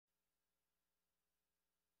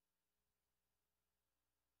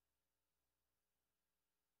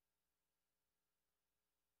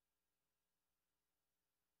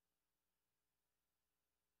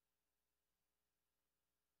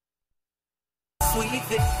sweet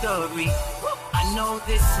victory. I know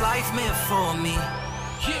this life meant for me.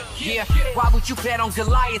 Yeah, why would you bet on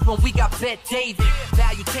Goliath when we got Bet David?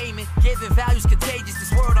 Valuetainment, giving values contagious.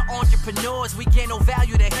 This world of entrepreneurs, we get no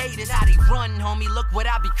value to haters. How they run, homie, look what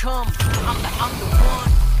I become. I'm the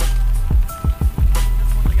one.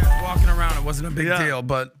 Walking around, it wasn't a big deal,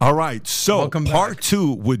 but all right. So part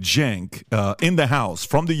 2 with Cenk in the house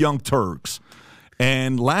from the Young Turks.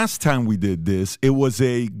 And last time we did this, it was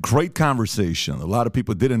a great conversation. A lot of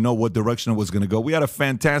people didn't know what direction it was going to go. We had a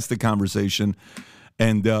fantastic conversation.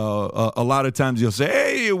 And a lot of times you'll say,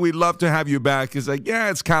 hey, we'd love to have you back. It's like, yeah,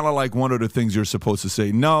 it's kind of like one of the things you're supposed to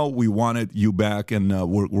say. No, we wanted you back, and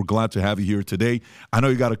we're glad to have you here today. I know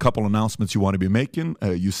you got a couple announcements you want to be making.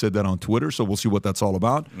 You said that on Twitter, so we'll see what that's all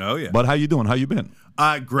about. Oh, yeah. But how you doing? How you been?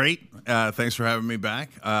 Great. Thanks for having me back.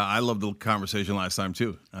 I loved the conversation last time,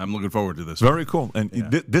 too. I'm looking forward to this. Very cool. And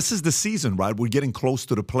this is the season, right? We're getting close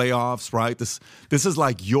to the playoffs, right? This is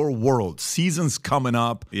like your world. Season's coming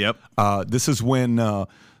up. Yep. This is when,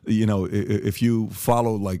 if you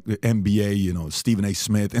follow like the NBA, Stephen A.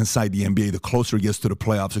 Smith, inside the NBA, the closer it gets to the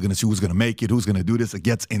playoffs, you're going to see who's going to make it, who's going to do this. It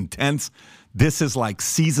gets intense. This is like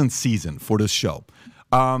season for this show.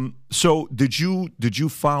 So did you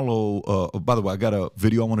follow, by the way, I got a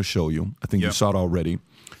video I want to show you. I think you saw it already.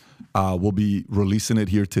 We'll be releasing it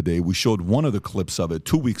here today. We showed one of the clips of it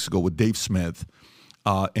 2 weeks ago with Dave Smith,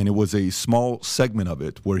 and it was a small segment of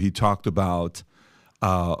it where he talked about,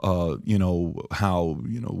 how,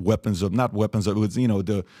 not weapons of, it was,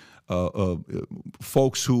 the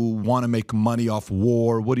folks who want to make money off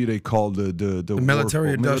war. What do they call the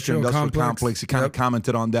military-industrial complex? He kind of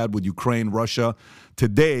commented on that with Ukraine, Russia.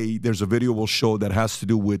 Today, there's a video we'll show that has to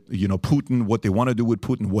do with Putin, what they want to do with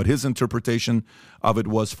Putin, what his interpretation of it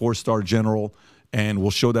was, 4-star general, and we'll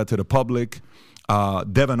show that to the public.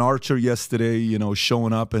 Devin Archer yesterday,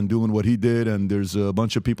 showing up and doing what he did, and there's a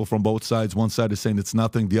bunch of people from both sides. One side is saying it's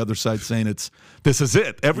nothing, the other side saying this is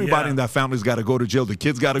it. Everybody in that family's got to go to jail. The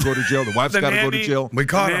kids got to go to jail. The wife's got to go to jail. We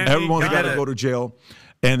caught him. Everyone's got to go to jail.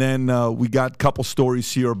 And then we got a couple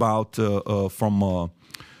stories here about from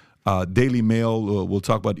Daily Mail. We'll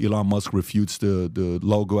talk about Elon Musk refutes the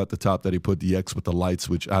logo at the top that he put, the X with the lights,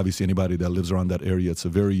 which obviously anybody that lives around that area, it's a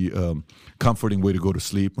very comforting way to go to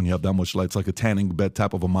sleep when you have that much light. It's like a tanning bed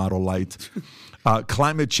type of a model light.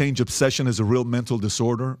 Climate change obsession is a real mental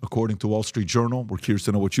disorder, according to Wall Street Journal. We're curious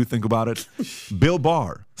to know what you think about it. Bill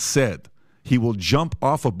Barr said he will jump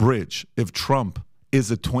off a bridge if Trump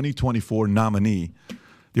is a 2024 nominee.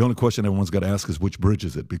 The only question everyone's got to ask is which bridge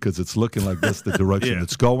is it, because it's looking like that's the direction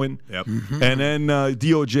it's going. Yep. Mm-hmm. And then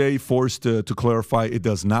DOJ forced to clarify it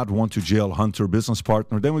does not want to jail Hunter business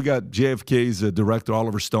partner. Then we got JFK's director,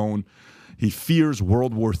 Oliver Stone. He fears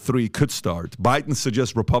World War III could start. Biden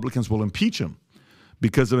suggests Republicans will impeach him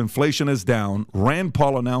because of inflation is down. Rand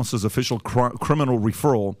Paul announces official criminal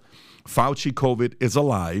referral. Fauci COVID is a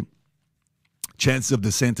lie. Chances of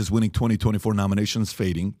DeSantis winning 2024 nominations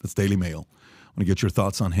fading. That's Daily Mail. I want to get your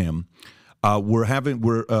thoughts on him.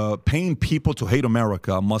 We're paying people to hate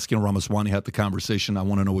America. Musk and Ramaswamy had the conversation. I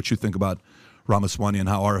want to know what you think about Ramaswamy and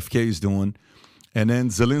how RFK is doing. And then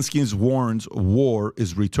Zelensky warns war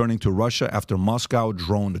is returning to Russia after Moscow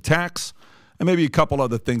drone attacks. And maybe a couple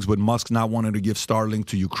other things with Musk not wanting to give Starlink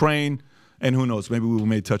to Ukraine. And who knows, maybe we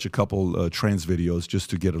may touch a couple trans videos just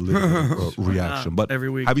to get a little reaction. But every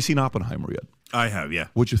week. Have you seen Oppenheimer yet? I have, yeah.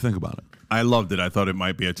 What'd you think about it? I loved it. I thought it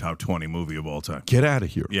might be a top 20 movie of all time. Get out of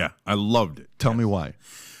here. Yeah, I loved it. Tell me why.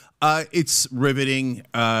 It's riveting.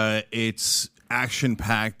 It's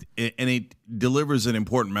action-packed, and it delivers an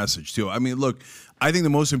important message, too. I mean, look, I think the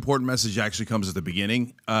most important message actually comes at the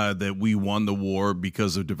beginning, that we won the war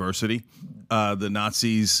because of diversity. The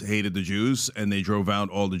Nazis hated the Jews, and they drove out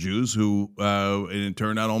all the Jews who, and it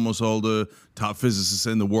turned out almost all the top physicists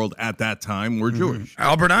in the world at that time were Jewish.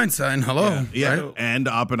 Albert Einstein, hello. Yeah, right? And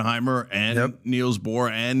Oppenheimer, and Niels Bohr,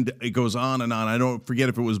 and it goes on and on. I don't forget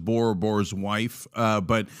if it was Bohr or Bohr's wife,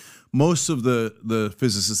 but most of the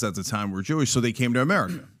physicists at the time were Jewish, so they came to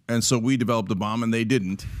America. And so we developed a bomb, and they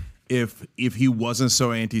didn't. If he wasn't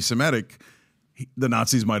so anti-Semitic, the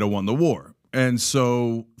Nazis might have won the war. And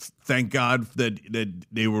so thank God that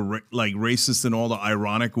they were like racist in all the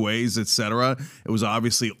ironic ways, etc. It was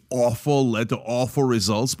obviously awful, led to awful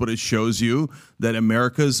results, but it shows you that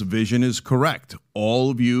America's vision is correct.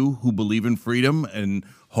 All of you who believe in freedom and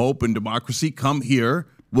hope and democracy, come here.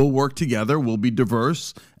 We'll work together. We'll be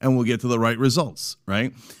diverse, and we'll get to the right results,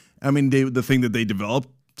 right? I mean, the thing that they developed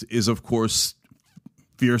is, of course,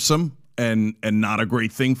 fearsome and not a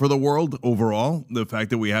great thing for the world overall, the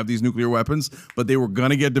fact that we have these nuclear weapons, but they were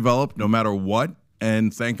going to get developed no matter what,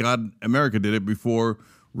 and thank God America did it before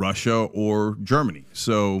Russia or Germany.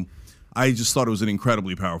 So I just thought it was an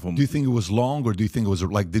incredibly powerful movie. Do you think it was long, or do you think it was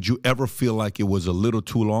like? Did you ever feel like it was a little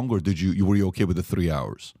too long, or were you okay with the 3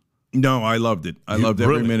 hours? No, I loved it. I loved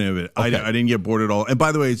every minute of it. Okay. I didn't get bored at all. And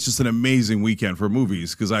by the way, it's just an amazing weekend for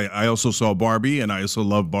movies because I also saw Barbie and I also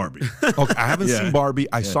love Barbie. Okay, I haven't seen Barbie.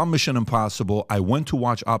 I saw Mission Impossible. I went to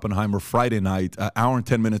watch Oppenheimer Friday night. An hour and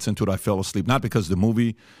 10 minutes into it, I fell asleep. Not because of the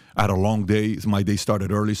movie. I had a long day. My day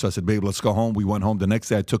started early, so I said, babe, let's go home. We went home. The next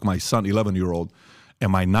day, I took my son, 11-year-old,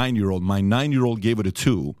 and my 9-year-old. My 9-year-old gave it a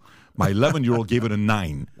 2. My 11-year-old gave it a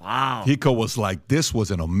 9. Wow. Hiko was like, this was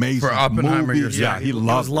an amazing For Oppenheimer, movie. yeah, He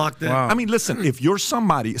loved it. locked in. Wow. I mean, listen, if you're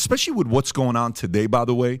somebody, especially with what's going on today, by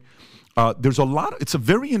the way, there's a lot. It's a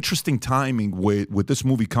very interesting timing with this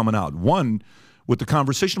movie coming out. One, with the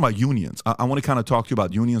conversation about unions. I want to kind of talk to you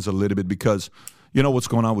about unions a little bit because you know what's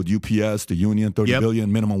going on with UPS, the union, $30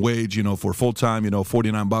 billion minimum wage, for full-time,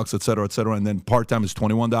 $49, et cetera, and then part-time is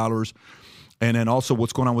 $21. And then also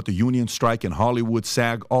what's going on with the union strike in Hollywood,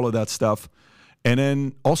 SAG, all of that stuff. And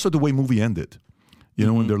then also the way movie ended.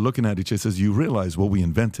 When they're looking at each other, it says, you realize what we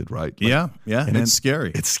invented, right? Yeah. And it's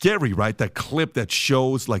scary. It's scary, right? That clip that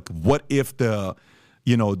shows, like, what if the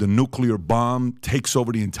nuclear bomb takes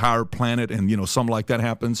over the entire planet and, something like that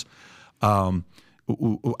happens.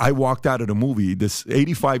 I walked out of the movie. This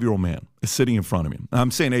 85-year-old man is sitting in front of me.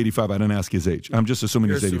 I'm saying 85. I didn't ask his age. I'm just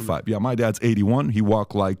assuming he's 85. Yeah, my dad's 81. He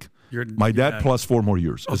walked like my dad plus 4 more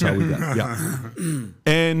years. That's how we got. Yeah.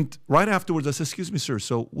 And right afterwards, I said, excuse me, sir,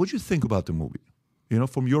 so what'd you think about the movie?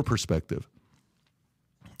 From your perspective.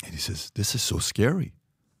 And he says, this is so scary.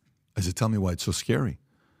 I said, tell me why it's so scary.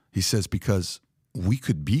 He says, because we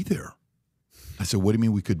could be there. I said, what do you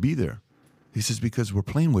mean we could be there? He says, because we're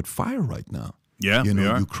playing with fire right now. Yeah, we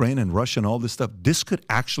are. Ukraine and Russia and all this stuff. This could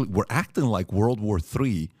actually, we're acting like World War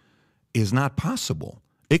III is not possible.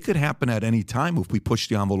 It could happen at any time if we push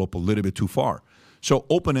the envelope a little bit too far. So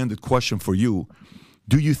open-ended question for you.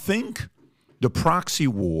 Do you think the proxy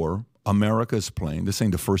war America is playing, this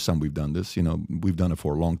ain't the first time we've done this. We've done it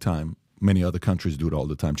for a long time. Many other countries do it all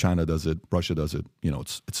the time. China does it. Russia does it.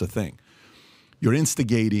 It's a thing. You're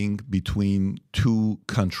instigating between 2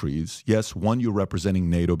 countries. Yes, 1, you're representing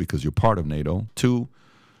NATO because you're part of NATO. 2,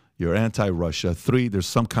 you're anti-Russia. 3, there's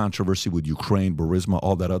some controversy with Ukraine, Burisma,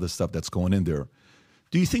 all that other stuff that's going in there.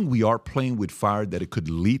 Do you think we are playing with fire that it could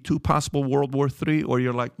lead to possible World War III? Or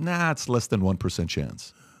you're like, nah, it's less than 1%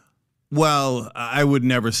 chance? Well, I would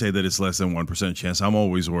never say that it's less than 1% chance. I'm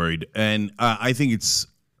always worried. And I think it's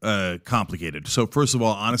complicated. So first of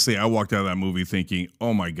all, honestly, I walked out of that movie thinking,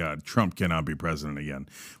 oh my God, Trump cannot be president again.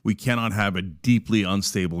 We cannot have a deeply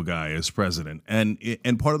unstable guy as president. And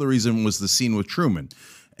part of the reason was the scene with Truman.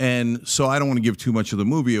 And so I don't want to give too much of the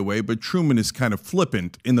movie away, but Truman is kind of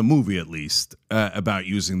flippant, in the movie at least, about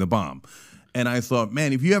using the bomb. And I thought,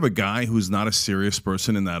 man, if you have a guy who's not a serious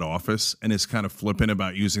person in that office and is kind of flippant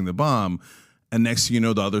about using the bomb, and next thing you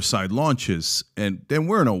know, the other side launches, and then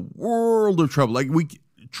we're in a world of trouble.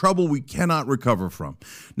 Trouble we cannot recover from.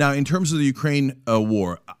 Now, in terms of the Ukraine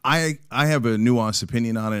war, I have a nuanced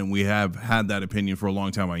opinion on it, and we have had that opinion for a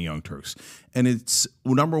long time on Young Turks. And it's,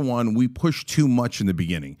 number one, we pushed too much in the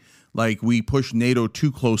beginning. Like, we pushed NATO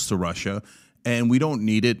too close to Russia, and we don't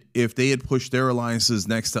need it. If they had pushed their alliances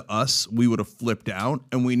next to us, we would have flipped out,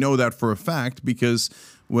 and we know that for a fact because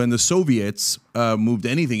when the Soviets moved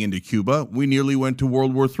anything into Cuba, we nearly went to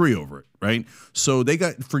World War III over it, right? So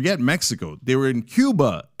forget Mexico. They were in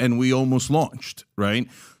Cuba, and we almost launched, right?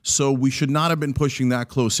 So we should not have been pushing that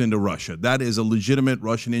close into Russia. That is a legitimate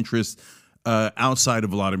Russian interest outside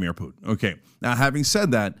of Vladimir Putin. Okay, now having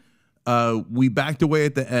said that, we backed away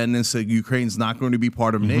at the end and said Ukraine's not going to be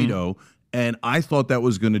part of NATO, and I thought that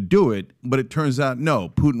was going to do it, but it turns out, no,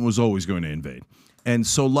 Putin was always going to invade. And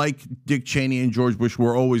so like Dick Cheney and George Bush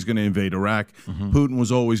were always going to invade Iraq, Putin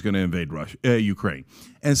was always going to invade Ukraine.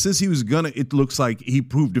 And since he was going to, it looks like he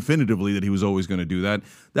proved definitively that he was always going to do that.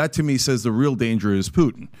 That to me says the real danger is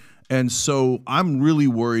Putin. And so I'm really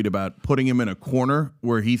worried about putting him in a corner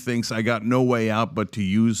where he thinks I got no way out but to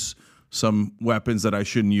use some weapons that I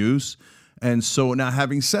shouldn't use. And so now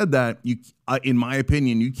having said that, in my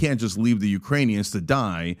opinion, you can't just leave the Ukrainians to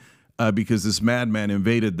die because this madman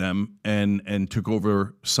invaded them and took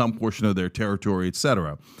over some portion of their territory,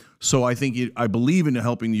 etc. So I believe in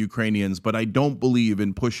helping the Ukrainians, but I don't believe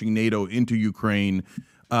in pushing NATO into Ukraine.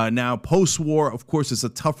 Now, post-war, of course, it's a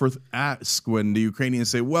tougher ask when the Ukrainians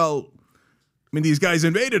say, well, I mean, these guys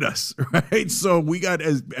invaded us, right? So we got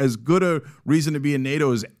as good a reason to be in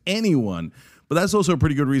NATO as anyone. But that's also a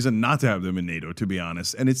pretty good reason not to have them in NATO, to be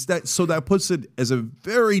honest. And that puts it as a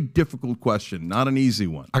very difficult question, not an easy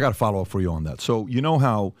one. I got to follow up for you on that. So you know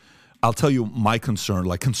how I'll tell you my concern.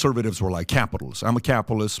 Like conservatives were like capitalists. I'm a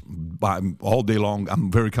capitalist all day long.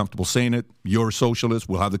 I'm very comfortable saying it. You're a socialist.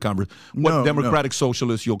 We'll have the conversation. What democratic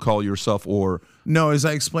socialist you'll call yourself, or no? As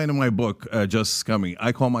I explained in my book, Justice Coming,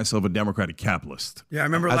 I call myself a democratic capitalist. Yeah, I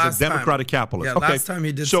remember as a democratic capitalist. Yeah, last time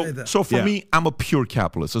he did say that. So for me, I'm a pure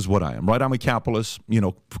capitalist. Is what I am. Right? I'm a capitalist.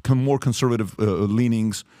 More conservative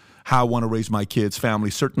leanings. How I want to raise my kids,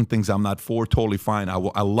 family, certain things I'm not for, totally fine. I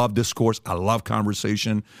love discourse. I love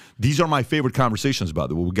conversation. These are my favorite conversations, by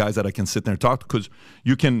the way, with guys that I can sit there and talk to, because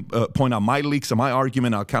you can point out my leaks and my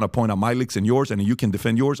argument. I'll kind of point out my leaks and yours, and you can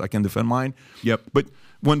defend yours. I can defend mine. Yep. But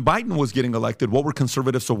when Biden was getting elected, what were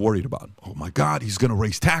conservatives so worried about? Oh, my God, he's going to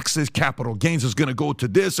raise taxes. Capital gains is going to go to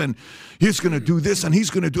this, and he's going to do this, and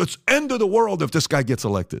he's going to do it. It's end of the world if this guy gets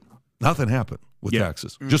elected. Nothing happened with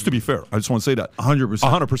taxes. Just to be fair, I just want to say that. 100%.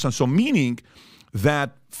 100%. So meaning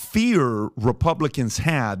that fear Republicans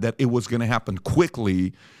had that it was going to happen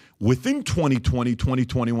quickly within 2020,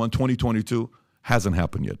 2021, 2022 hasn't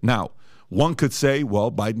happened yet. Now, one could say,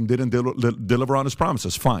 well, Biden didn't deliver on his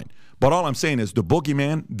promises. Fine. But all I'm saying is the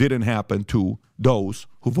boogeyman didn't happen to those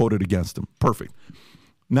who voted against him. Perfect.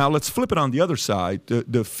 Now, let's flip it on the other side.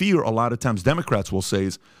 The fear a lot of times Democrats will say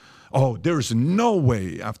is, oh, there's no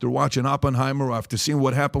way after watching Oppenheimer, after seeing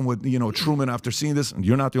what happened with Truman, after seeing this, and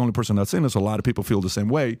you're not the only person that's saying this. A lot of people feel the same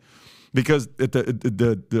way, because at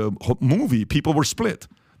the movie, people were split.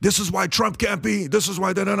 This is why Trump can't be. This is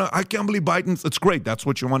why I can't believe Biden. It's great. That's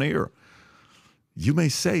what you want to hear. You may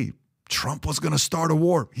say Trump was going to start a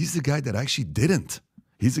war. He's the guy that actually didn't.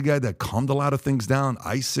 He's the guy that calmed a lot of things down.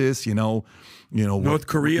 ISIS, North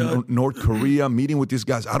Korea, meeting with these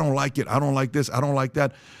guys. I don't like it. I don't like this. I don't like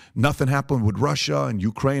that. Nothing happened with Russia and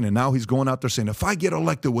Ukraine, and now he's going out there saying, if I get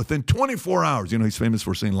elected within 24 hours, he's famous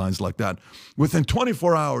for saying lines like that, within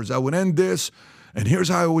 24 hours, I would end this, and here's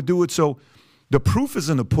how I would do it. So the proof is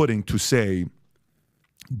in the pudding to say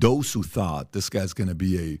those who thought this guy's going to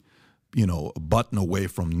be a button away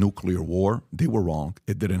from nuclear war, they were wrong.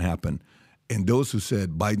 It didn't happen. And those who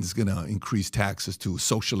said Biden's going to increase taxes to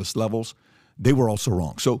socialist levels, they were also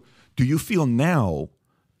wrong. So do you feel now,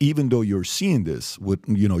 even though you're seeing this with,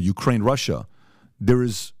 Ukraine, Russia, there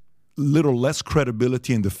is little less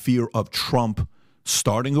credibility in the fear of Trump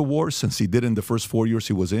starting a war since he did in the first 4 years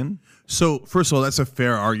he was in? So, first of all, that's a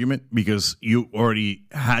fair argument because you already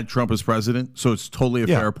had Trump as president, so it's totally a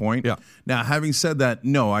fair point. Yeah. Now, having said that,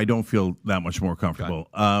 no, I don't feel that much more comfortable.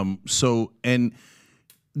 And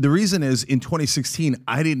the reason is, in 2016,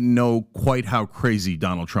 I didn't know quite how crazy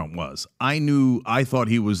Donald Trump was. I thought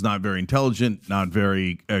he was not very intelligent, not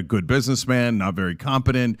very good businessman, not very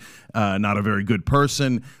competent, not a very good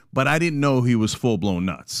person, but I didn't know he was full-blown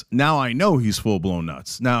nuts. Now I know he's full-blown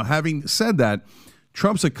nuts. Now, having said that,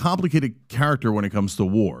 Trump's a complicated character when it comes to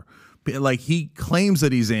war. Like, he claims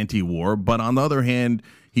that he's anti-war, but on the other hand,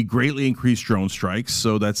 he greatly increased drone strikes,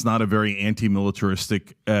 so that's not a very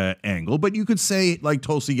anti-militaristic angle. But you could say, like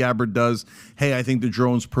Tulsi Gabbard does, hey, I think the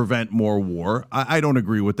drones prevent more war. I don't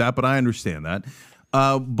agree with that, but I understand that.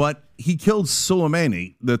 But he killed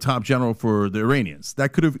Soleimani, the top general for the Iranians.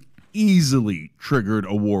 That could have easily triggered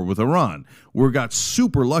a war with Iran. We got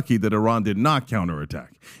super lucky that Iran did not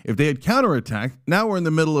counterattack. If they had counterattacked, now we're in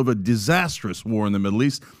the middle of a disastrous war in the Middle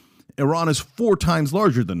East. Iran is 4 times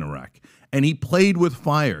larger than Iraq. And he played with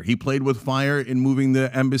fire. He played with fire in moving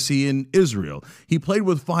the embassy in Israel. He played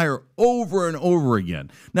with fire over and over again.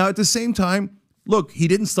 Now, at the same time, look, he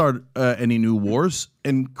didn't start any new wars,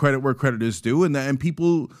 and credit where credit is due. And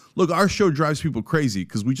people, look, our show drives people crazy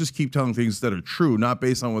because we just keep telling things that are true, not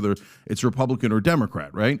based on whether it's Republican or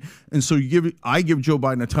Democrat, right? And so I give Joe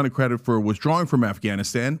Biden a ton of credit for withdrawing from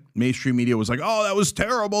Afghanistan. Mainstream media was like, oh, that was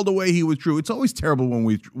terrible the way he withdrew. It's always terrible when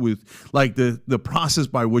the process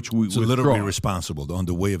by which we withdraw. It's a little irresponsible on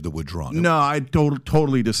the way of the withdrawal. No, I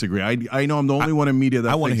totally disagree. I know I'm the only one in media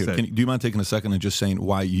that I want to hear. that. Do you mind taking a second and just saying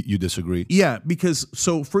why you disagree? Yeah, because,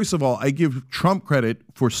 so first of all, I give Trump credit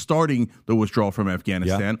for starting the withdrawal from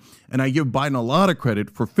Afghanistan, and I give Biden a lot of credit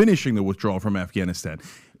for finishing the withdrawal from Afghanistan.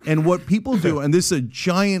 And what people do, and this is a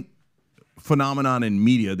giant phenomenon in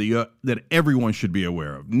media that everyone should be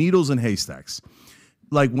aware of, needles and haystacks.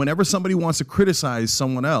 Like, whenever somebody wants to criticize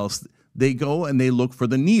someone else, they go and they look for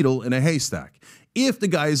the needle in a haystack. If the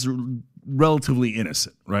guy is relatively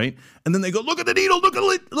innocent, right? And then they go, look at the needle, look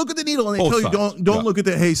at the needle, and they tell you don't look at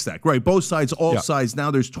the haystack, right? Both sides, all sides.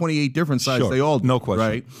 Now there's 28 different sides. They all do, no question,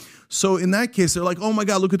 right? So in that case, they're like, oh my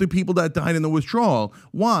God, look at the people that died in the withdrawal.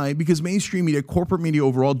 Why? Because mainstream media, corporate media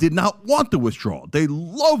overall, did not want the withdrawal. They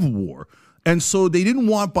love war, and so they didn't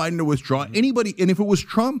want Biden to withdraw. Anybody, and if it was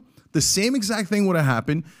Trump, the same exact thing would have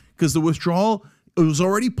happened because the withdrawal It was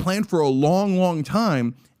already planned for a long, long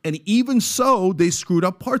time. And even so, they screwed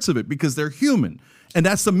up parts of it because they're human. And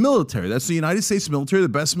that's the military. That's the United States military, the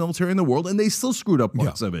best military in the world, and they still screwed up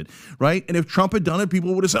parts of it, right? And if Trump had done it,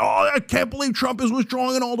 people would have said, oh, I can't believe Trump is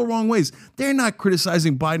withdrawing in all the wrong ways. They're not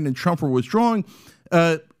criticizing Biden and Trump for withdrawing.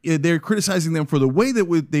 They're criticizing them for the way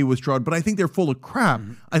that they withdrew, but I think they're full of crap.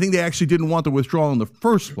 I think they actually didn't want the withdrawal in the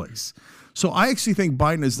first place. So I actually think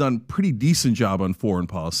Biden has done a pretty decent job on foreign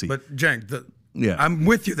policy. But, Cenk, I'm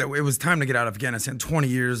with you that it was time to get out of Afghanistan. 20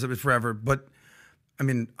 years, it was forever. But I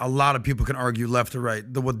mean, a lot of people can argue left or right.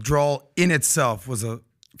 The withdrawal in itself was a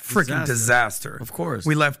freaking disaster. Of course.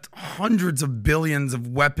 We left hundreds of billions of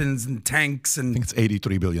weapons and tanks and... I think it's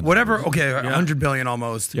 83 billion. Whatever. Okay, 100 billion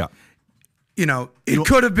almost. Yeah. You know, it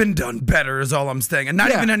could have been done better is all I'm saying. And not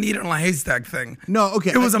even a needle in a haystack thing. No, okay.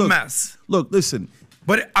 It was a mess. Look, listen.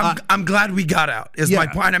 But I'm glad we got out, is my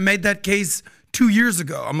point. I made that case 2 years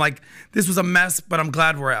ago. I'm like, this was a mess, but I'm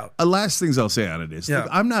glad we're out. Last things I'll say out of this. Look,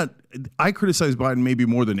 I criticize Biden maybe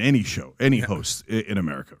more than any host in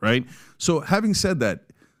America, right? So having said that,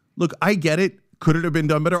 look, I get it. Could it have been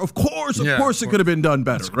done better? Of course it could have been done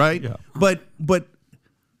better, right? Yeah. But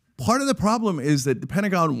part of the problem is that the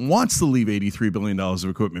Pentagon wants to leave $83 billion of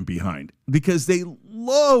equipment behind because they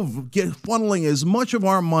love funneling as much of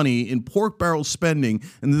our money in pork barrel spending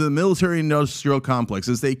into the military-industrial complex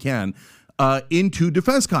as they can into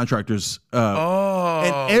defense contractors. What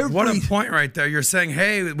a point right there. You're saying,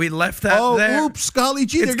 hey, we left that there. Oops, golly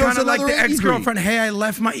gee, it's kind of like the ex-girlfriend, hey, I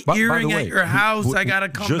left my earring at your house. I got to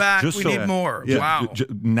come back. We need more. Yeah. Wow.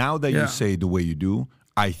 Now that you say the way you do,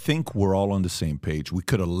 I think we're all on the same page. We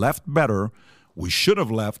could have left better. We should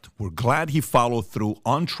have left. We're glad he followed through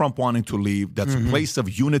on Trump wanting to leave. That's a place of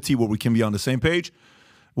unity where we can be on the same page.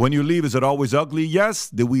 When you leave, is it always ugly? Yes.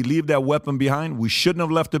 Did we leave that weapon behind? We shouldn't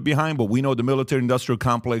have left it behind, but we know the military-industrial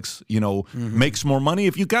complex, makes more money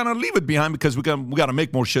if you kind of leave it behind because we got to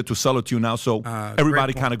make more shit to sell it to you now. So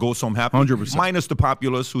everybody kind of goes home happy. 100%. Minus the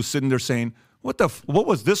populace who's sitting there saying, what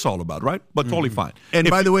was this all about, right? But totally fine. And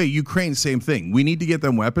by the way, Ukraine, same thing. We need to get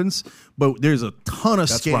them weapons, but there's a ton of scams.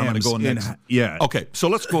 That's where I'm going to go next. Okay, so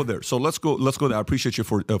let's go there. Let's go there. I appreciate you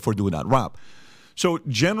for doing that. Rob, so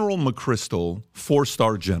General McChrystal,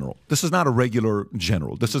 4-star general. This is not a regular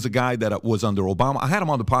general. This is a guy that was under Obama. I had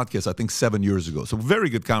him on the podcast, I think, 7 years ago. So very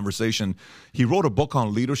good conversation. He wrote a book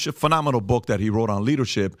on leadership, phenomenal book that he wrote on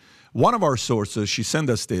leadership. One of our sources, she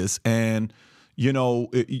sent us this, and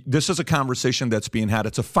this is a conversation that's being had.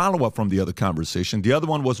 It's a follow-up from the other conversation. The other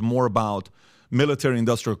one was more about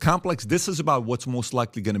military-industrial complex. This is about what's most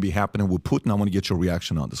likely going to be happening with Putin. I want to get your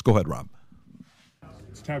reaction on this. Go ahead, Rob.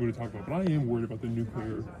 It's taboo to talk about, but I am worried about the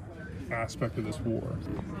nuclear aspect of this war.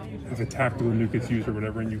 If a tactical nuke gets used or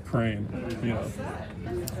whatever in Ukraine,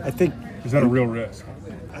 I think... Is that a real risk?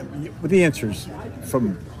 Well, the answer is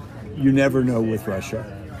you never know with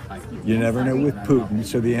Russia. You never know with Putin,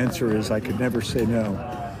 so the answer is I could never say no.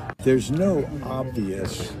 There's no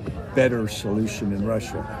obvious better solution in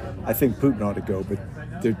Russia. I think Putin ought to go, but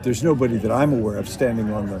there's nobody that I'm aware of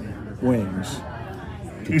standing on the wings.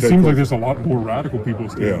 It seems like there's a lot more radical people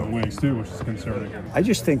standing on the wings too, which is concerning. I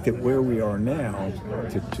just think that where we are now,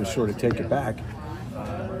 to sort of take it back,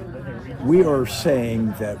 we are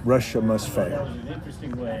saying that Russia must fail.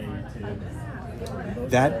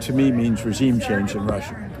 That, to me, means regime change in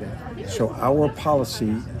Russia. So our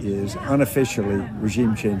policy is unofficially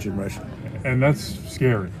regime change in Russia. And that's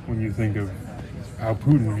scary when you think of how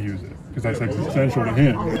Putin views it, because that's existential to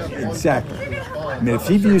him. Exactly. I mean, if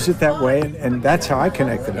he views it that way, and that's how I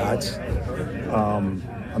connect the dots,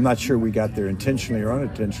 I'm not sure we got there intentionally or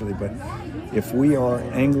unintentionally, but if we are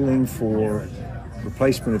angling for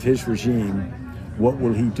replacement of his regime, what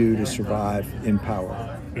will he do to survive in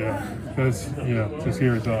power? Yeah, that's it's a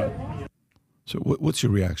scary thought. So what's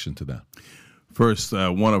your reaction to that? First,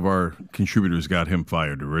 one of our contributors got him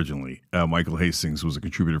fired originally. Michael Hastings was a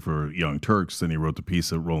contributor for Young Turks. Then he wrote the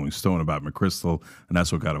piece at Rolling Stone about McChrystal, and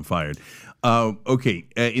that's what got him fired.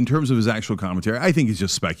 In terms of his actual commentary, I think he's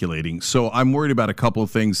just speculating. So I'm worried about a couple of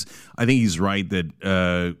things. I think he's right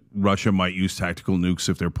that Russia might use tactical nukes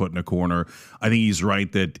if they're put in a corner. I think he's right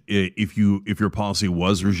that if your policy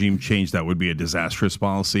was regime change, that would be a disastrous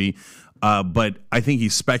policy. But I think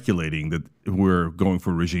he's speculating that we're going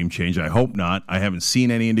for regime change. I hope not. I haven't seen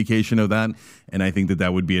any indication of that, and I think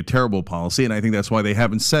that would be a terrible policy, and I think that's why they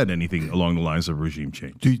haven't said anything along the lines of regime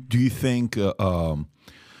change. Do you think,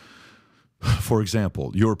 for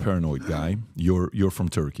example, you're a paranoid guy. You're from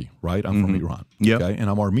Turkey, right? I'm from Iran, okay? And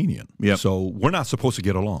I'm Armenian. Yep. So we're not supposed to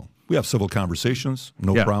get along. We have civil conversations,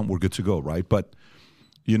 no problem. We're good to go, right? But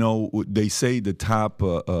You know, they say the top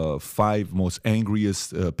 5 most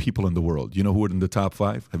angriest people in the world. You know who are in the top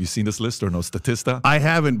 5? Have you seen this list or no? Statista? I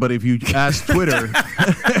haven't, but if you ask Twitter,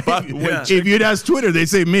 if you'd ask Twitter, they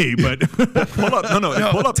say me. But pull up,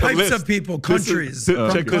 pull up types the list. of people, countries.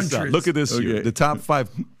 Check this out. Look at this here. The top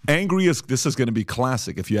 5 angriest. This is going to be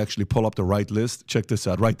classic if you actually pull up the right list. Check this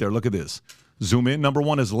out right there. Look at this. Zoom in. Number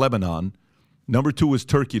 1 is Lebanon. Number 2 is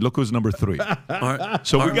Turkey. Look who's number 3.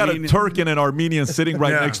 So we got a Turk and an Armenian sitting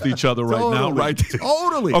right next to each other right now, right?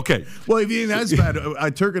 Totally. Okay. Well, if you think that's bad,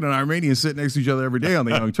 a Turk and an Armenian sit next to each other every day on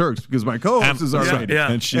the Young Turks because my co-host is Armenian.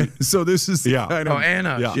 Yeah. And so this is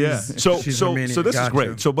Anna. Yeah. She's Armenian. So this is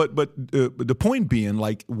great. So but the point being,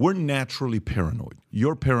 like, we're naturally paranoid.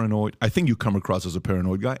 You're paranoid. I think you come across as a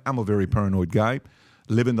paranoid guy. I'm a very paranoid guy.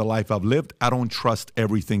 Living the life I've lived, I don't trust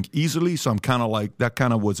everything easily. So I'm kind of like, that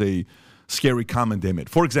kind of was a scary comment they made.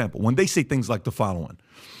 For example, when they say things like the following,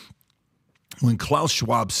 when Klaus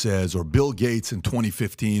Schwab says, or Bill Gates in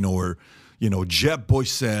 2015, or, you know, Jeb Bush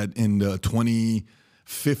said in the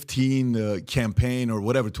 2015 campaign or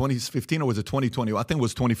whatever, 2015 or was it 2020? I think it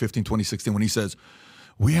was 2015, 2016, when he says,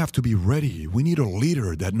 we have to be ready. We need a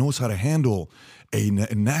leader that knows how to handle a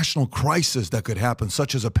national crisis that could happen,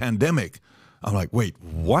 such as a pandemic. I'm like, wait,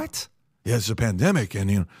 what? Yeah, it's a pandemic.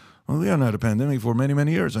 And, you know, well, we haven't had a pandemic for many,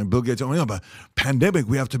 many years. And Bill Gates, but pandemic,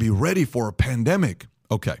 we have to be ready for a pandemic.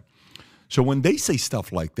 Okay. So when they say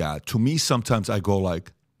stuff like that, to me, sometimes I go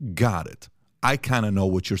like, got it. I kind of know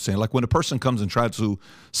what you're saying. Like when a person comes and tries to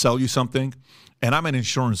sell you something, and I'm an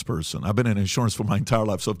insurance person. I've been in insurance for my entire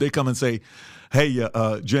life. So if they come and say, hey,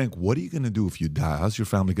 Cenk, what are you going to do if you die? How's your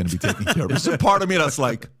family going to be taken care of? There's a part of me that's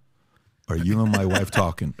like, are you and my wife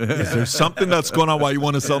talking? Is there something that's going on why you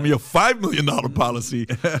want to sell me a $5 million policy?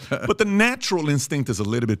 But the natural instinct is a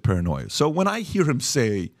little bit paranoia. So when I hear him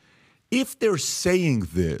say, if they're saying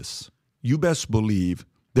this, you best believe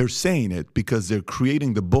they're saying it because they're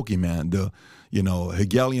creating the boogeyman, the, you know,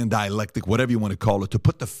 Hegelian dialectic, whatever you want to call it, to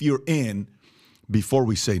put the fear in before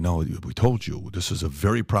we say, no, we told you, this is a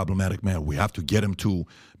very problematic man. We have to get him to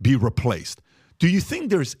be replaced. Do you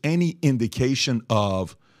think there's any indication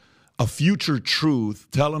of a future truth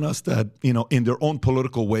telling us that, you know, in their own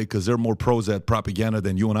political way, because they're more pros at propaganda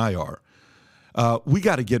than you and I are, we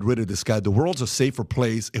got to get rid of this guy. The world's a safer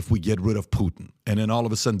place if we get rid of Putin. And then all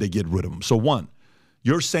of a sudden they get rid of him. So one,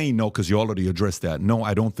 you're saying no because you already addressed that. No,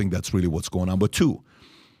 I don't think that's really what's going on. But two,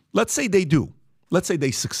 let's say they do. Let's say they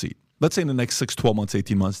succeed. Let's say in the next 6, 12 months,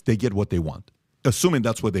 18 months, they get what they want. Assuming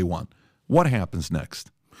that's what they want. What happens next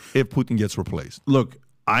if Putin gets replaced? Look,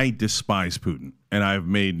 I despise Putin, and I've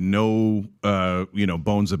made no,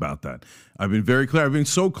 bones about that. I've been very clear. I've been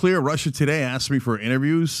so clear. Russia Today asked me for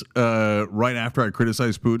interviews right after I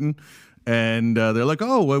criticized Putin, and they're like,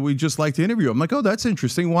 "Oh, well, we'd just like to interview." I'm like, "Oh, that's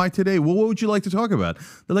interesting. Why today? Well, what would you like to talk about?"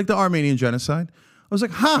 They're like, "The Armenian genocide." I was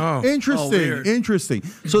like, interesting, interesting.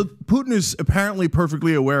 So Putin is apparently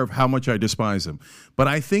perfectly aware of how much I despise him, but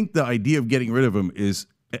I think the idea of getting rid of him is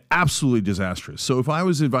absolutely disastrous. So if I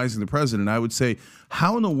was advising the president, I would say,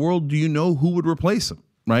 how in the world do you know who would replace him,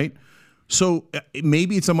 right? So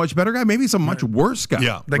maybe it's a much better guy. Maybe it's a much worse guy.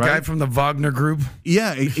 Yeah, the guy from the Wagner Group.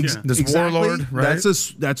 Yeah, this exactly. warlord. Right?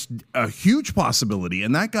 That's a huge possibility,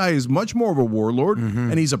 and that guy is much more of a warlord,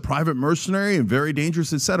 and he's a private mercenary and very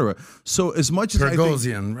dangerous, etc. So as much as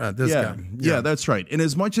Pergosian, this guy. Yeah, that's right. And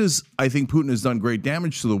as much as I think Putin has done great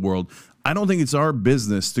damage to the world, I don't think it's our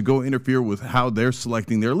business to go interfere with how they're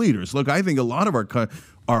selecting their leaders. Look, I think a lot of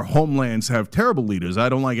our homelands have terrible leaders. I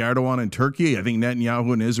don't like Erdogan in Turkey. I think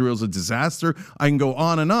Netanyahu in Israel is a disaster. I can go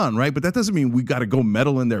on and on, right? But that doesn't mean we got to go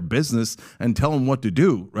meddle in their business and tell them what to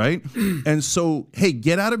do, right? And so, hey,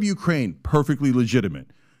 get out of Ukraine, perfectly legitimate.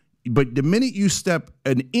 But the minute you step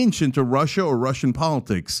an inch into Russia or Russian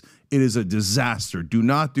politics, it is a disaster. Do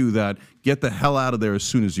not do that. Get the hell out of there as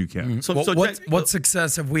soon as you can. What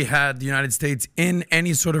success have we had, the United States, in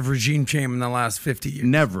any sort of regime change in the last 50 years?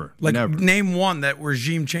 Never. Name one that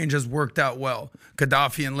regime change has worked out well.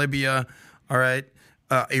 Gaddafi in Libya, all right?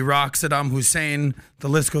 Iraq, Saddam Hussein, the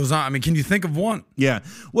list goes on. I mean, can you think of one? Yeah.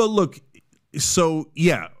 Well, look,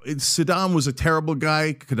 Saddam was a terrible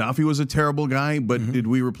guy. Gaddafi was a terrible guy, but did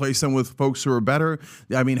we replace them with folks who are better?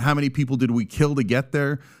 I mean, how many people did we kill to get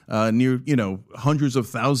there? Hundreds of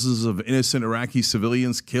thousands of innocent Iraqi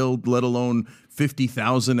civilians killed, let alone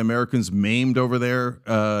 50,000 Americans maimed over there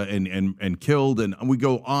and killed. And we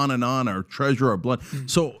go on and on, our treasure, our blood.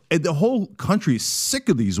 So the whole country is sick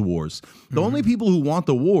of these wars. The only people who want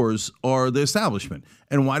the wars are the establishment.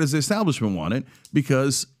 And why does the establishment want it?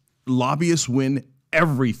 Because lobbyists win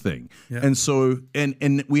everything. Yeah. And so,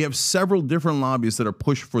 and we have several different lobbyists that are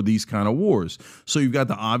pushed for these kind of wars. So you've got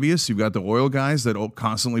the obvious, you've got the oil guys that are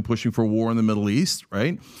constantly pushing for war in the Middle East,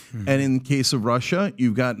 right? Mm-hmm. And in the case of Russia,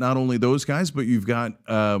 you've got not only those guys, but you've got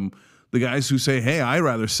the guys who say, hey, I'd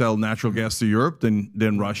rather sell natural gas to Europe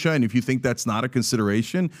than Russia. And if you think that's not a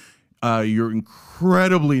consideration, you're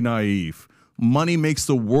incredibly naive. Money makes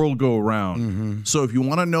the world go around. Mm-hmm. So if you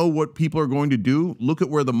want to know what people are going to do, look at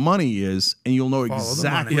where the money is, and you'll know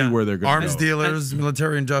exactly where they're going. Arms dealers,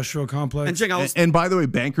 military-industrial complex. And by the way,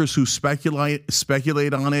 bankers who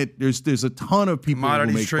speculate on it. There's a ton of people who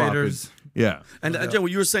make traders. Profits. Yeah. And Jen,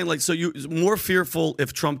 what you were saying, like, so you more fearful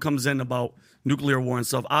if Trump comes in about nuclear war and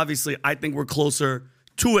stuff. Obviously, I think we're closer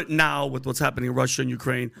to it now with what's happening in Russia and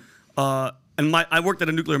Ukraine. I worked at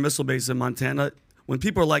a nuclear missile base in Montana. When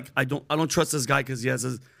people are like, I don't trust this guy because he has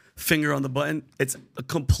his finger on the button, it's a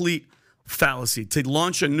complete fallacy. To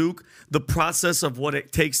launch a nuke, the process of what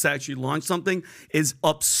it takes to actually launch something is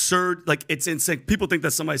absurd. Like, it's insane. People think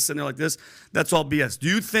that somebody's sitting there like this. That's all BS. Do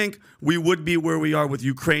you think we would be where we are with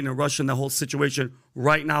Ukraine and Russia and the whole situation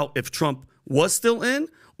right now if Trump was still in?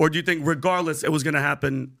 Or do you think regardless it was going to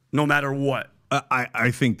happen no matter what?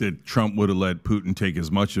 I think that Trump would have let Putin take as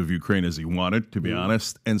much of Ukraine as he wanted, to be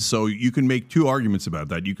honest. And so you can make two arguments about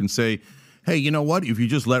that. You can say, hey, you know what? If you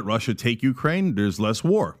just let Russia take Ukraine, there's less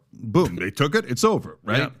war. Boom, they took it, it's over,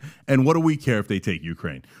 right? Yeah. And what do we care if they take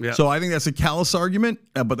Ukraine? Yeah. So I think that's a callous argument,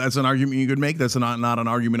 but that's an argument you could make. That's not an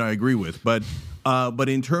argument I agree with. But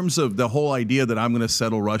in terms of the whole idea that I'm going to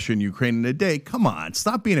settle Russia and Ukraine in a day, come on,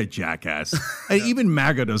 stop being a jackass. And even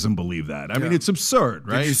MAGA doesn't believe that. I mean, it's absurd,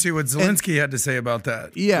 right? Did you see what Zelensky had to say about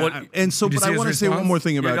that? Yeah, but I want to say one more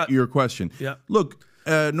thing about your question. Yeah. Look,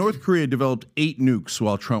 North Korea developed 8 nukes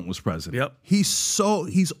while Trump was president. Yep. He's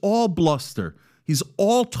all bluster. He's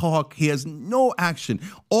all talk. He has no action.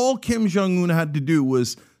 All Kim Jong-un had to do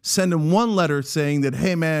was send him one letter saying that,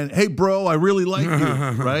 hey, man, hey, bro, I really like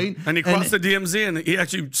you, right? And he crossed the DMZ and he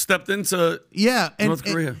actually stepped into North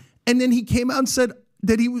Korea. And then he came out and said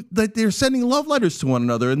that they're sending love letters to one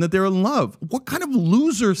another and that they're in love. What kind of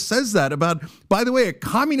loser says that about, by the way, a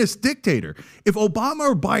communist dictator? If Obama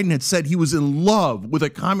or Biden had said he was in love with a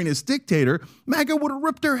communist dictator, MAGA would have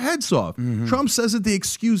ripped their heads off. Mm-hmm. Trump says that they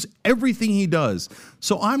excuse everything he does.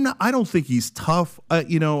 So I don't think he's tough.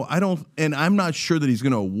 And I'm not sure that he's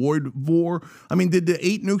going to avoid war. I mean, did the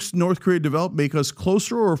 8 nukes North Korea develop make us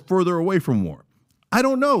closer or further away from war? I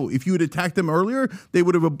don't know. If you had attacked them earlier, they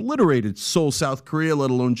would have obliterated Seoul, South Korea, let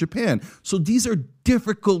alone Japan. So these are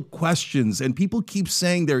difficult questions, and people keep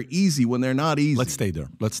saying they're easy when they're not easy. Let's stay there.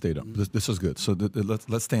 This is good. So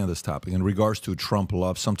let's stay on this topic. In regards to Trump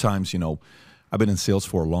love, sometimes, I've been in sales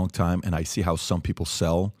for a long time, and I see how some people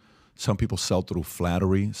sell. Some people sell through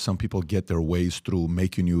flattery. Some people get their ways through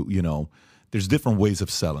making you, there's different ways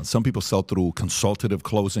of selling. Some people sell through consultative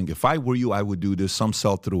closing. If I were you, I would do this. Some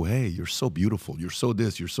sell through, hey, you're so beautiful. You're so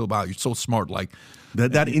this. You're so you're so smart. Like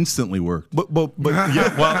that instantly worked. But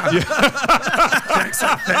yeah, well, yeah.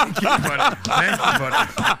 Thank you, buddy. Thank you,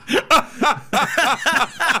 buddy.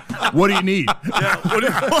 What do you need?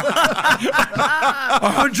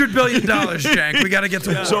 $100 billion, Cenk. We got to get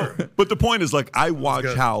to war. So, but the point is, like, I watch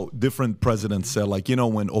how different presidents sell. Like,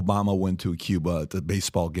 when Obama went to Cuba at the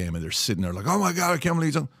baseball game and they're sitting there like, oh my God, I can't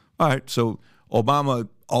believe it. All right, so Obama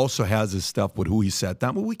also has his stuff with who he sat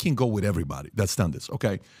down, but we can go with everybody that's done this,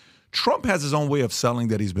 okay? Trump has his own way of selling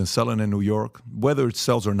that he's been selling in New York. Whether it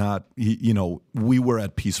sells or not, we were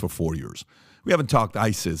at peace for 4 years. We haven't talked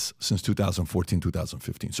ISIS since 2014,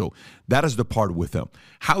 2015. So that is the part with him.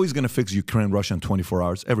 How he's going to fix Ukraine, Russia in 24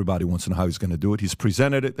 hours, everybody wants to know how he's going to do it. He's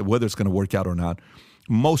presented it, whether it's going to work out or not.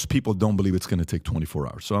 Most people don't believe it's going to take 24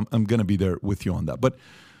 hours. So I'm going to be there with you on that. But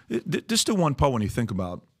just the one part when you think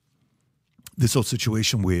about this whole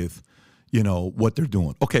situation with, what they're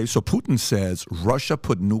doing. Okay, so Putin says Russia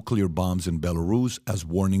put nuclear bombs in Belarus as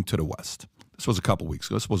warning to the West. This was a couple weeks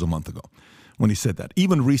ago. This was a month ago when he said that.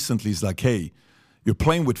 Even recently, he's like, hey, you're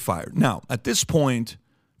playing with fire. Now, at this point,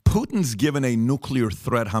 Putin's given a nuclear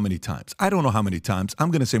threat how many times? I don't know how many times. I'm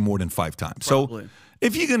going to say more than 5 times. Probably. So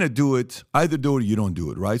if you're going to do it, either do it or you don't do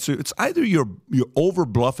it, right? So it's either you're over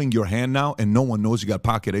bluffing your hand now and no one knows you got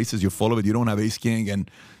pocket aces, you're full of it, you don't have ace king, and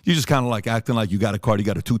you're just kind of like acting like you got a card, you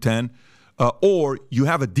got a 210. Or you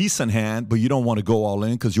have a decent hand, but you don't want to go all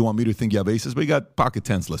in because you want me to think you have aces, but you got pocket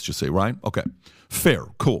tens, let's just say, right? Okay, fair,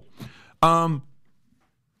 cool.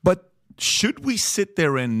 But should we sit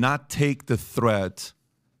there and not take the threat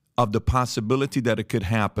of the possibility that it could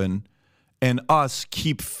happen and us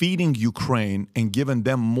keep feeding Ukraine and giving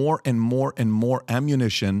them more and more and more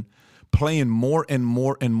ammunition, playing more and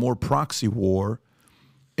more and more proxy war,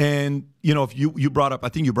 And, if you brought up, I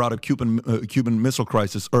think you brought up Cuban Missile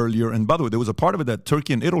Crisis earlier. And by the way, there was a part of it that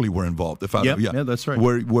Turkey and Italy were involved. Yeah, that's right.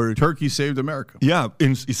 Where Turkey saved America. Yeah,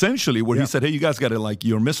 essentially where he said, hey, you guys got to,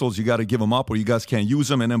 your missiles, you got to give them up or you guys can't use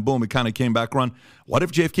them. And then boom, it kind of came back around. What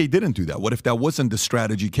if JFK didn't do that? What if that wasn't the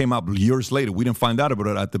strategy? Came out years later. We didn't find out about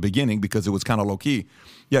it at the beginning because it was kind of low key.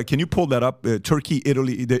 Yeah, can you pull that up? Turkey,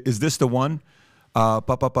 Italy, is this the one? Yeah,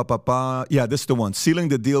 this is the one. Sealing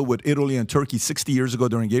the deal with Italy and Turkey 60 years ago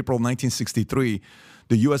during April 1963,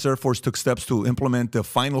 the U.S. Air Force took steps to implement the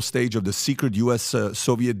final stage of the secret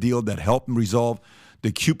U.S.-Soviet deal that helped resolve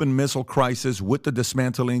the Cuban Missile Crisis with the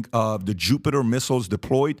dismantling of the Jupiter missiles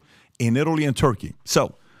deployed in Italy and Turkey.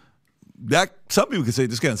 So that some people could say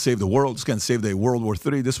this is going to save the world. This is going to save the World War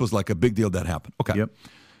III. This was like a big deal that happened. Okay. Yep.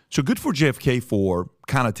 So good for JFK for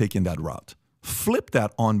kind of taking that route. Flip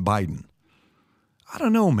that on Biden. I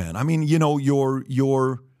don't know, man. I mean, you're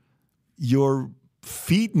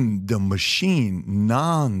feeding the machine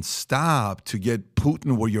nonstop to get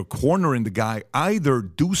Putin where you're cornering the guy. Either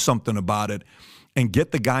do something about it and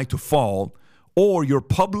get the guy to fall, or you're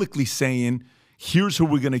publicly saying, here's who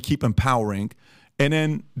we're going to keep empowering. And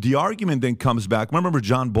then the argument then comes back. Remember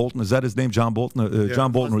John Bolton? Is that his name, John Bolton?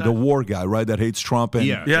 John Bolton, the war guy, right, that hates Trump. And,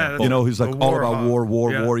 he's like all about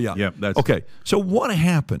war. Yeah. That's okay, so what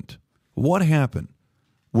happened? What happened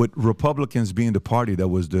with Republicans being the party that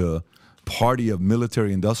was the party of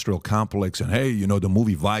military-industrial complex and, hey, the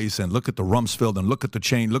movie Vice and look at the Rumsfeld and look at the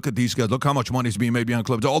chain, look at these guys, look how much money is being made behind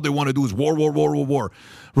clubs. All they want to do is war.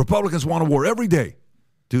 Republicans want a war every day.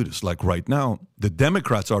 Dude, it's like right now, the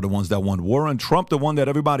Democrats are the ones that want war, and Trump, the one that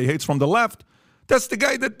everybody hates from the left, that's the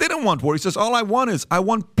guy that didn't want war. He says, all I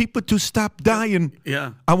want people to stop dying.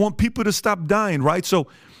 Yeah. I want people to stop dying, right? So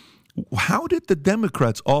how did the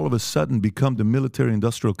Democrats all of a sudden become the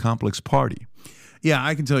military-industrial complex party? Yeah,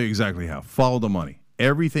 I can tell you exactly how. Follow the money.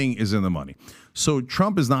 Everything is in the money. So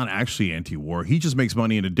Trump is not actually anti-war. He just makes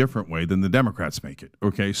money in a different way than the Democrats make it.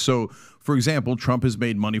 Okay, so for example, Trump has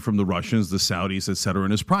made money from the Russians, the Saudis, et cetera,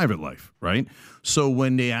 in his private life, right? So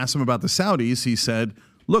when they asked him about the Saudis, he said,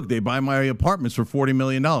 look, they buy my apartments for $40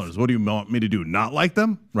 million. What do you want me to do? Not like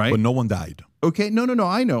them, right? But no one died. Okay, no,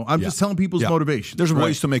 I know. I'm just telling people's motivation. There's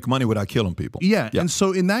ways to make money without killing people. Yeah, and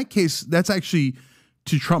so in that case, that's actually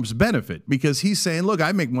to Trump's benefit because he's saying, look,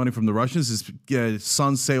 I make money from the Russians. His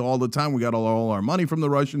sons say all the time, we got all our money from the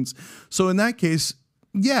Russians. So in that case,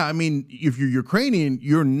 yeah, I mean, if you're Ukrainian,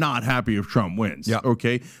 you're not happy if Trump wins,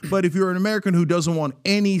 okay? But if you're an American who doesn't want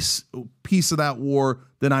any piece of that war,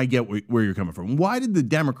 then I get where you're coming from. Why did the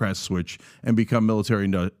Democrats switch and become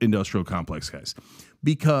military-industrial complex guys?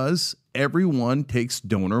 Because everyone takes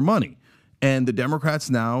donor money. And the Democrats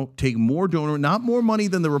now take more donor, not more money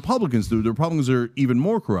than the Republicans do. The Republicans are even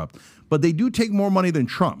more corrupt. But they do take more money than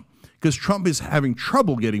Trump because Trump is having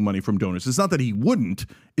trouble getting money from donors. It's not that he wouldn't.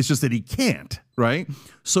 It's just that he can't, right?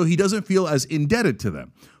 So he doesn't feel as indebted to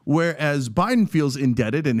them. Whereas Biden feels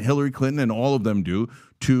indebted, and Hillary Clinton and all of them do,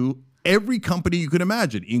 to every company you can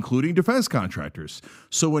imagine, including defense contractors.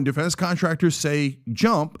 So when defense contractors say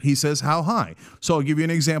jump, he says how high. So I'll give you an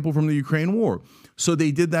example from the Ukraine war. So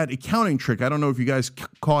they did that accounting trick. I don't know if you guys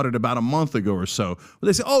caught it about a month ago or so. But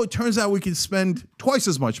they said, oh, it turns out we can spend twice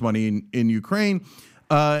as much money in Ukraine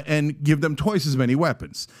and give them twice as many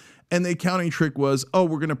weapons. And the accounting trick was, oh,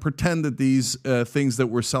 we're going to pretend that these things that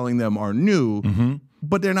we're selling them are new,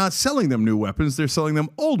 but they're not selling them new weapons. They're selling them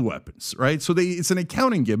old weapons, right? So it's an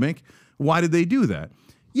accounting gimmick. Why did they do that?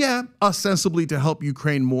 Yeah, ostensibly to help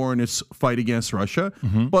Ukraine more in its fight against Russia,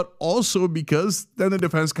 but also because then the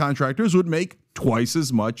defense contractors would make twice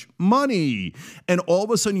as much money. And all of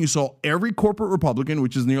a sudden you saw every corporate Republican,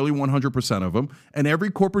 which is nearly 100% of them, and every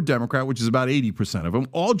corporate Democrat, which is about 80% of them,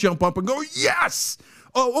 all jump up and go, yes!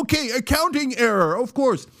 Oh, okay, accounting error, of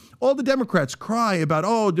course. All the Democrats cry about,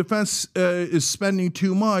 oh, defense is spending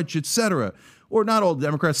too much, etc. Or not all the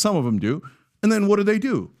Democrats, some of them do. And then what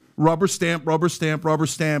do? Rubber stamp, rubber stamp, rubber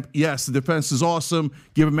stamp. Yes, the defense is awesome.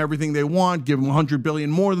 Give them everything they want. Give them $100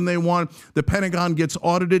 billion more than they want. The Pentagon gets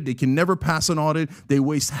audited. They can never pass an audit. They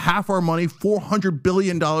waste half our money, $400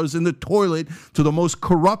 billion in the toilet to the most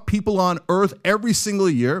corrupt people on earth every single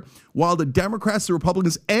year, while the Democrats, the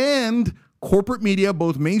Republicans, and corporate media,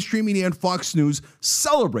 both mainstream media and Fox News,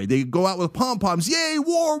 celebrate. They go out with pom-poms. Yay,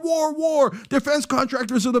 war, war, war. Defense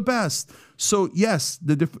contractors are the best. So, yes,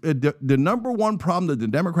 the number one problem that the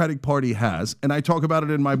Democratic Party has, and I talk about it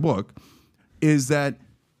in my book, is that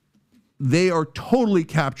they are totally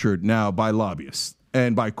captured now by lobbyists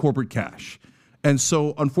and by corporate cash. And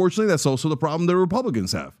so, unfortunately, that's also the problem the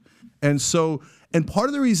Republicans have. And so, and part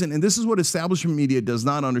of the reason, and this is what establishment media does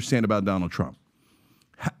not understand about Donald Trump,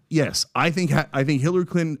 Yes, I think Hillary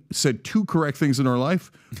Clinton said two correct things in her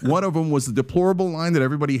life. One of them was the deplorable line that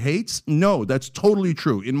everybody hates. No, that's totally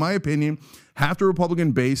true. In my opinion, half the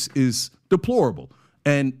Republican base is deplorable.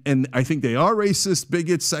 And I think they are racist,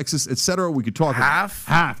 bigots, sexist, etc. We could talk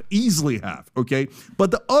half, easily half. Okay, but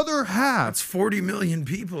the other half, that's 40 million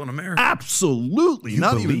people in America. Absolutely, you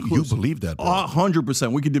believe that?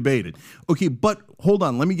 100%. We could debate it. Okay, but hold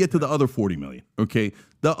on. Let me get to the other 40 million. Okay,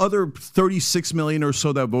 the other 36 million or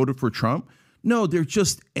so that voted for Trump. No, they're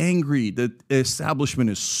just angry that the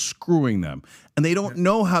establishment is screwing them. And they don't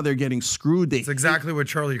know how they're getting screwed. That's exactly what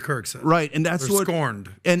Charlie Kirk said. Right, and that's they're scorned.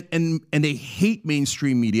 And they hate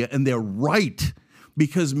mainstream media, and they're right,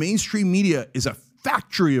 because mainstream media is a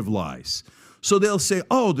factory of lies. So they'll say,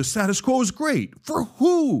 oh, the status quo is great. For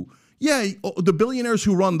who? Yeah, the billionaires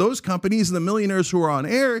who run those companies and the millionaires who are on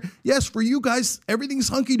air. Yes, for you guys, everything's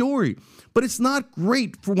hunky-dory. But it's not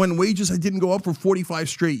great for when wages didn't go up for 45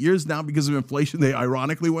 straight years. Now, because of inflation, they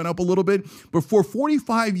ironically went up a little bit. But for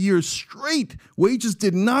 45 years straight, wages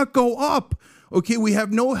did not go up. Okay, we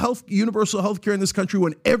have no universal health care in this country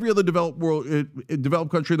when every other developed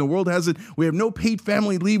country in the world has it. We have no paid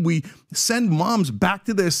family leave. We send moms back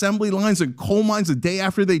to the assembly lines and coal mines the day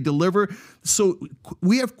after they deliver. So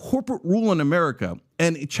we have corporate rule in America.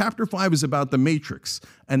 And Chapter 5 is about the matrix,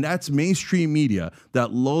 and that's mainstream media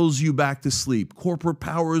that lulls you back to sleep. Corporate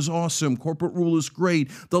power is awesome. Corporate rule is great.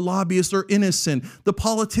 The lobbyists are innocent. The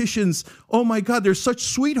politicians, oh my God, they're such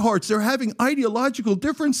sweethearts. They're having ideological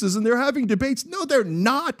differences, and they're having debates. No, they're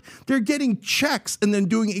not. They're getting checks and then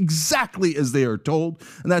doing exactly as they are told.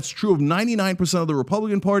 And that's true of 99% of the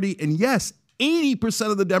Republican Party, and yes, 80%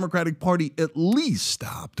 of the Democratic Party at least.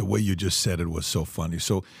 Stop. The way you just said it was so funny.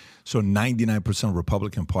 So 99%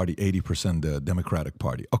 Republican Party, 80% the Democratic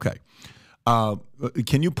Party. Okay.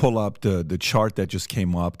 Can you pull up the chart that just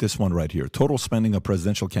came up? This one right here. Total spending of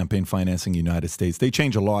presidential campaign financing in the United States. They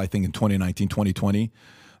changed a law, I think, in 2019, 2020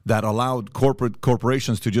 that allowed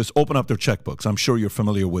corporations to just open up their checkbooks. I'm sure you're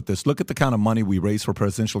familiar with this. Look at the kind of money we raise for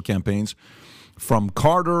presidential campaigns. From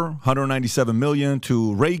Carter, 197 million,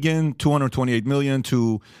 to Reagan, 228 million,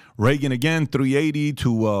 to Reagan again, 380,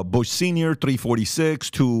 to Bush Sr., 346,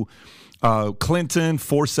 to Clinton,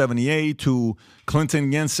 478, to Clinton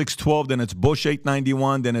again, 612, then it's Bush,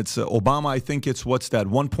 891, then it's Obama, I think it's,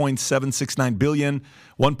 1.769 billion,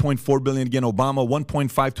 1.4 billion again, Obama,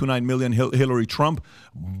 1.529 million, Hillary, Trump.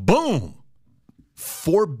 Boom!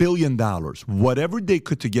 $4 billion, whatever they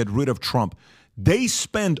could to get rid of Trump. They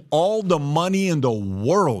spend all the money in the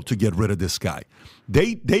world to get rid of this guy.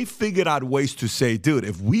 They figured out ways to say, dude,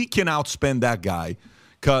 if we can outspend that guy,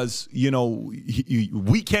 because,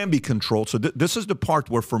 we can be controlled. So this is the part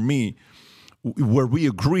where, for me, where we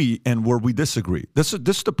agree and where we disagree. This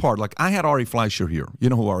is the part. Like, I had Ari Fleischer here. You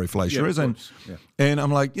know who Ari Fleischer is? And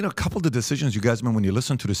I'm like, a couple of the decisions you guys made when you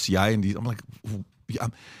listen to the CIA, and I'm like,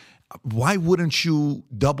 why wouldn't you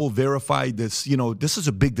double verify this? This is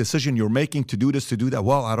a big decision you're making to do this, to do that.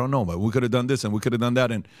 Well, I don't know, but we could have done this and we could have done that.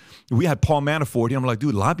 And we had Paul Manafort here. I'm like,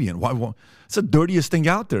 dude, lobbying. Why? It's the dirtiest thing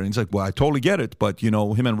out there. And he's like, well, I totally get it. But,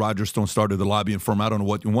 him and Roger Stone started the lobbying firm. I don't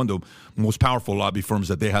know one of the most powerful lobby firms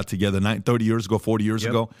that they had together 30 years ago, 40 years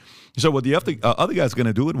ago. He said, well, the other guy's going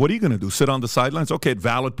to do it. What are you going to do? Sit on the sidelines? Okay,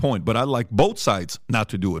 valid point. But I like both sides not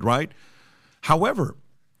to do it, right? However,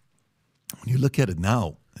 when you look at it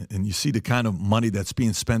now, and you see the kind of money that's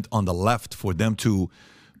being spent on the left for them to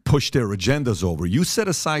push their agendas over. You set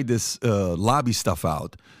aside this lobby stuff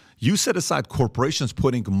out. You set aside corporations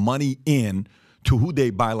putting money in to who they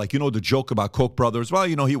buy. Like, the joke about Koch brothers. Well,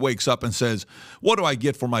 he wakes up and says, what do I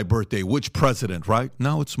get for my birthday? Which president, right?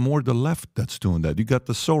 Now it's more the left that's doing that. You got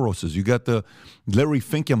the Soroses. You got the Larry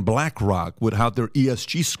Fink and BlackRock with how their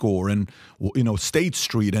ESG score, and, State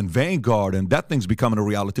Street and Vanguard. And that thing's becoming a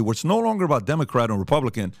reality where it's no longer about Democrat and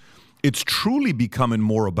Republican. It's truly becoming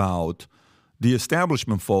more about the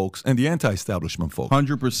establishment folks and the anti-establishment folks.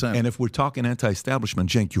 100%. And if we're talking anti-establishment,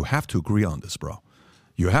 Cenk, you have to agree on this, bro.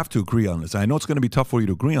 You have to agree on this. I know it's going to be tough for you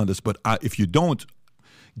to agree on this, but if you don't,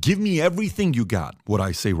 give me everything you got, what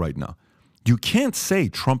I say right now. You can't say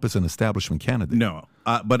Trump is an establishment candidate. No,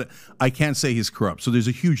 but I can't say he's corrupt. So there's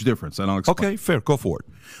a huge difference, and I'll explain. Okay, fair. Go for it.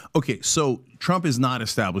 Okay, so Trump is not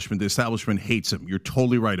establishment. The establishment hates him. You're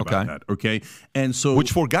totally right about that, okay? And so,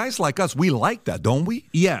 which for guys like us, we like that, don't we?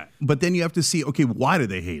 Yeah, but then you have to see, okay, why do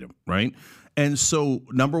they hate him, right? And so,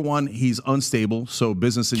 number one, he's unstable, so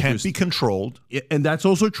business interests can't be controlled. And that's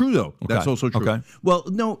also true, though. Okay. That's also true. Okay. Well,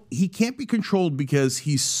 no, he can't be controlled because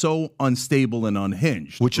he's so unstable and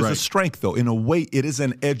unhinged. Which is a strength, though. In a way, it is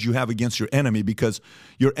an edge you have against your enemy, because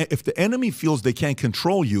if the enemy feels they can't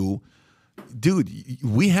control you, dude,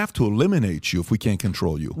 we have to eliminate you if we can't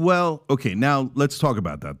control you. Well, okay, now let's talk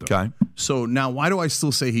about that, though. Okay. So now why do I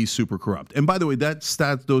still say he's super corrupt? And by the way, those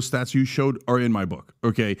stats you showed are in my book,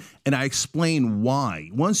 okay? And I explain why.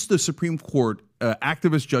 Once the Supreme Court,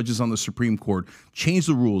 activist judges on the Supreme Court changed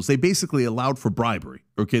the rules, they basically allowed for bribery,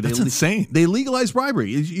 okay? That's insane. They legalized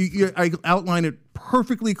bribery. I outline it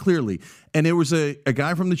perfectly clearly. And there was a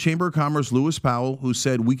guy from the Chamber of Commerce, Lewis Powell, who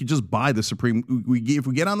said we could just buy the if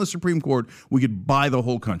we get on the Supreme Court, we could buy the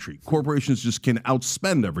whole country. Corporations just can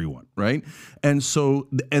outspend everyone, right? And so,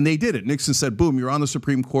 and they did it. Nixon said, boom, you're on the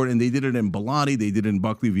Supreme Court, and they did it in Bellotti, they did it in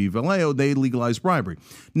Buckley v. Vallejo, they legalized bribery.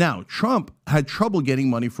 Now, Trump had trouble getting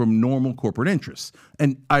money from normal corporate interests.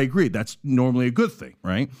 And I agree, that's normally a good thing,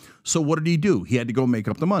 right? So what did he do? He had to go make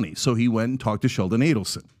up the money. So he went and talked to Sheldon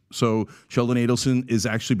Adelson. So Sheldon Adelson is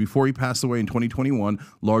actually, before he passed away in 2021,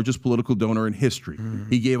 largest political donor in history.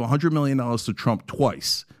 He gave $100 million to Trump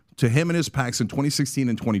twice, to him and his PACs in 2016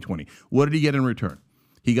 and 2020. What did he get in return?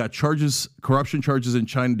 He got corruption charges in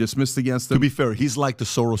China dismissed against him. To be fair, he's like the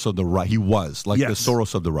Soros of the right. He was like the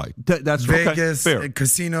Soros of the right. That's Vegas, fair.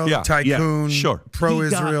 casino, tycoon, sure.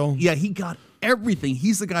 pro-Israel. He got everything.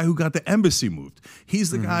 He's the guy who got the embassy moved.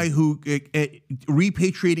 He's the guy who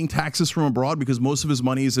repatriating taxes from abroad, because most of his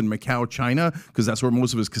money is in Macau, China, because that's where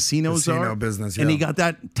most of his casinos are. Casino business, And he got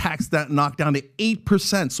that tax knocked down to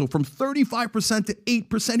 8%. So from 35% to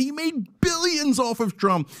 8%, he made billions off of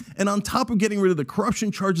Trump. And on top of getting rid of the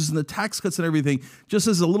corruption charges and the tax cuts and everything, just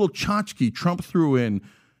as a little tchotchke, Trump threw in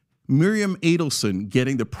Miriam Adelson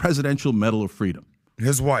getting the Presidential Medal of Freedom.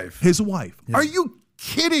 His wife. Yeah. Are you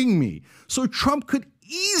kidding me? So Trump could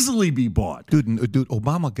easily be bought. Dude,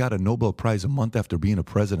 Obama got a Nobel Prize a month after being a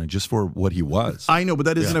president just for what he was. I know, but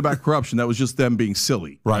that isn't about corruption. That was just them being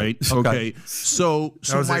silly, right? Okay. So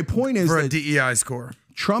my point is for that a DEI score.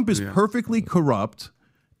 Trump is perfectly corrupt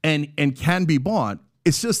and can be bought.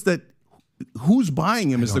 It's just that who's buying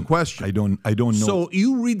him is the question. I don't know. So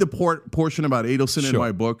you read the portion about Adelson in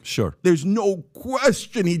my book. Sure. There's no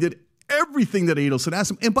question he did everything that Adelson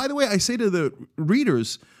asked him. And by the way, I say to the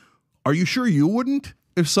readers, are you sure you wouldn't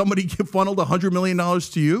if somebody funneled $100 million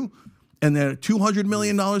to you and then $200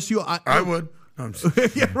 million to you? I would.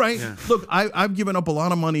 Yeah, right. Yeah. Look, I've given up a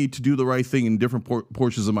lot of money to do the right thing in different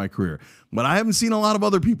portions of my career, but I haven't seen a lot of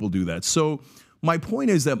other people do that. So my point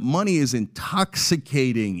is that money is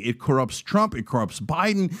intoxicating. It corrupts Trump. It corrupts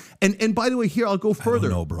Biden. And by the way, here, I'll go further.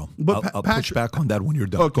 No, bro. But I'll push back on that when you're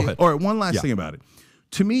done. Okay. Go ahead. All right, one last thing about it.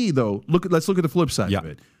 To me, though, let's look at the flip side of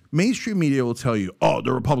it. Mainstream media will tell you, oh,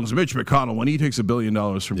 the Republicans, Mitch McConnell, when he takes $1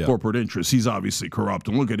 billion from corporate interests, he's obviously corrupt.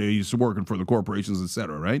 And look at it, he's working for the corporations, et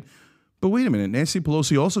cetera, right? But wait a minute, Nancy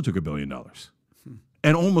Pelosi also took $1 billion.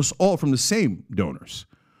 And almost all from the same donors.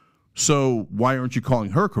 So why aren't you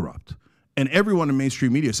calling her corrupt? And everyone in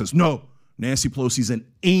mainstream media says, no, Nancy Pelosi's an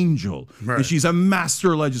angel, and she's a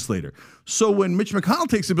master legislator. So when Mitch McConnell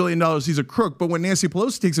takes $1 billion, he's a crook. But when Nancy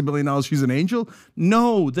Pelosi takes $1 billion, she's an angel?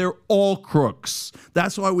 No, they're all crooks.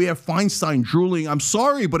 That's why we have Feinstein drooling. I'm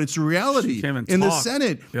sorry, but it's reality. In the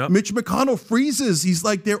Senate, Mitch McConnell freezes. He's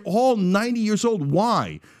like, they're all 90 years old.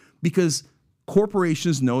 Why? Because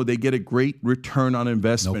corporations know they get a great return on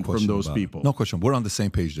investment from those people. No question. We're on the same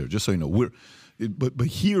page there, just so you know. But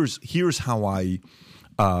here's how I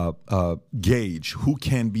gauge who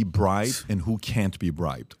can be bribed and who can't be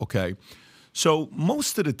bribed, okay? So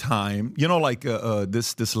most of the time, you know, like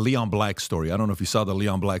this Leon Black story. I don't know if you saw the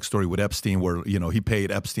Leon Black story with Epstein where, you know, he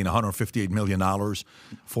paid Epstein $158 million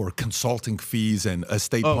for consulting fees and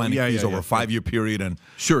estate planning fees over a 5-year period. And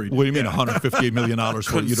sure, what do you mean $158 million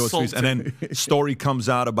for those fees? And then story comes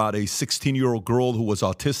out about a 16-year-old girl who was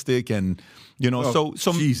autistic and, you know, so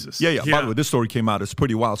Jesus. Yeah. By the way, this story came out. It's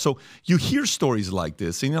pretty wild. So you hear stories like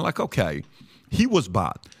this and you're like, okay, he was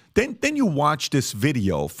bought. Then you watch this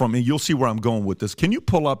video and you'll see where I'm going with this. Can you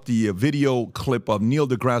pull up the video clip of Neil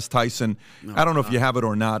deGrasse Tyson? I don't know if you have it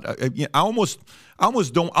or not. I almost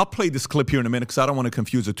don't. I'll play this clip here in a minute because I don't want to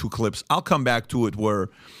confuse the two clips. I'll come back to it where,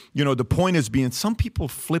 you know, the point is being some people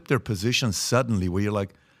flip their position suddenly where you're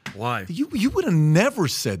like, why? You would have never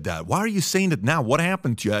said that. Why are you saying it now? What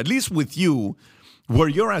happened to you? At least with you, where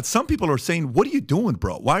you're at, some people are saying, what are you doing,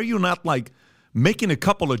 bro? Why are you not like making a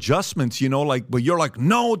couple adjustments, you know, like, but you're like,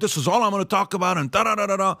 no, this is all I'm going to talk about and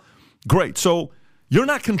da-da-da-da-da. Great. So you're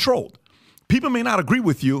not controlled. People may not agree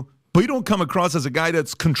with you, but you don't come across as a guy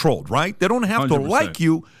that's controlled, right? They don't have 100%. To like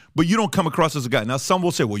you, but you don't come across as a guy. Now, some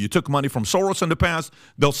will say, well, you took money from Soros in the past.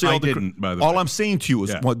 They'll say all I'm saying to you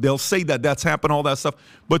is they'll say that that's happened, all that stuff.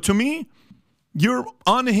 But to me, you're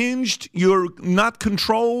unhinged, you're not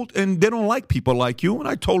controlled, and they don't like people like you, and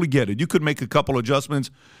I totally get it. You could make a couple adjustments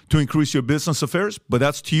to increase your business affairs, but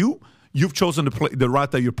that's to you. You've chosen to play the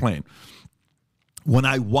route that you're playing. When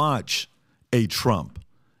I watch a Trump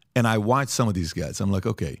and I watch some of these guys, I'm like,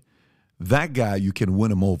 okay, that guy, you can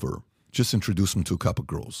win him over. Just introduce him to a couple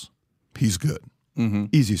girls. He's good.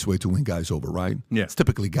 Easiest way to win guys over, right? Yeah. It's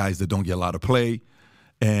typically guys that don't get a lot of play,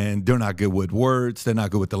 and they're not good with words. They're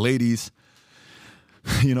not good with the ladies.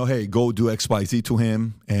 You know, hey, go do X, Y, Z to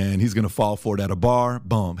him, and he's going to fall for it at a bar.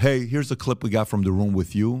 Boom. Hey, here's a clip we got from the room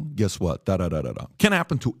with you. Guess what? Da-da-da-da-da. Can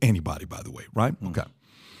happen to anybody, by the way, right? Okay.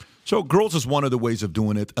 So girls is one of the ways of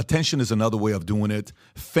doing it. Attention is another way of doing it.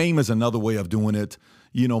 Fame is another way of doing it.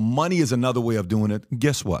 You know, money is another way of doing it.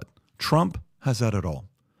 Guess what? Trump has had it all.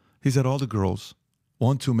 He's had all the girls,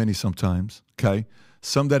 one too many sometimes, okay?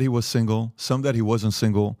 Some that he was single, some that he wasn't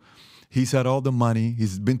single. He's had all the money.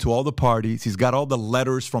 He's been to all the parties. He's got all the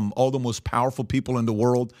letters from all the most powerful people in the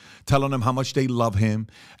world telling him how much they love him.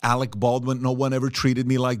 Alec Baldwin, no one ever treated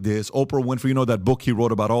me like this. Oprah Winfrey, you know that book he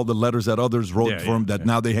wrote about all the letters that others wrote for him that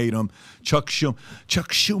now they hate him. Chuck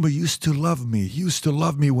Schumer used to love me. He used to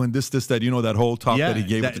love me when this, that, you know, that whole talk that he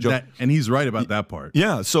gave with the joke. And he's right about that part.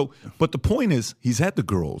 Yeah, so, but the point is, he's had the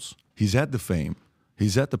girls. He's had the fame.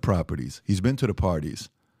 He's had the properties. He's been to the parties.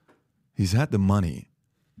 He's had the money.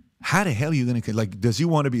 How the hell are you going to, like, does he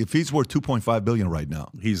want to be, if he's worth $2.5 billion right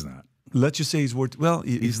now? He's not. Let's just say he's worth, well.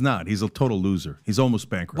 He's not. He's a total loser. He's almost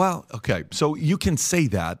bankrupt. Well, okay. So you can say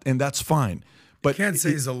that, and that's fine. But you can't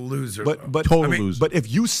say he's a loser. But total loser. But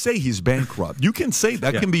if you say he's bankrupt, you can say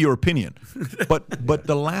that can be your opinion. But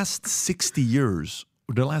the last 60 years,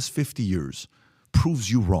 or the last 50 years,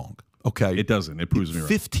 proves you wrong. Okay. It doesn't. It proves me wrong.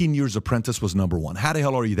 15 years Apprentice was number one. How the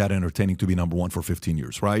hell are you that entertaining to be number one for 15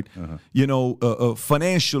 years, right? You know,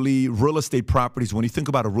 financially, real estate properties, when you think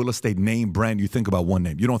about a real estate name brand, you think about one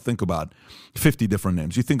name. You don't think about 50 different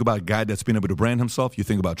names. You think about a guy that's been able to brand himself, you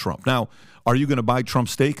think about Trump. Now, are you going to buy Trump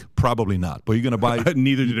steak? Probably not. But you're going to buy...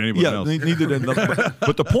 Neither did anyone else. Neither did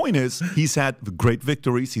but the point is, he's had great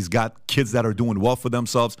victories. He's got kids that are doing well for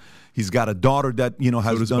themselves. He's got a daughter that, you know,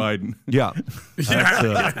 has so does Biden. Yeah.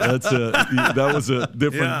 That was a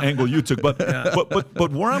different angle you took.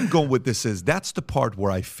 But where I'm going with this is, that's the part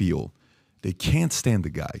where I feel they can't stand the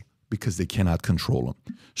guy because they cannot control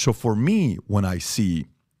him. So for me, when I see,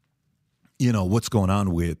 you know, what's going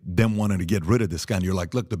on with them wanting to get rid of this guy, and you're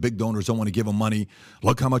like, look, the big donors don't want to give him money.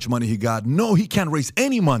 Look how much money he got. No, he can't raise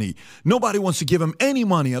any money. Nobody wants to give him any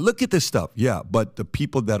money. And look at this stuff. Yeah, but the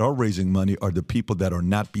people that are raising money are the people that are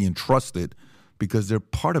not being trusted because they're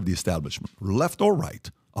part of the establishment, left or right.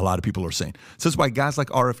 A lot of people are saying. So this is why guys like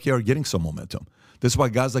RFK are getting some momentum. This is why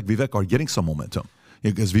guys like Vivek are getting some momentum.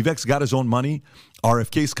 Because Vivek's got his own money.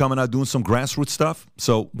 RFK's coming out doing some grassroots stuff.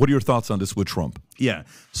 So what are your thoughts on this with Trump? Yeah.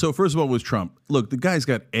 So first of all, with Trump, look, the guy's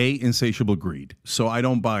got insatiable greed. So I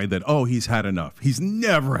don't buy that, oh, he's had enough. He's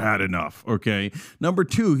never had enough, okay? Number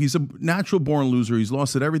two, he's a natural born loser. He's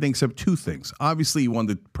lost at everything except two things. Obviously, he won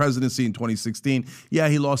the presidency in 2016. Yeah,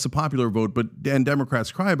 he lost the popular vote, and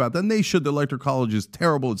Democrats cry about that. And they should. The Electoral College is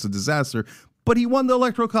terrible. It's a disaster. But he won the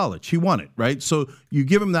Electoral College. He won it, right? So you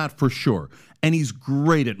give him that for sure. And he's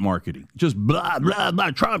great at marketing. Just blah, blah,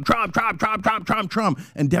 blah, Trump.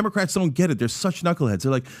 And Democrats don't get it. They're such knuckleheads.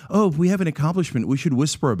 They're like, oh, if we have an accomplishment, we should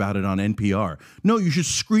whisper about it on NPR. No, you should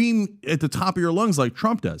scream at the top of your lungs like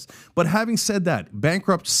Trump does. But having said that,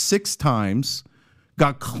 bankrupt 6 times,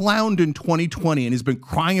 got clowned in 2020, and he's been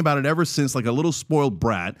crying about it ever since like a little spoiled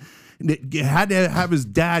brat. Had to have his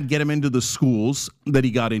dad get him into the schools that he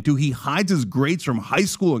got into. He hides his grades from high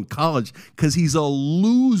school and college because he's a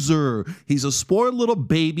loser. He's a spoiled little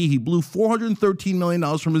baby. He blew $413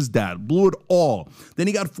 million from his dad. Blew it all. Then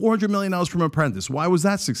he got $400 million from Apprentice. Why was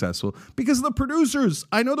that successful? Because of the producers.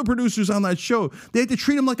 I know the producers on that show. They had to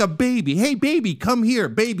treat him like a baby. Hey, baby, come here.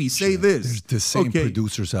 Baby, say this. The same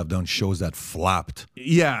producers have done shows that flopped.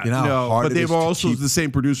 Yeah, you know, but they've also the same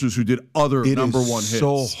producers who did other number one hits. It is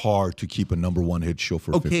so hard to keep a number one hit show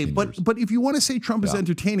for 15 years. But if you want to say Trump is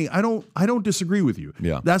entertaining, I don't disagree with you.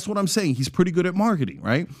 Yeah. That's what I'm saying. He's pretty good at marketing,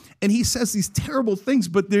 right? And he says these terrible things,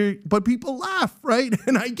 but people laugh, right?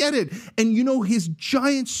 And I get it. And you know his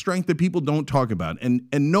giant strength that people don't talk about, and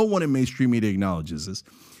no one in mainstream media acknowledges this.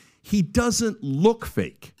 He doesn't look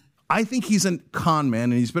fake. I think he's a con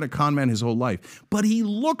man, and he's been a con man his whole life, but he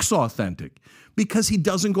looks authentic because he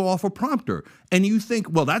doesn't go off a prompter. And you think,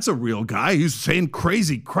 well, that's a real guy. He's saying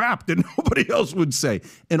crazy crap that nobody else would say.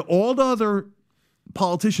 And all the other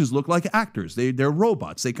politicians look like actors. They're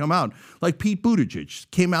robots. They come out like Pete Buttigieg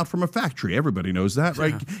came out from a factory. Everybody knows that,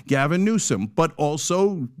 right? Gavin Newsom, but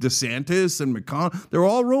also DeSantis and McConnell. They're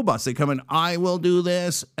all robots. They come in, I will do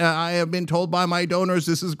this. I have been told by my donors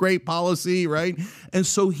this is great policy, right? And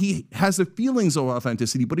so he has the feelings of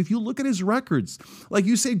authenticity. But if you look at his records, like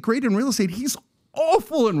you said, great in real estate, he's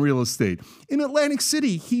awful in real estate. In Atlantic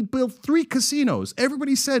City, he built 3 casinos.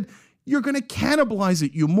 Everybody said, you're going to cannibalize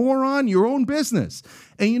it, you moron, your own business.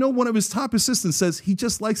 And you know, one of his top assistants says he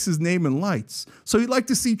just likes his name in lights. So he'd like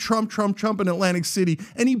to see Trump in Atlantic City,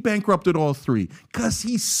 and he bankrupted all 3 because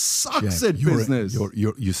he sucks at business.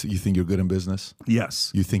 You think you're good in business?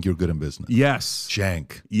 Yes. You think you're good in business? Yes.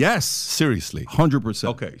 Cenk. Yes. Seriously. 100%.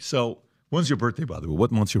 Okay, so when's your birthday, by the way?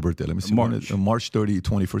 What month's your birthday? Let me see. March. March 30,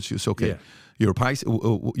 21st. Okay. Yeah. You're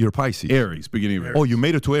a Pisces. Aries, beginning of Aries. Oh, you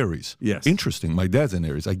made it to Aries. Yes. Interesting. My dad's in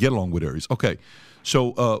Aries. I get along with Aries. Okay.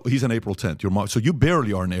 So he's on April 10th. You're so you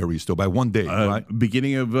barely are in Aries, though, by one day, right?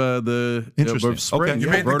 Beginning of the Interesting. spring. Okay. You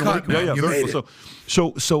made the cut, man. Yeah, you made it.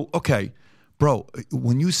 So, okay. Bro,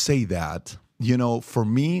 when you say that, you know, for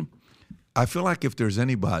me, I feel like if there's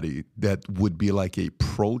anybody that would be like a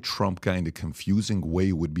pro-Trump guy in a confusing way,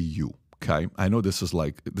 it would be you. Okay, I know this is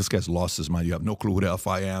like, this guy's lost his mind. You have no clue who the F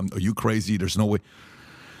I am. Are you crazy? There's no way.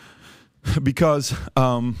 Because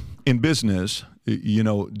in business, you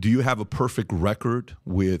know, do you have a perfect record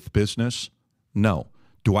with business? No.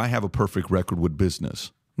 Do I have a perfect record with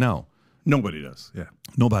business? No. Nobody does. Yeah.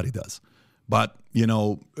 Nobody does. But, you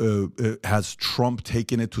know, has Trump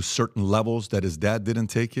taken it to certain levels that his dad didn't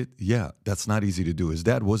take it? Yeah, that's not easy to do. His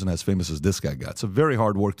dad wasn't as famous as this guy got. It's a very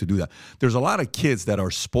hard work to do that. There's a lot of kids that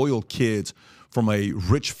are spoiled kids from a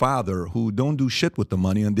rich father who don't do shit with the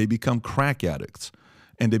money, and they become crack addicts,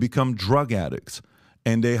 and they become drug addicts,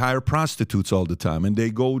 and they hire prostitutes all the time, and they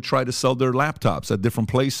go try to sell their laptops at different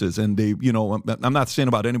places, and they, you know, I'm not saying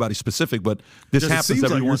about anybody specific, but this happens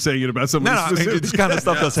every once. Saying it about somebody specific. This kind of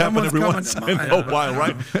stuff does happen every once in a while,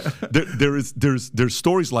 right? There's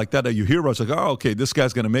stories like that you hear about. It's like, oh, okay, this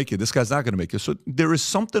guy's going to make it. This guy's not going to make it. So there is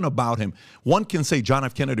something about him. One can say John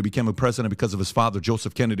F. Kennedy became a president because of his father,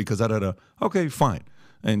 Joseph Kennedy, because okay, fine.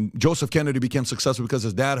 And Joseph Kennedy became successful because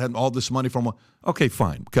his dad had all this money from, okay,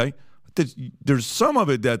 fine, okay? There's some of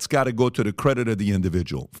it that's got to go to the credit of the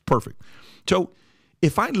individual. Perfect. So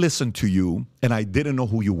if I listened to you and I didn't know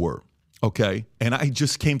who you were, okay, and I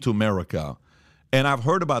just came to America and I've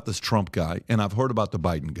heard about this Trump guy and I've heard about the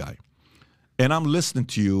Biden guy, and I'm listening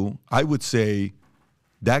to you, I would say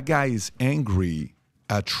that guy is angry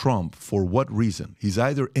at Trump for what reason? He's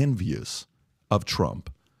either envious of Trump,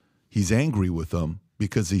 he's angry with him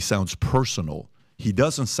because he sounds personal. He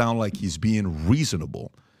doesn't sound like he's being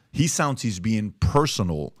reasonable. He sounds he's being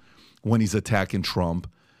personal when he's attacking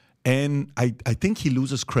Trump. And I think he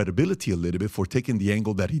loses credibility a little bit for taking the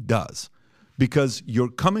angle that he does. Because you're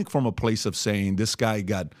coming from a place of saying this guy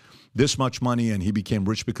got this much money and he became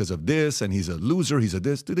rich because of this, and he's a loser, he's a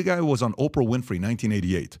this. The guy was on Oprah Winfrey,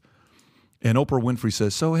 1988. And Oprah Winfrey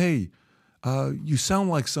says, so, hey, you sound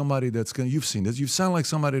like somebody that's going to, you've seen this, you sound like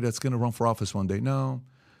somebody that's going to run for office one day. No.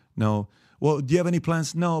 Well, do you have any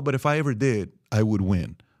plans? No, but if I ever did, I would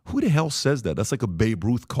win. Who the hell says that? That's like a Babe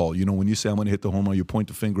Ruth call. You know, when you say, I'm going to hit the home run, you point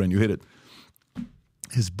the finger and you hit it.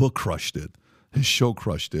 His book crushed it. His show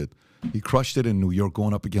crushed it. He crushed it in New York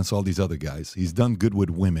going up against all these other guys. He's done good with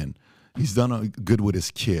women. He's done good with his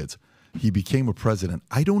kids. He became a president.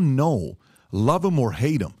 I don't know, love him or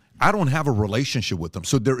hate him. I don't have a relationship with him.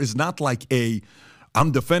 So there is not like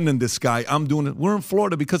I'm defending this guy. I'm doing it. We're in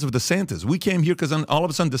Florida because of DeSantis. We came here because all of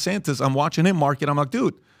a sudden DeSantis, I'm watching him market. I'm like,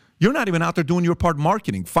 dude, you're not even out there doing your part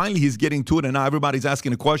marketing. Finally, he's getting to it, and now everybody's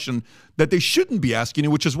asking a question that they shouldn't be asking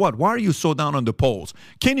you, which is what? Why are you so down on the polls?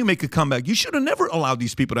 Can you make a comeback? You should have never allowed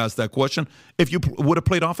these people to ask that question if you would have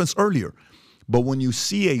played offense earlier. But when you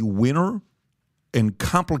see a winner and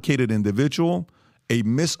complicated individual, a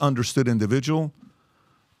misunderstood individual,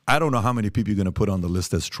 I don't know how many people you're going to put on the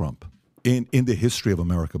list as Trump in the history of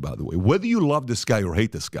America, by the way. Whether you love this guy or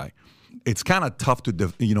hate this guy, it's kind of tough to,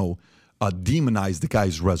 demonize the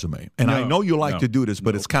guy's resume. And I know you like to do this,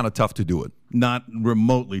 but it's kind of tough to do it. Not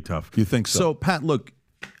remotely tough. You think so? So, Pat, look,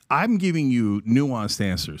 I'm giving you nuanced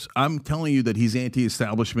answers. I'm telling you that he's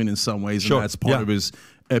anti-establishment in some ways, and that's part of his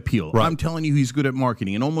appeal. Right. I'm telling you he's good at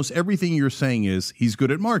marketing. And almost everything you're saying is he's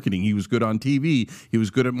good at marketing. He was good on TV. He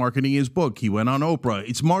was good at marketing his book. He went on Oprah.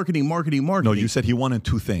 It's marketing. No, you said he wanted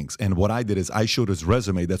 2 things. And what I did is I showed his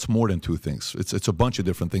resume that's more than 2 things. It's a bunch of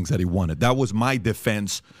different things that he wanted. That was my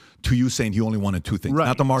defense to you saying he only wanted 2 things,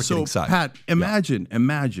 not the marketing side. Pat, imagine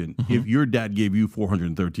if your dad gave you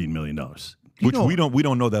 $413 million. Which we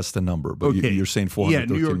don't know that's the number, but you're saying 413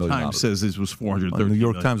 million. Yeah, New York Times says this was 413 New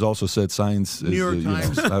York million. Times also said science New York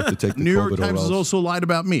Times, I have to take the New COVID York Times has else. also lied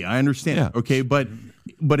about me. I understand. Okay, but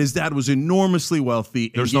his dad was enormously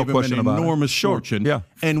wealthy. There's and no question him an about it. enormous fortune,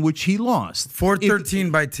 and which he lost.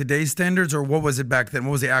 413 by today's standards, or what was it back then?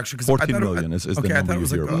 What was the actual? 14 million is the number you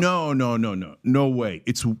hear about. No way.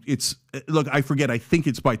 It's look. I forget. I think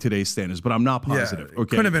it's by today's standards, but I'm not positive. Okay,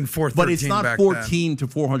 couldn't have been 413. But it's not back 14 to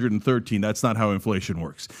 413. That's not how inflation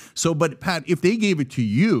works. So, but Pat, if they gave it to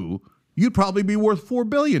you, you'd probably be worth $4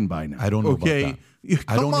 billion by now. I don't know about that.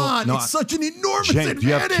 Come on, it's such an enormous advantage. Do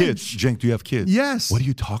you have kids? Cenk, do you have kids? Yes. What are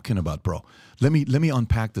you talking about, bro? Let me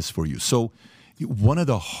unpack this for you. So, one of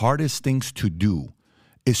the hardest things to do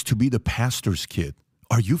is to be the pastor's kid.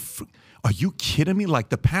 Are you kidding me? Like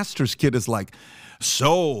the pastor's kid is like,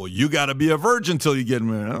 so you got to be a virgin till you get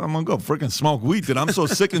married. I'm gonna go freaking smoke weed. And I'm so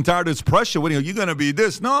sick and tired of this pressure. What are you gonna be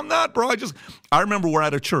this? No, I'm not, bro. I remember we're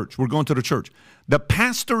at a church. We're going to the church. The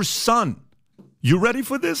pastor's son. You ready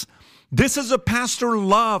for this? This is a pastor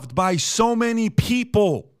loved by so many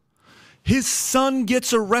people. His son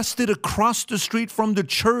gets arrested across the street from the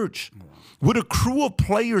church with a crew of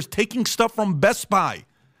players taking stuff from Best Buy.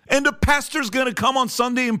 And the pastor's going to come on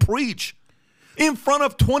Sunday and preach in front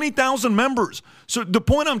of 20,000 members. So the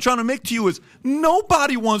point I'm trying to make to you is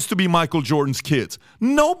nobody wants to be Michael Jordan's kids.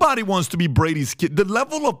 Nobody wants to be Brady's kid. The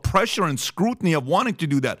level of pressure and scrutiny of wanting to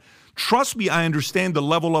do that. Trust me, I understand the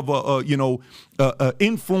level of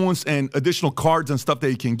influence and additional cards and stuff that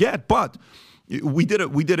you can get. But we did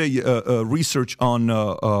a research on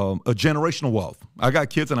a generational wealth. I got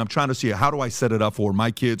kids, and I'm trying to see how do I set it up for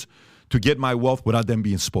my kids to get my wealth without them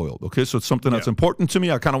being spoiled. Okay, so it's something that's important to me.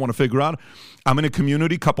 I kind of want to figure out. I'm in a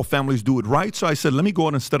community, couple families do it right. So I said, let me go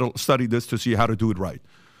out and study this to see how to do it right.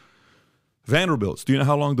 Vanderbilt's. Do you know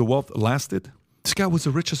how long the wealth lasted? This guy was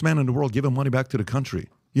the richest man in the world, giving money back to the country.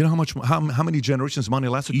 You know how many generations money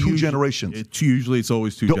lasted? Two generations. Usually it's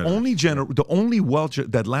always two generations. The only wealth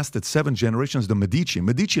that lasted 7 generations is the Medici.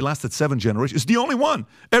 Medici lasted 7 generations. It's the only one.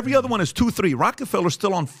 Every other one is 2, 3. Rockefeller's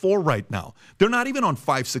still on 4 right now. They're not even on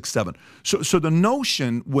 5, 6, 7. So the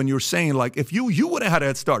notion when you're saying like if you would have had a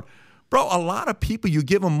head start, bro, a lot of people, you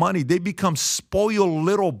give them money, they become spoiled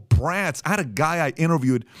little brats. I had a guy I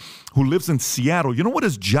interviewed who lives in Seattle. You know what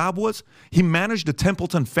his job was? He managed the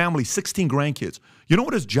Templeton family, 16 grandkids. You know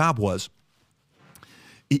what his job was?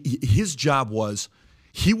 His job was,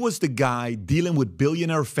 he was the guy dealing with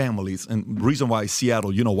billionaire families. And the reason why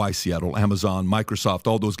Seattle, you know why Seattle, Amazon, Microsoft,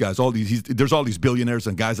 all those guys, there's all these billionaires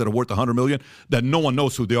and guys that are worth $100 million that no one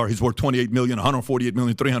knows who they are. He's worth $28 million, $148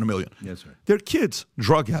 million, $300 million. Yes, sir. They're kids,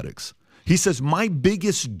 drug addicts. He says, my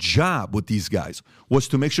biggest job with these guys was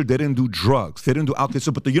to make sure they didn't do drugs. They didn't do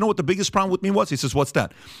alcohol. But you know what the biggest problem with me was? He says, what's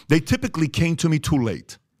that? They typically came to me too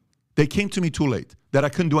late. They came to me too late that I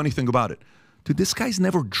couldn't do anything about it. Dude, this guy's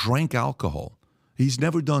never drank alcohol. He's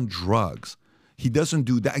never done drugs. He doesn't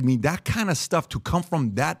do that. I mean, that kind of stuff to come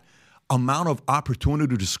from that amount of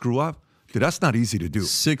opportunity to screw up, dude, that's not easy to do.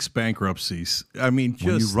 6 bankruptcies. I mean,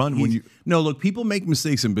 No, look, people make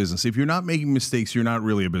mistakes in business. If you're not making mistakes, you're not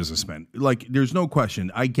really a businessman. Like, there's no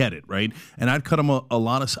question. I get it, right? And I'd cut him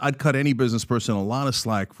I'd cut any business person a lot of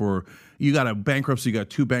slack for, you got a bankruptcy, you got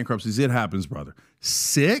 2 bankruptcies. It happens, brother.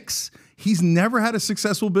 6? He's never had a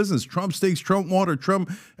successful business. Trump steaks, Trump water,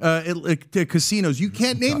 Trump casinos. You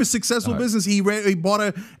can't name a successful business. He bought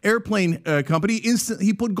an airplane company.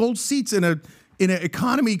 He put gold seats in an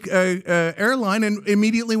economy airline and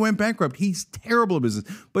immediately went bankrupt. He's terrible at business.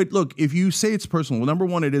 But look, if you say it's personal, well, number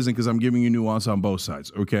one, it isn't because I'm giving you nuance on both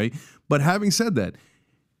sides, okay? But having said that,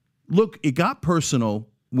 look, it got personal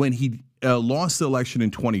when he lost the election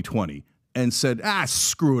in 2020 and said,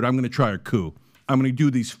 screw it, I'm going to try a coup. I'm going to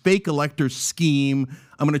do these fake electors scheme.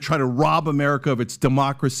 I'm going to try to rob America of its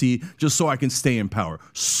democracy just so I can stay in power.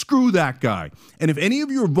 Screw that guy. And if any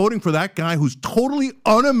of you are voting for that guy who's totally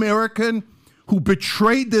un-American, who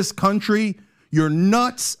betrayed this country, you're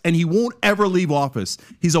nuts, and he won't ever leave office.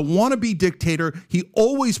 He's a wannabe dictator. He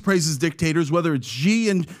always praises dictators, whether it's Xi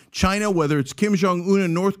in China, whether it's Kim Jong-un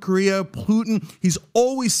in North Korea, Putin. He's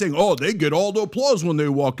always saying, they get all the applause when they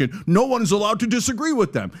walk in. No one is allowed to disagree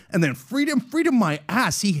with them. And then freedom, my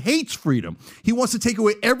ass. He hates freedom. He wants to take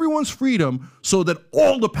away everyone's freedom so that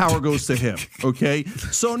all the power goes to him, okay?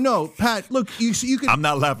 So, no, Pat, look, you can... I'm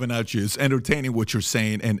not laughing at you. It's entertaining what you're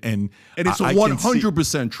saying, and it's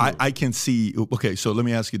 100% true. I can see... Okay, so let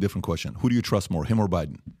me ask you a different question. Who do you trust more, him or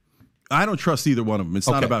Biden? I don't trust either one of them. It's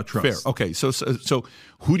not about trust. Fair. Okay, so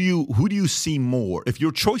who do you see more? If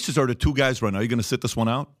your choices are the two guys right now, are you going to sit this one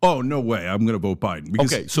out? Oh, no way. I'm going to vote Biden.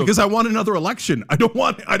 Because I want another election. I don't.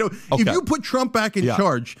 If you put Trump back in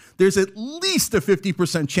charge, there's at least a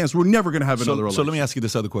 50% chance we're never going to have another election. So let me ask you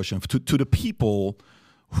this other question. To the people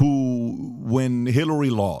who, when Hillary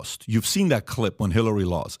lost, you've seen that clip when Hillary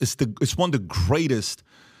lost. It's one of the greatest.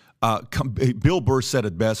 Bill Burr said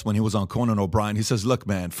it best when he was on Conan O'Brien. He says, "Look,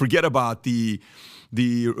 man, forget about the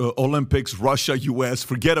Olympics, Russia, U.S.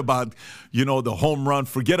 Forget about the home run.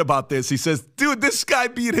 Forget about this." He says, "Dude, this guy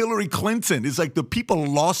beat Hillary Clinton." It's like the people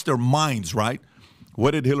lost their minds, right?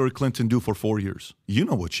 What did Hillary Clinton do for 4 years? You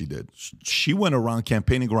know what she did. She went around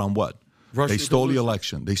campaigning around what? They stole the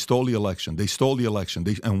election. They stole the election. They stole the election.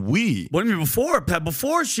 And we... What do you mean before, Pat?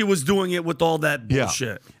 Before she was doing it with all that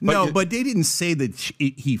bullshit. Yeah. But they didn't say that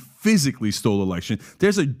he physically stole the election.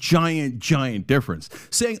 There's a giant, giant difference.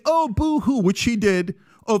 Saying, oh, boo-hoo, which he did,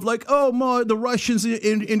 of like, oh, the Russians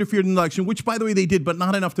interfered in the election, which, by the way, they did, but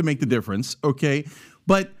not enough to make the difference, okay?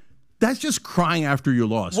 But... that's just crying after you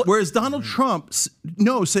lost. Whereas Donald Trump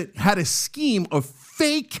had a scheme of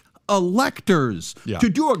fake electors to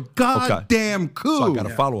do a goddamn coup. So I got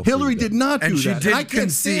to follow up. Hillary did not do that. Did I can't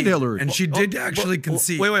stand Hillary. And she did actually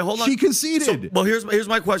concede. Wait, hold on. She conceded. Well, here's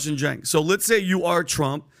my question, Cenk. So let's say you are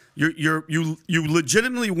Trump. You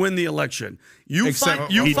legitimately win the election.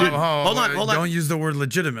 Hold on. Don't use the word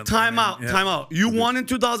legitimate. Time out. You won in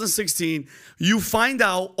 2016. You find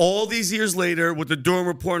out all these years later with the Durham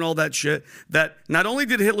report and all that shit that not only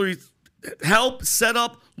did Hillary help set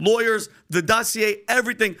up lawyers, the dossier,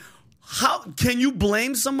 everything. How can you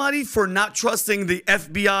blame somebody for not trusting the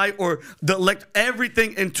FBI or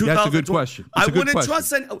everything in 2000? That's a good question. I wouldn't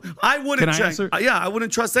trust. I wouldn't. Can I answer? Yeah, I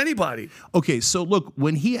wouldn't trust anybody. Okay, so look,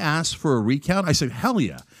 when he asked for a recount, I said hell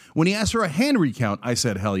yeah. When he asked for a hand recount, I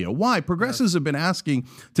said hell yeah. Why? Progressives have been asking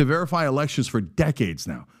to verify elections for decades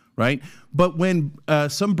now. Right? But when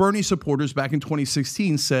some Bernie supporters back in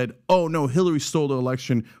 2016 said, oh, no, Hillary stole the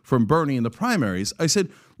election from Bernie in the primaries, I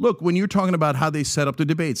said, look, when you're talking about how they set up the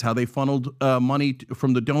debates, how they funneled money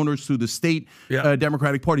from the donors through the state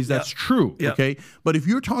Democratic parties, that's true, okay? But if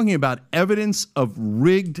you're talking about evidence of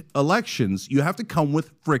rigged elections, you have to come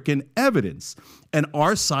with frickin' evidence. And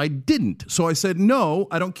our side didn't. So I said, no,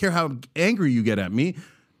 I don't care how angry you get at me.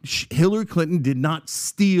 Hillary Clinton did not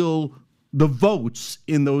steal the votes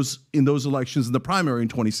in those elections in the primary in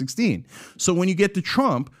 2016. So when you get to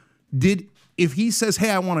Trump, if he says,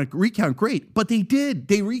 hey, I want to recount, great. But they did.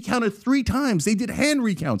 They recounted 3 times. They did hand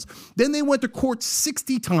recounts. Then they went to court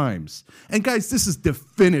 60 times. And guys, this is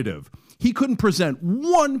definitive. He couldn't present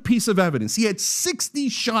one piece of evidence. He had 60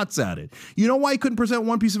 shots at it. You know why he couldn't present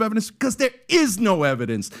one piece of evidence? Because there is no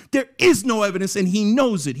evidence. There is no evidence, and he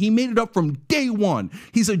knows it. He made it up from day one.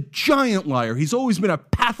 He's a giant liar. He's always been a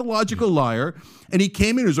pathological liar. And he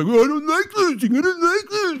came in and was like, oh, I don't like losing. I don't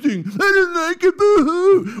like losing. I don't like it.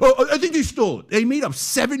 Boo-hoo. Oh, I think they stole it. They made up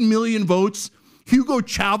 7 million votes. Hugo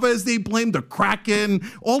Chavez, they blamed the Kraken,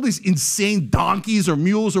 all these insane donkeys or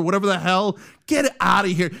mules or whatever the hell. Get it out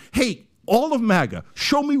of here. Hey, all of MAGA,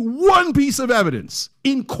 show me one piece of evidence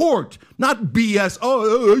in court, not BS.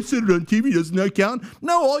 Oh, I said it on TV, doesn't that count?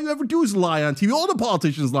 No, all you ever do is lie on TV. All the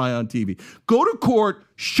politicians lie on TV. Go to court,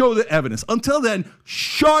 show the evidence. Until then,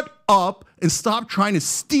 shut up and stop trying to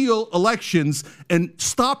steal elections and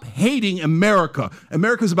stop hating America.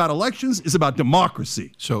 America's about elections, it's about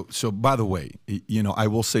democracy. So by the way, I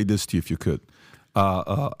will say this to you if you could.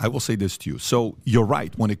 I will say this to you. So you're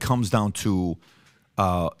right when it comes down to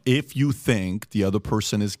if you think the other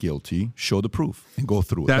person is guilty, show the proof and go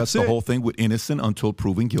through it. That's the whole thing with innocent until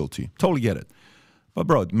proven guilty. Totally get it. But,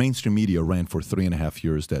 bro, mainstream media ran for 3.5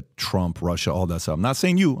 years that Trump, Russia, all that stuff. I'm not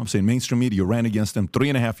saying you. I'm saying mainstream media ran against them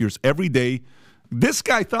 3.5 years every day. This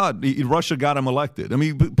guy thought Russia got him elected. I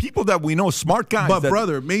mean, people that we know, smart guys. But,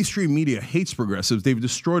 brother, mainstream media hates progressives. They've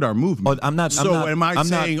destroyed our movement. I'm not. Am I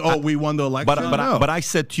saying, we won the election? But I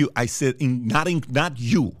said to you, I said not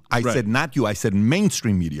you. I said not you. I said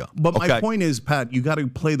mainstream media. But my point is, Pat, you got to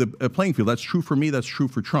play the playing field. That's true for me. That's true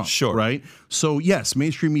for Trump. Sure. Right? So, yes,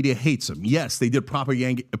 mainstream media hates him. Yes, they did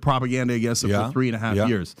propaganda against him for 3.5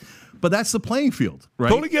 years. But that's the playing field, right?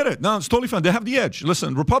 Totally get it. No, it's totally fine. They have the edge.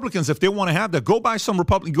 Listen, Republicans, if they want to have that, go buy some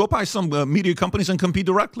media companies and compete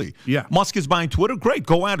directly. Yeah. Musk is buying Twitter. Great.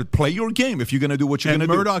 Go at it. Play your game if you're going to do what you're going to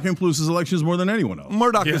do. And Murdoch influences elections more than anyone else.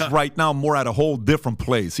 Murdoch is right now more at a whole different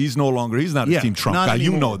place. He's not a Team Trump guy.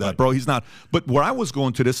 Anymore, you know that, bro. He's not. But where I was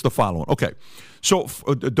going to this is the following. Okay. So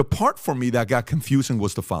the part for me that got confusing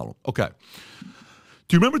was the following. Okay.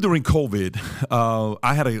 Do you remember during COVID,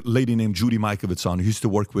 I had a lady named Judy Mikovits on who used to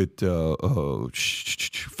work with Fauci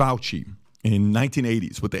in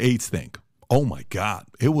 1980s with the AIDS thing. Oh, my God.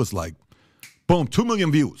 It was like, boom, 2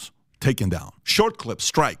 million views taken down. Short clip,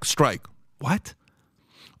 strike. What?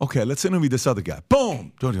 Okay, let's interview this other guy.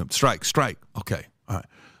 Boom, strike. Okay, all right.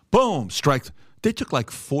 Boom, strike. They took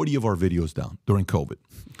like 40 of our videos down during COVID.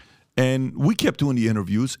 And we kept doing the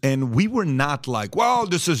interviews, and we were not like, well,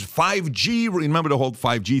 this is 5G. Remember the whole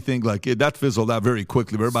 5G thing? Like, that fizzled out very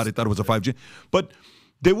quickly. Everybody thought it was a 5G. But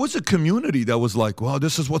there was a community that was like, well,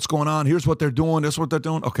 this is what's going on. Here's what they're doing. This is what they're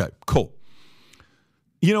doing. Okay, cool.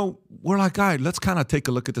 You know, we're like, all right, let's kind of take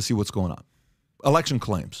a look at to see what's going on. Election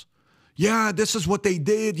claims. Yeah, this is what they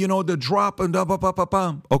did, you know, the drop and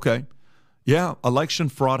okay. Yeah, election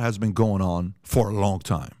fraud has been going on for a long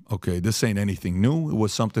time. Okay, this ain't anything new. It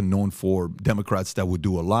was something known for Democrats that would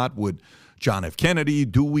do a lot with John F. Kennedy,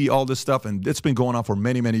 Dewey, all this stuff, and it's been going on for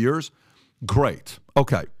many, many years. Great.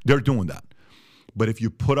 Okay, they're doing that. But if you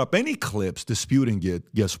put up any clips disputing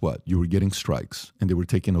it, guess what? You were getting strikes, and they were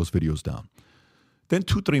taking those videos down. Then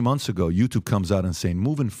 2-3 months ago, YouTube comes out and saying,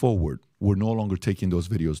 moving forward, we're no longer taking those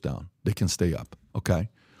videos down. They can stay up, okay?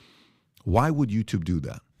 Why would YouTube do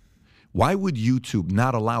that? Why would YouTube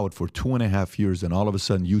not allow it for 2.5 years and all of a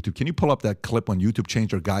sudden YouTube, can you pull up that clip when YouTube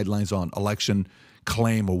changed their guidelines on election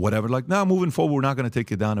claim or whatever? Like, no, moving forward, we're not going to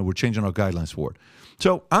take it down and we're changing our guidelines for it.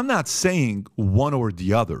 So I'm not saying one or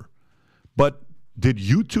the other, but did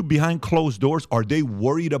YouTube behind closed doors, are they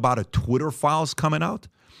worried about a Twitter files coming out?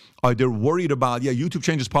 Are they worried about, YouTube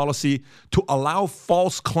changes policy to allow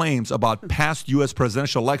false claims about past U.S.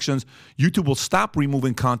 presidential elections. YouTube will stop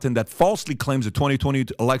removing content that falsely claims the 2020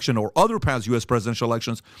 election or other past U.S. presidential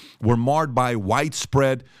elections were marred by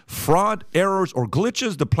widespread fraud, errors, or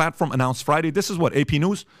glitches. The platform announced Friday. This is what, AP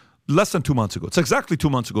News? Less than 2 months ago. It's exactly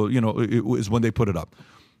 2 months ago, it was when they put it up.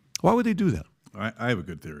 Why would they do that? I have a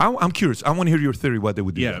good theory. I'm curious. I want to hear your theory why they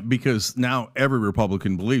would do that. Yeah, because now every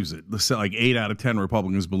Republican believes it. Like 8 out of 10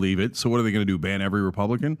 Republicans believe it. So what are they going to do, ban every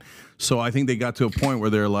Republican? So I think they got to a point where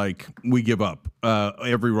they're like, we give up.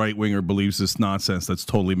 Every right-winger believes this nonsense that's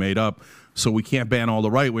totally made up. So we can't ban all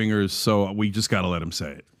the right-wingers, so we just got to let them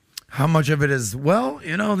say it. How much of it is, well,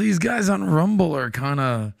 these guys on Rumble are kind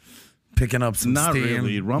of picking up some Not steam. Not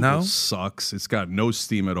really. Rumble sucks. It's got no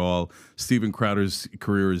steam at all. Steven Crowder's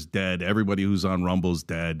career is dead. Everybody who's on Rumble is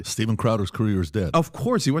dead. Steven Crowder's career is dead. Of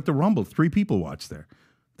course. He went to Rumble. 3 people watched there.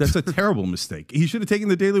 That's a terrible mistake. He should have taken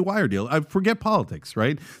the Daily Wire deal. I forget politics,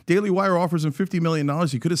 right? Daily Wire offers him $50 million.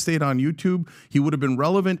 He could have stayed on YouTube. He would have been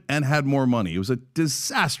relevant and had more money. It was a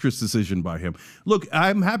disastrous decision by him. Look,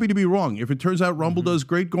 I'm happy to be wrong. If it turns out Rumble does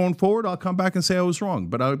great going forward, I'll come back and say I was wrong.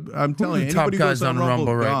 But I'm telling you, anybody top guys on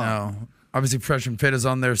Rumble right now. Obviously, Fresh and Fit is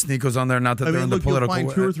on there. Sneako's on there. Not that they're in the political. You'll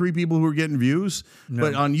find 2 or 3 people who are getting views,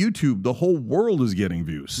 but on YouTube, the whole world is getting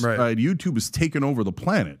views. Right. YouTube has taken over the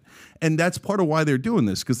planet. And that's part of why they're doing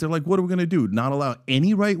this, because they're like, what are we going to do? Not allow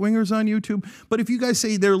any right-wingers on YouTube? But if you guys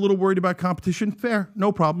say they're a little worried about competition, fair,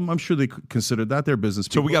 no problem. I'm sure they considered that. They're business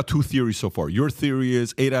people. So we got 2 theories so far. Your theory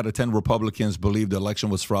is 8 out of 10 Republicans believe the election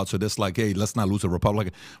was fraud. So that's like, hey, let's not lose a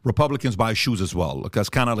Republican. Republicans buy shoes as well. That's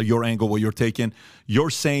kind of like your angle, what you're taking. You're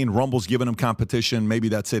saying Rumble's giving them competition. Maybe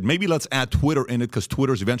that's it. Maybe let's add Twitter in it, because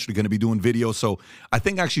Twitter's eventually going to be doing video. So I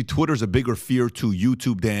think actually Twitter's a bigger fear to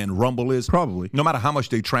YouTube than Rumble is. Probably. No matter how much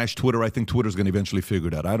they trash Twitter, I think Twitter's going to eventually figure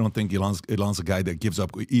that. I don't think Elon's a guy that gives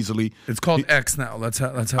up easily. It's called X now. Let's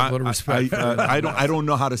have a little respect. I don't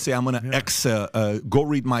know how to say. I'm going to X. Go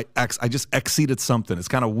read my X. I just exceeded something. It's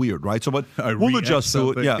kind of weird, right? So, but we'll adjust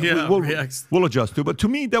to it. Yeah, we'll adjust to it. But to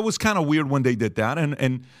me, that was kind of weird when they did that.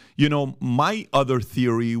 And my other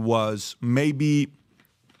theory was maybe,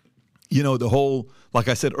 the whole, like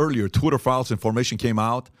I said earlier, Twitter files information came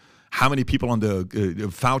out. How many people on the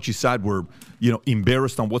Fauci side were,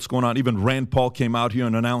 embarrassed on what's going on? Even Rand Paul came out here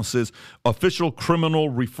and announces official criminal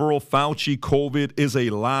referral. Fauci COVID is a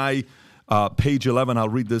lie. Page 11. I'll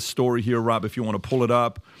read this story here, Rob, if you want to pull it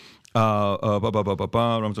up.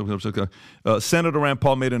 Senator Rand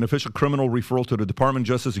Paul made an official criminal referral to the Department of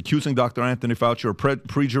Justice accusing Dr. Anthony Fauci of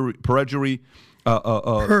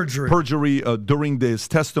perjury during this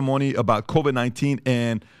testimony about COVID-19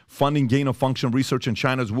 and funding gain-of-function research in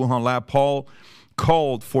China's Wuhan lab. Paul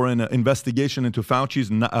called for an investigation into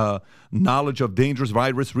Fauci's knowledge of dangerous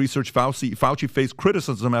virus research. Fauci faced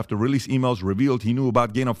criticism after release emails revealed he knew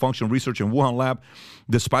about gain-of-function research in Wuhan lab,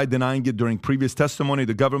 despite denying it during previous testimony.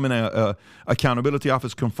 The Government Accountability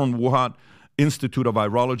Office confirmed Wuhan Institute of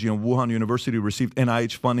Virology and Wuhan University received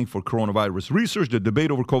NIH funding for coronavirus research. The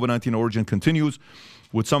debate over COVID-19 origin continues,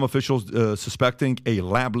 with some officials suspecting a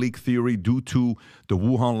lab leak theory due to the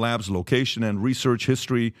Wuhan lab's location and research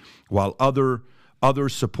history, while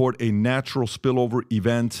others support a natural spillover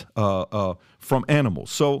event from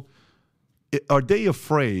animals. So are they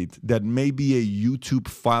afraid that maybe a YouTube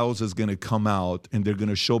files is going to come out and they're going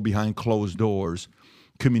to show behind closed doors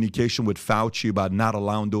communication with Fauci about not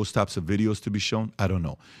allowing those types of videos to be shown? I don't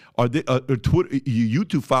know. Are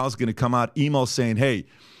YouTube files going to come out, email saying, hey,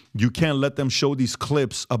 you can't let them show these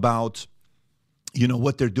clips about, you know,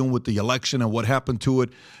 what they're doing with the election and what happened to it,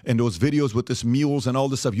 and those videos with this mules and all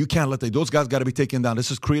this stuff. You can't let those guys got to be taken down.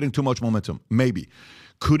 This is creating too much momentum. Maybe.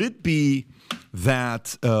 Could it be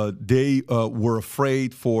that they were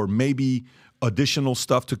afraid for maybe additional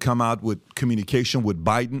stuff to come out with communication with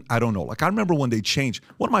Biden? I don't know. Like, I remember when they changed.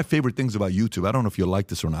 One of my favorite things about YouTube, I don't know if you like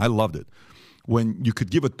this or not, I loved it, when you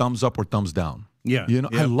could give a thumbs up or thumbs down. Yeah. You know,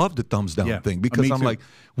 I love the thumbs down thing, because I'm like,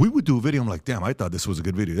 we would do a video. I'm like, damn, I thought this was a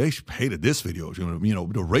good video. They hated this video. You know,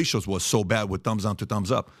 the ratios was so bad with thumbs down to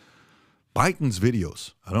thumbs up. Biden's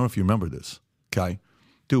videos, I don't know if you remember this, okay?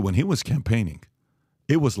 Dude, when he was campaigning,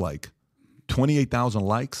 it was like 28,000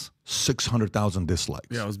 likes, 600,000 dislikes.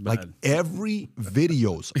 Yeah, it was bad. Like every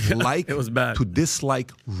video's like it was bad. to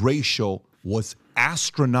dislike ratio was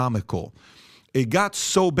astronomical. It got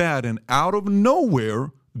so bad, and out of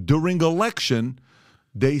nowhere, during election,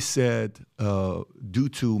 they said, due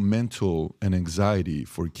to mental and anxiety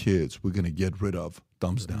for kids, we're going to get rid of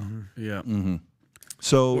thumbs down. Mm-hmm. Yeah. Mm-hmm.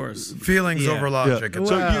 So feelings over logic. Yeah.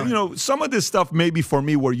 So, you know, some of this stuff maybe for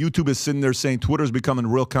me, where YouTube is sitting there saying Twitter's becoming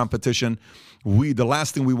real competition. The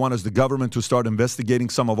last thing we want is the government to start investigating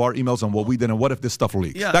some of our emails and what we did, and what if this stuff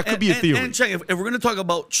leaks? Yeah, that could be a theory. And Cenk, if we're going to talk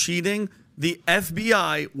about cheating, the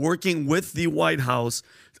FBI working with the White House,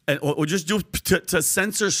 or just do to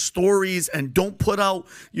censor stories and don't put out,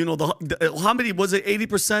 you know, how many was it?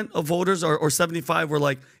 80% of voters or 75 were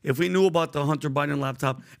like, if we knew about the Hunter Biden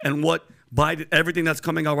laptop and what Biden, everything that's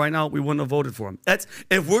coming out right now, we wouldn't have voted for him. That's,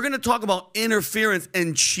 if we're going to talk about interference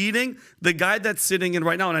and cheating, the guy that's sitting in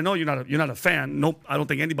right now, and I know you're not a fan. Nope, I don't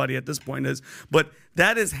think anybody at this point is, but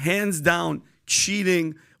that is hands down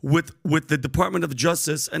cheating with the Department of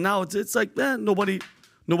Justice. And now it's like, nobody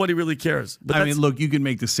really cares. But I mean, look, you can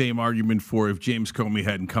make the same argument for if James Comey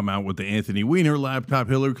hadn't come out with the Anthony Weiner laptop,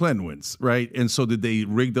 Hillary Clinton wins, right? And so did they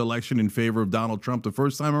rig the election in favor of Donald Trump the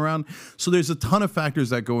first time around? So there's a ton of factors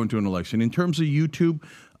that go into an election. In terms of YouTube,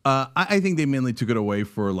 I think they mainly took it away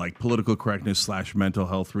for like political correctness / mental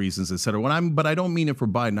health reasons, et cetera. But I don't mean it for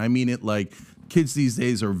Biden. I mean it like kids these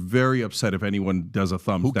days are very upset if anyone does a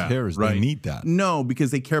thumbs down. Who cares? Right? They need that. No, because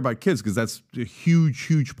they care about kids, because that's a huge,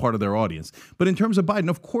 huge part of their audience. But in terms of Biden,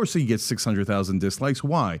 of course he gets 600,000 dislikes.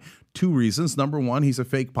 Why? Two reasons. Number one, he's a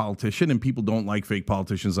fake politician, and people don't like fake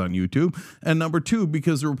politicians on YouTube. And number two,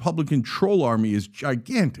 because the Republican troll army is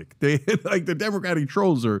gigantic. They like the Democratic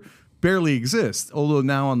trolls barely exist, although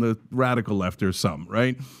now on the radical left there's some,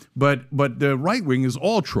 right? But the right wing is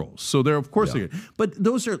all trolls, so they're of course. Yeah. But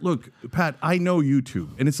those are, look, Pat, I know YouTube,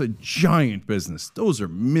 and it's a giant business. Those are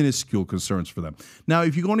minuscule concerns for them. Now,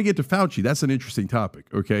 if you're going to get to Fauci, that's an interesting topic.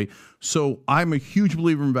 Okay, so I'm a huge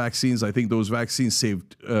believer in vaccines. I think those vaccines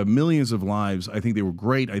saved millions of lives. I think they were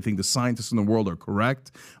great. I think the scientists in the world are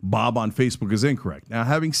correct. Bob on Facebook is incorrect. Now,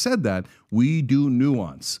 having said that, we do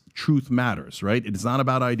nuance. Truth matters, right? It's not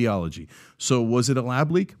about ideology. So was it a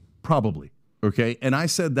lab leak? Probably. Okay. And I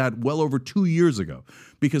said that well over 2 years ago,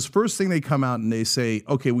 because first thing they come out and they say,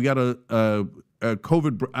 okay, we got a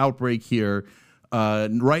COVID outbreak here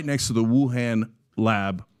right next to the Wuhan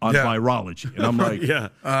lab on virology. And I'm like,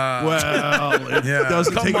 it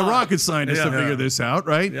doesn't take a rocket scientist to figure this out,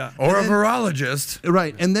 right? Yeah. Or a virologist.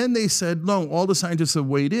 Right. And then they said, no, all the scientists have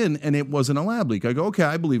weighed in and it wasn't a lab leak. I go, okay,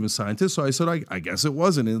 I believe in scientists. So I said, I guess it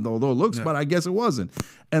wasn't, although it looks, but I guess it wasn't.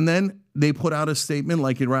 And then they put out a statement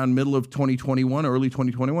like around middle of 2021, early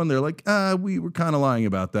 2021. They're like, we were kind of lying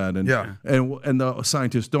about that. And the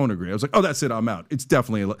scientists don't agree. I was like, oh, that's it. I'm out. It's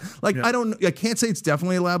definitely I can't say it's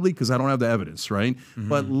definitely a lab leak because I don't have the evidence, right? Mm-hmm.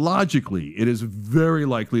 But logically, it is very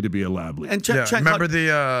likely to be a lab leak. And remember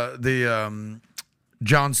the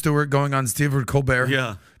Jon Stewart going on Stephen Colbert?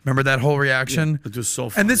 Yeah. Remember that whole reaction? Yeah, it was so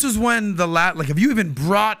funny. And this was when the lab, like, if you even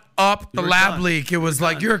brought up the lab leak, it was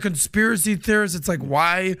like, you're a conspiracy theorist. It's like,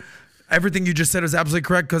 why? Everything you just said is absolutely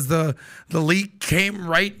correct, because the leak came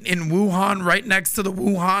right in Wuhan, right next to the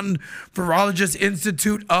Wuhan Virologist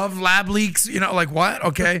Institute of Lab Leaks. You know, like, what?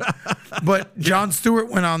 Okay. But Jon Stewart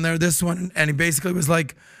went on there, this one, and he basically was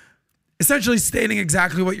like, essentially stating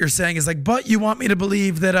exactly what you're saying is like, but you want me to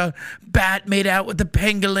believe that a bat made out with the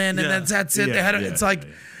pangolin and that's it. It's like,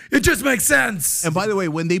 it just makes sense. And by the way,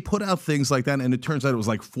 when they put out things like that, and it turns out it was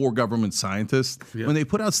like 4 government scientists, when they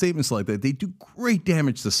put out statements like that, they do great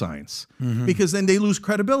damage to science because then they lose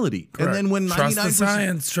credibility. Correct. And then when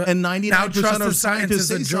 99% and 99% of scientists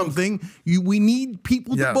say something, we need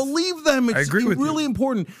people to believe them. It's really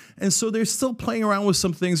important. And so they're still playing around with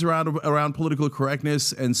some things around political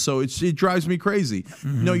correctness, and so it drives me crazy.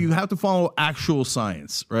 No, you have to follow actual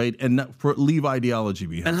science, right, and not leave ideology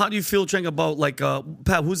behind. And how do you feel, Cenk, about like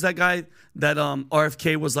Pat? Who's that guy that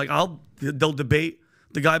RFK was like? They'll debate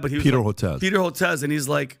the guy, but he was Peter like, Hotez. Peter Hotez, and he's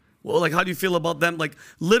like, well, like, how do you feel about them? Like,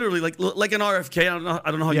 literally, like an RFK. I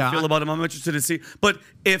don't know how you feel about him. I'm interested to see. But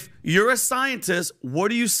if you're a scientist, what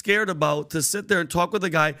are you scared about to sit there and talk with a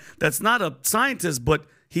guy that's not a scientist, but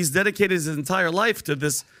he's dedicated his entire life to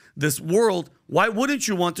this world? Why wouldn't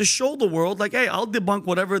you want to show the world, like, hey, I'll debunk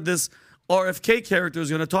whatever this RFK character is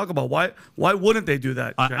going to talk about? Why wouldn't they do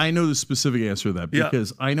that? I know the specific answer to that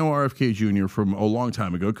because I know RFK Jr. from a long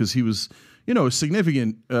time ago because he was, a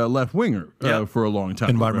significant left winger for a long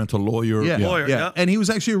time. Environmental lawyer. Yeah. And he was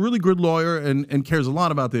actually a really good lawyer and cares a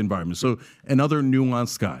lot about the environment. So another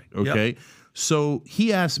nuanced guy. Okay. Yep. So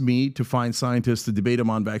he asked me to find scientists to debate him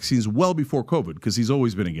on vaccines well before COVID because he's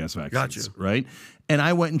always been against vaccines. Gotcha. Right? And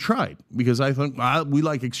I went and tried because I thought we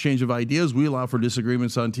like exchange of ideas. We allow for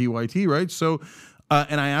disagreements on TYT, right? So,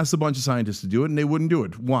 and I asked a bunch of scientists to do it, and they wouldn't do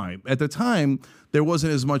it. Why? At the time, there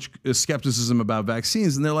wasn't as much skepticism about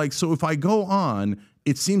vaccines, and they're like, so if I go on,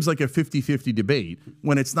 it seems like a 50-50 debate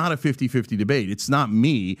when it's not a 50-50 debate. It's not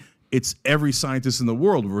me. It's every scientist in the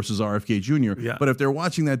world versus RFK Jr. Yeah. But if they're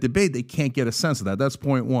watching that debate, they can't get a sense of that. That's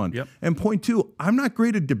point one. Yep. And point two, I'm not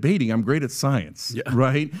great at debating. I'm great at science,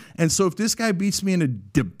 right? And so if this guy beats me in a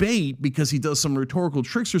debate because he does some rhetorical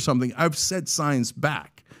tricks or something, I've said science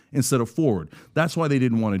back instead of forward. That's why they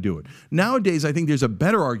didn't want to do it. Nowadays, I think there's a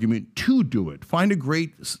better argument to do it. Find a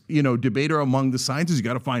great, debater among the scientists. You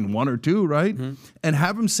got to find one or two, right? And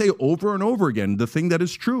have them say over and over again the thing that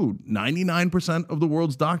is true. 99% of the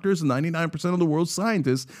world's doctors and 99% of the world's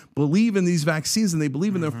scientists believe in these vaccines, and they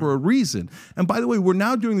believe in them for a reason. And by the way, we're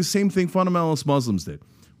now doing the same thing fundamentalist Muslims did.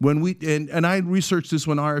 When we and I researched this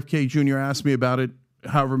when RFK Jr. asked me about it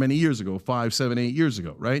however many years ago, 5, 7, 8 years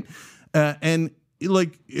ago, right?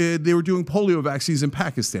 They were doing polio vaccines in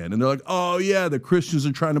Pakistan, and they're like, oh yeah, the Christians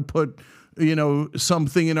are trying to put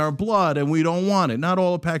something in our blood and we don't want it. Not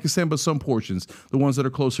all of Pakistan, but some portions, the ones that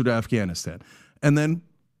are closer to Afghanistan. And then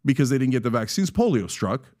because they didn't get the vaccines, polio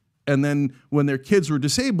struck. And then when their kids were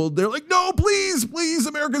disabled, they're like, no, please,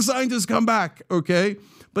 American scientists, come back, okay?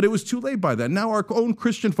 But it was too late by then. Now our own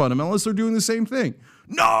Christian fundamentalists are doing the same thing.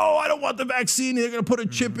 No, I don't want the vaccine. They're going to put a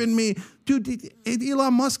chip in me. Dude,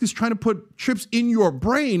 Elon Musk is trying to put chips in your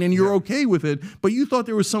brain and you're okay with it. But you thought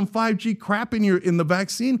there was some 5G crap in the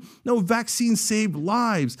vaccine? No, vaccines save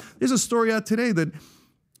lives. There's a story out today that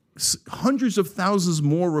hundreds of thousands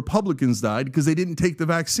more Republicans died because they didn't take the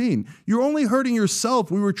vaccine. You're only hurting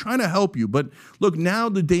yourself. We were trying to help you. But look, now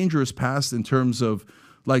the danger is past in terms of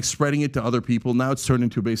like spreading it to other people. Now it's turned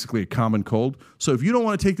into basically a common cold. So if you don't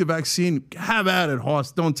want to take the vaccine, have at it,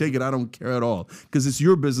 Hoss. Don't take it. I don't care at all because it's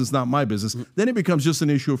your business, not my business. Then it becomes just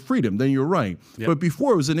an issue of freedom. Then you're right. Yep. But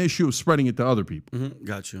before it was an issue of spreading it to other people.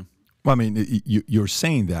 Gotcha. Well, I mean, you're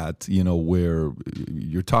saying that, where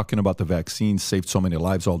you're talking about the vaccine saved so many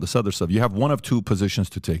lives, all this other stuff. You have one of two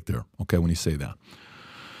positions to take there, okay, when you say that.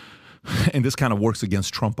 And this kind of works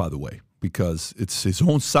against Trump, by the way, because it's his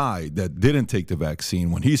own side that didn't take the vaccine.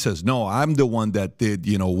 When he says, no, I'm the one that did,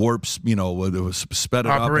 warps, it was sped it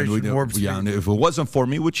Operation up. Warp Speed. And if it wasn't for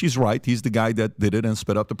me, which he's right, he's the guy that did it and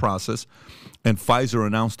sped up the process. And Pfizer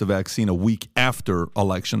announced the vaccine a week after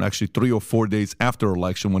election, actually 3 or 4 days after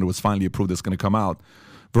election when it was finally approved it's going to come out,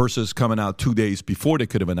 versus coming out 2 days before they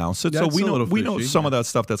could have announced it. That's so we know some of that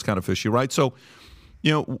stuff that's kind of fishy, right? So,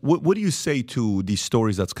 what do you say to these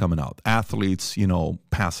stories that's coming out? Athletes,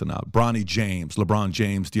 passing out. LeBron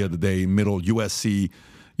James the other day, middle USC,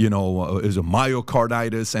 is a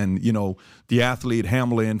myocarditis, and the athlete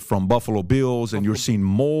Hamlin from Buffalo Bills, and you're seeing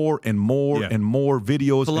more and more and more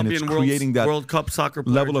videos, Colombian and it's creating that World Cup soccer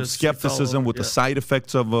level of skepticism with the side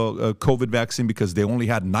effects of a COVID vaccine because they only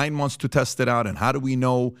had 9 months to test it out, and how do we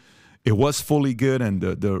know it was fully good and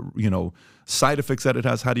the side effects that it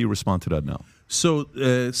has? How do you respond to that now?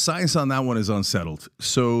 So science on that one is unsettled.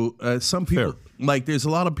 So some people, there's a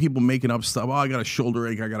lot of people making up stuff. Oh, I got a shoulder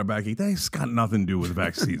ache, I got a backache. That's got nothing to do with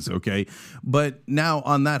vaccines, okay? But now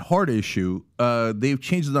on that heart issue, they've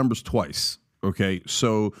changed the numbers twice. Okay,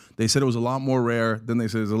 so they said it was a lot more rare. Then they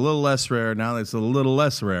said it's a little less rare. Now it's a little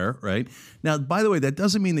less rare, right? Now, by the way, that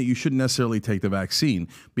doesn't mean that you shouldn't necessarily take the vaccine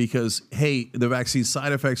because, hey, the vaccine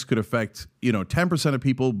side effects could affect 10% of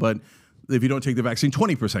people, but if you don't take the vaccine,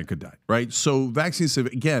 20% could die, right? So vaccines,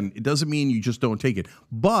 again, it doesn't mean you just don't take it,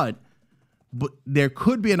 but there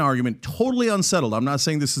could be an argument, totally unsettled. I'm not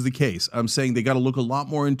saying this is the case. I'm saying they got to look a lot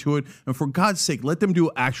more into it. And for God's sake, let them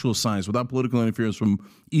do actual science without political interference from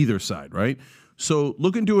either side, right? So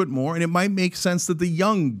look into it more, and it might make sense that the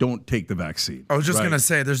young don't take the vaccine. I was just going to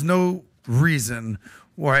say, there's no reason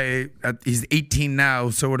why he's 18 now,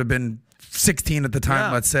 so it would have been 16 at the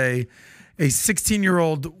time, let's say. A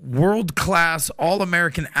 16-year-old world-class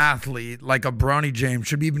All-American athlete like a Bronny James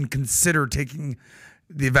should even consider taking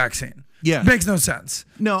the vaccine. Yeah. Makes no sense.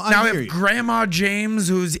 No, I now, hear if you. Grandma James,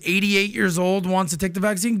 who's 88 years old, wants to take the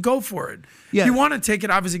vaccine, go for it. Yeah. If you want to take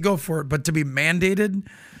it, obviously go for it. But to be mandated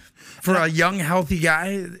for a young, healthy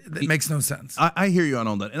guy, that makes no sense. I hear you on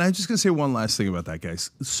all that. And I'm just going to say one last thing about that,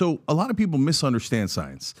 guys. So a lot of people misunderstand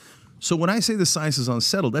science. So when I say the science is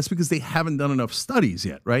unsettled, that's because they haven't done enough studies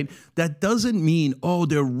yet, right? That doesn't mean,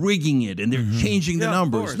 they're rigging it and they're changing the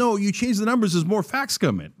numbers. No, you change the numbers as more facts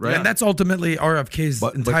come in, right? And that's ultimately RFK's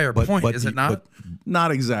entire point, is it not? Not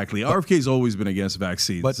exactly. RFK's always been against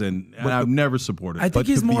vaccines, and I've never supported it. I think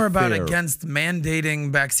he's more about against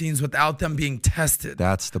mandating vaccines without them being tested.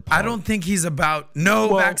 That's the part. I don't think he's about,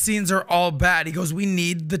 vaccines are all bad. He goes, we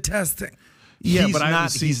need the testing. Yeah,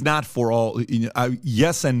 he's not for all.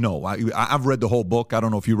 Yes and no. I've read the whole book. I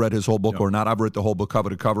don't know if you read his whole book or not. I've read the whole book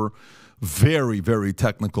cover to cover. Very, very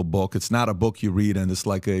technical book. It's not a book you read and it's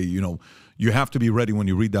like you have to be ready when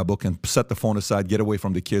you read that book and set the phone aside, get away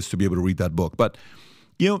from the kids to be able to read that book. But,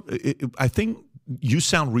 I think you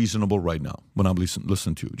sound reasonable right now when I'm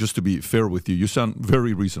listening to you. Just to be fair with you, you sound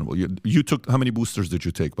very reasonable. You took, how many boosters did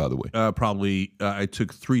you take, by the way? Probably, I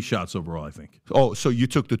took 3 shots overall, I think. Oh, so you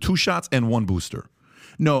took the 2 shots and 1 booster.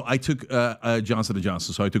 No, I took Johnson &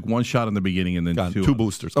 Johnson. So I took 1 shot in the beginning and then 2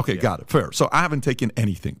 boosters. Okay, got it. Fair. So I haven't taken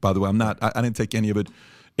anything, by the way. I didn't take any of it.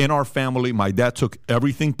 In our family, my dad took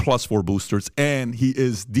everything plus 4 boosters, and he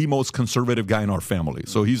is the most conservative guy in our family.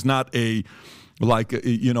 So he's not he's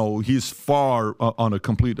far on a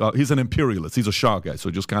complete, he's an imperialist. He's a Shaw guy. So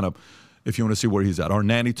just kind of, if you want to see where he's at. Our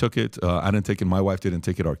nanny took it. I didn't take it. My wife didn't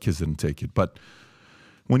take it. Our kids didn't take it. But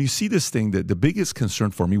when you see this thing, the biggest concern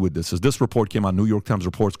for me with this is this report came out, New York Times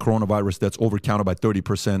reports coronavirus deaths overcounted by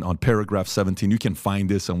 30% on paragraph 17. You can find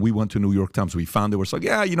this, and we went to New York Times. We found it. We're like,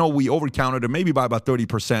 we overcounted it maybe by about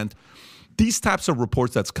 30%. These types of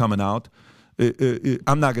reports that's coming out,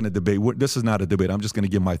 I'm not going to debate. This is not a debate. I'm just going to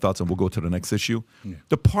give my thoughts, and we'll go to the next issue. Yeah.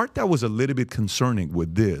 The part that was a little bit concerning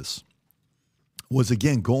with this was,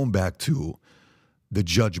 again, going back to the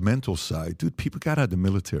judgmental side. Dude, people got out of the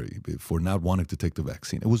military for not wanting to take the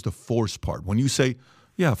vaccine. It was the force part. When you say,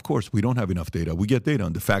 yeah, of course, we don't have enough data. We get data,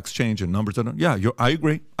 and the facts change and numbers. I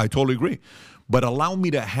agree. I totally agree. But allow me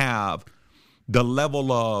to have the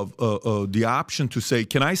level of the option to say,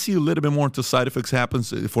 can I see a little bit more until side effects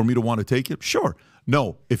happens for me to want to take it? Sure.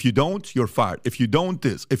 No. If you don't, you're fired. If you don't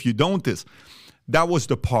this. That was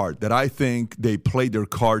the part that I think they played their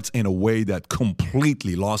cards in a way that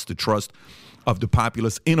completely lost the trust of the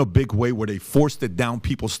populace in a big way, where they forced it down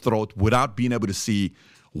people's throat without being able to see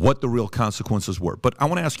what the real consequences were. But I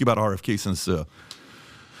want to ask you about RFK since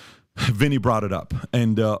Vinny brought it up.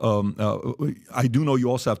 And I do know you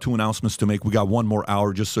also have 2 announcements to make. We got 1 more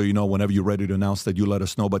hour, just so you know, whenever you're ready to announce that, you let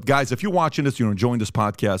us know. But guys, if you're watching this, you're enjoying this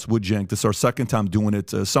podcast with Cenk. This is our 2nd time doing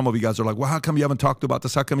it. Some of you guys are like, well, how come you haven't talked about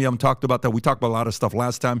this? How come you haven't talked about that? We talked about a lot of stuff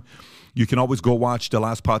last time. You can always go watch the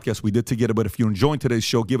last podcast we did together. But if you're enjoying today's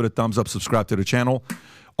show, give it a thumbs up, subscribe to the channel.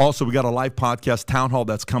 Also, we got a live podcast, Town Hall,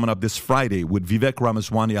 that's coming up this Friday with Vivek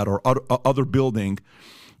Ramaswamy at our other building,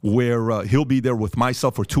 where he'll be there with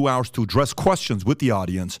myself for 2 hours to address questions with the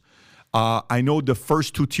audience. I know the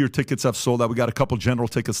first 2-tier tickets have sold out. We got a couple general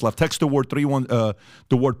tickets left. Text the word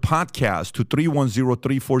podcast to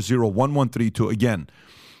 310-340-1132. Again,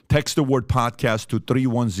 text the word podcast to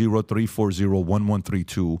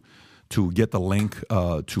 310-340-1132 to get the link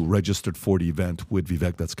to register for the event with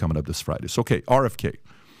Vivek that's coming up this Friday. So, okay, RFK.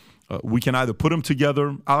 We can either put them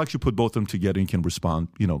together. I'll actually put both of them together and can respond,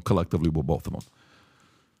 collectively with both of them.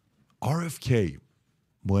 RFK,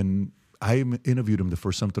 when I interviewed him the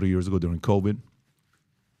first time 3 years ago during COVID,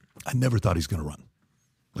 I never thought he's going to run.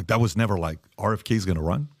 Like, that was never like, RFK's going to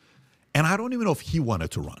run. And I don't even know if he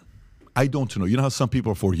wanted to run. I don't know. You know how some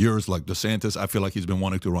people for years, like DeSantis, I feel like he's been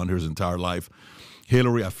wanting to run his entire life.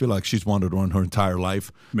 Hillary, I feel like she's wanted to run her entire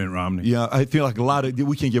life. Mitt Romney. Yeah, I feel like a lot of,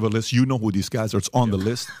 we can give a list. You know who these guys are. It's on the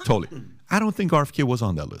list. Totally. I don't think RFK was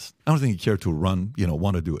on that list. I don't think he cared to run,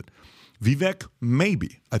 want to do it. Vivek,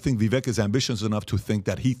 maybe. I think Vivek is ambitious enough to think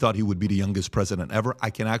that he thought he would be the youngest president ever. I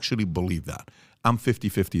can actually believe that. I'm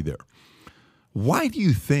 50-50 there. Why do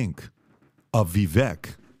you think of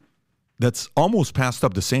Vivek that's almost passed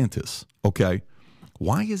up DeSantis, okay?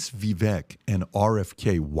 Why is Vivek and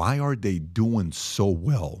RFK, why are they doing so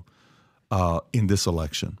well in this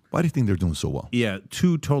election? Why do you think they're doing so well? Yeah,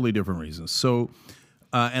 two totally different reasons. So,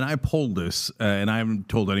 and I polled this, and I haven't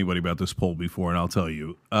told anybody about this poll before, and I'll tell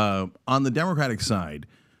you. On the Democratic side,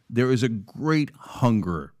 there is a great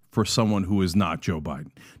hunger for someone who is not Joe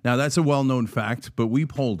Biden. Now, that's a well-known fact, but we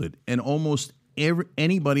polled it, and almost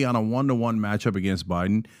anybody on a one-to-one matchup against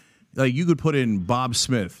Biden, like you could put in Bob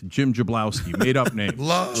Smith, Jim Jablowski, made up names.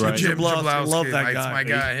 Love right? Jim Jablowski. Love that guy. That's my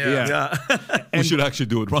guy. Yeah. We should actually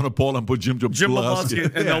do it. Run a poll and put Jim Jablowski.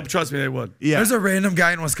 And they'll trust me, they would. Yeah. There's a random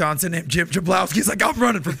guy in Wisconsin named Jim Jablowski. He's like, I'm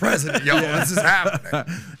running for president. Yo, this is happening.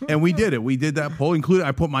 And we did it. We did that poll. Including,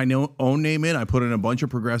 I put my own name in. I put in a bunch of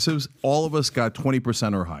progressives. All of us got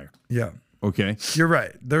 20% or higher. Yeah. Okay. You're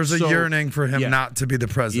right. There's a yearning for him not to be the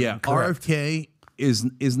president. Yeah. Correct. RFK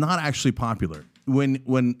is not actually popular.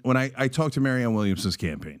 When I talked to Marianne Williamson's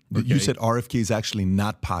campaign. Okay? You said RFK is actually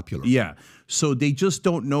not popular. Yeah. So they just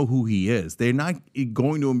don't know who he is. They're not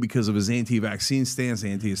going to him because of his anti-vaccine stance,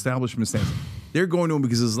 anti-establishment stance. They're going to him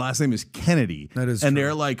because his last name is Kennedy. That is and true.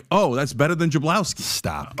 They're like, oh, that's better than Jablowski.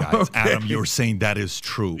 Stop, guys. Okay. Adam, you're saying that is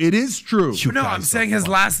true. It is true. No, I'm saying his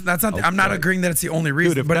last. That's not. I'm not agreeing that it's the only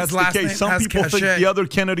reason. Dude, if but that's his last the case, name some has people think the other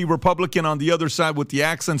Kennedy Republican on the other side with the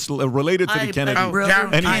accents related to the Kennedy,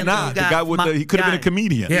 and he's not. The guy with he could have been a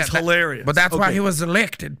comedian. Yeah, he's hilarious. But that's why he was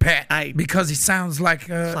elected, Pat, because he sounds like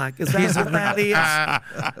he's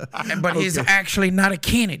but he's actually not a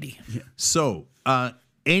Kennedy. Yeah. So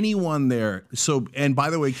anyone there. So, and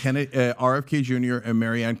by the way, RFK Jr. and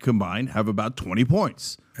Marianne combined have about 20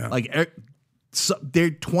 points. Yeah. Like,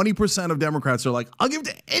 they're 20% of Democrats are like, I'll give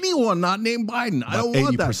to anyone not named Biden. I don't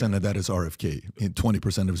want that. 80% of that is RFK. And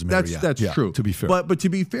 20% of is Marianne. That's true. To be fair, but to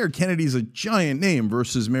be fair, Kennedy's a giant name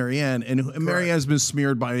versus Marianne, and Marianne's been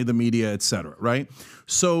smeared by the media, et cetera. Right.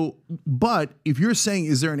 So, but if you're saying,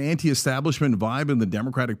 is there an anti-establishment vibe in the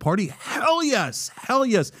Democratic Party? Hell yes.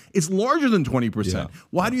 It's larger than 20%. Yeah.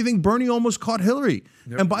 Why do you think Bernie almost caught Hillary?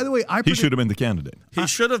 Yep. And by the way, he should have been the candidate. He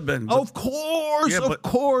should have been. Of course.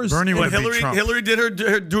 Bernie would have Trump. Hillary did her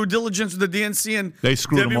due diligence with the DNC, and they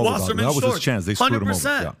screwed Debbie him over. Wasserman That was his chance. They screwed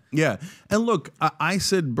 100%. him over. Yeah. And look, I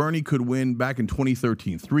said Bernie could win back in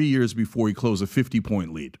 2013, 3 years before he closed a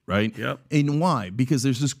 50-point lead, right? Yep. And why? Because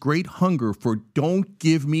there's this great hunger for don't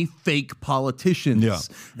give me fake politicians. Yeah.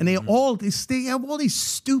 And they have all these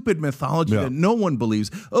stupid mythology that no one believes.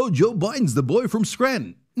 Oh, Joe Biden's the boy from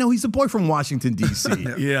Scranton. No, he's a boy from Washington, D.C.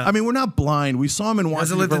 Yeah. I mean, we're not blind. We saw him in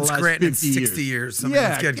Washington for the last 50 years. I mean,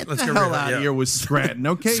 get the hell out of here with Scranton,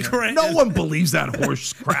 okay? No one believes that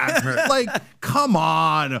horse crap. Like, come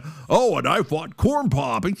on. Oh, and I fought Corn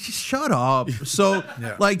Pop. Shut up. So,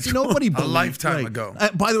 nobody believes. A lifetime ago.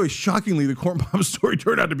 By the way, shockingly, the Corn Pop story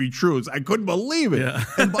turned out to be true. I couldn't believe it. Yeah.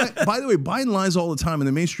 And by the way, Biden lies all the time, and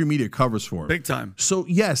the mainstream media covers for him. Big time. So,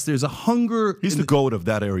 yes, there's a hunger. He's the GOAT of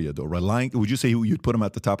that area, though, right? Lying, would you say you'd put him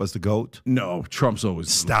at the top as the GOAT? No, Trump's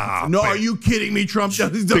always stop. No, are you kidding me? Trump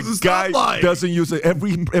doesn't the guy stop lying. Doesn't use it.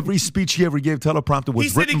 Every speech he ever gave teleprompter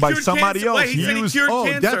was written by somebody else. He said he cured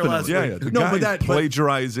cancer last week. Yeah. The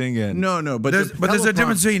plagiarizing and but there's a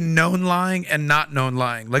difference between known lying and not known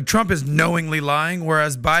lying. Like Trump is knowingly lying,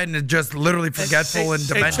 whereas Biden is just literally forgetful and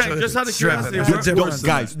dementia. Just out of curiosity,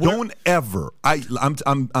 guys, don't ever.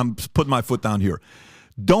 I'm putting my foot down here.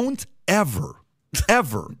 Don't ever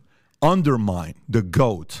undermine the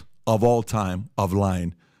GOAT of all time of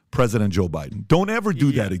lying, President Joe Biden. Don't ever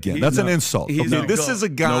do that again. That's an insult. Okay? This is a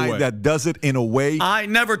guy that does it in a way. I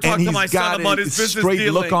never talked to my son about his business straight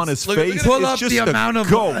dealings. Look on his face. Pull up the amount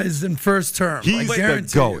of lies in first term. He's the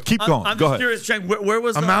GOAT. Keep going. I'm Go just ahead. curious, Cenk, where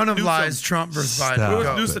was amount of Newsom? lies Trump versus Biden? Where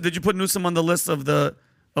was Newsom? Did you put Newsom on the list of the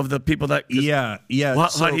people that? Yeah.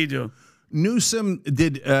 How'd he do? Newsom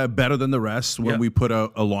did better than the rest when we put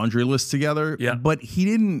a laundry list together. Yeah. But he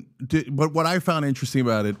didn't. But what I found interesting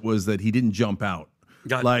about it was that he didn't jump out.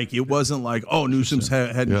 Like it wasn't like, oh, Newsom's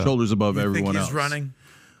head and shoulders above everyone else. He's running.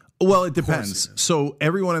 Well, it depends. So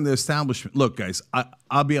everyone in the establishment. Look, guys,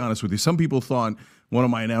 I'll be honest with you. Some people thought one of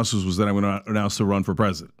my announcers was that I'm going to announce to run for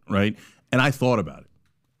president, right? And I thought about it,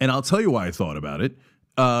 and I'll tell you why I thought about it.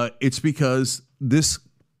 It's because this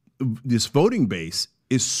voting base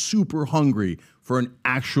is super hungry for an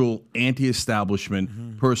actual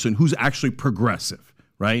anti-establishment person who's actually progressive,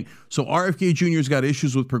 right? So RFK Jr.'s got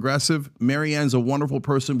issues with progressive. Marianne's a wonderful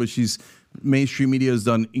person, but mainstream media has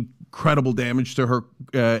done incredible damage to her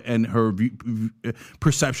and her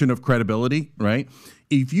perception of credibility, right?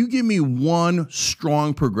 If you give me one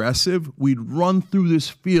strong progressive, we'd run through this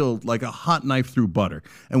field like a hot knife through butter,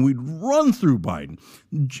 and we'd run through Biden.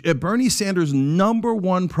 Bernie Sanders' number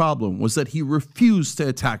one problem was that he refused to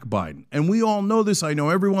attack Biden. And we all know this. I know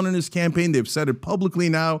everyone in his campaign. They've said it publicly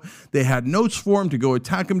now. They had notes for him to go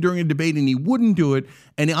attack him during a debate, and he wouldn't do it.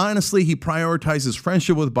 And honestly, he prioritized his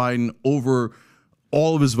friendship with Biden over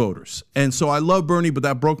all of his voters. And so I love Bernie, but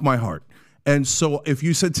that broke my heart. And so if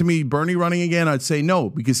you said to me, Bernie running again, I'd say no,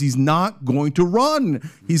 because he's not going to run.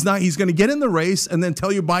 He's going to get in the race and then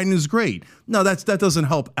tell you Biden is great. No, that doesn't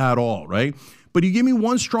help at all, right? But you give me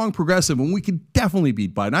one strong progressive and we could definitely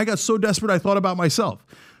beat Biden. I got so desperate I thought about myself,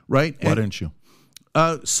 right? Why didn't you?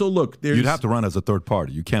 So look, you'd have to run as a third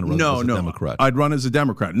party. You can't run as a Democrat. I'd run as a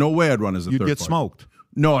Democrat. No way I'd run as a third party. You'd get smoked.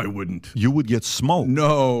 No, I wouldn't. You would get smoked.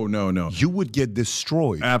 No. You would get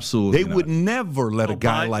destroyed. Absolutely. They would never let a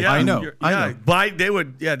guy like I know. They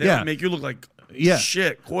would make you look like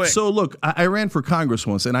shit quick. So look, I ran for Congress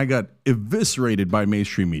once and I got eviscerated by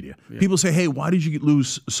mainstream media. Yeah. People say, hey, why did you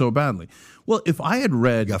lose so badly? Well, if I had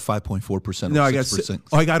read... You got 5.4%. No, I got 6%.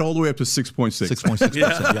 I got all the way up to 6.6. 6.6%,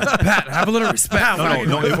 yeah. Pat, have a little respect.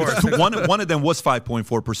 One of them was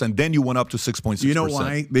 5.4%. Then you went up to 6.6%. You know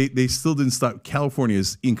why? They still didn't stop. California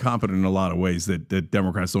is incompetent in a lot of ways that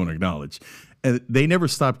Democrats don't acknowledge. And they never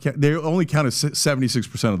stopped. They only counted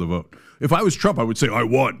 76% of the vote. If I was Trump, I would say I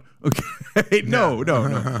won. Okay, no.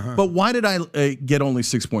 But why did I get only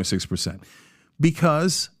 6.6%?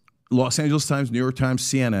 Because Los Angeles Times, New York Times,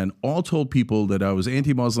 CNN all told people that I was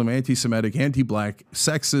anti-Muslim, anti-Semitic, anti-black,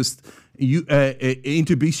 sexist,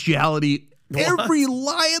 into bestiality. Every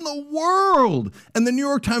lie in the world. And the New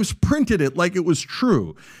York Times printed it like it was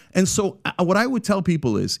true. And so what I would tell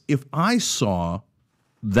people is if I saw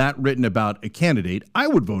that written about a candidate, I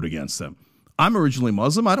would vote against them. I'm originally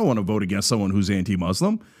Muslim. I don't want to vote against someone who's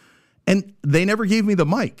anti-Muslim. And they never gave me the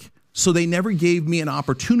mic. So they never gave me an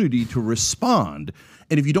opportunity to respond.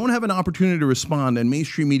 And if you don't have an opportunity to respond and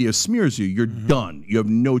mainstream media smears you, you're done. You have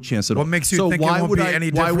no chance at all. What makes you think it won't be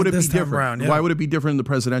any different why would it this be time different? around? Yeah. Why would it be different in the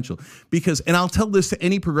presidential? Because, and I'll tell this to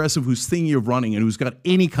any progressive who's thinking of running and who's got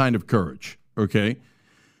any kind of courage, okay?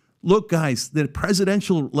 Look, guys, the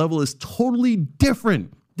presidential level is totally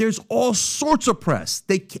different. There's all sorts of press.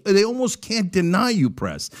 They almost can't deny you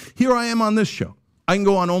press. Here I am on this show. I can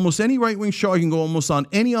go on almost any right-wing show. I can go almost on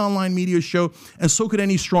any online media show, and so could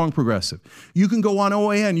any strong progressive. You can go on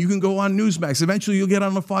OAN. You can go on Newsmax. Eventually, you'll get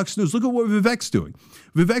on the Fox News. Look at what Vivek's doing.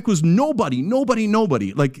 Vivek was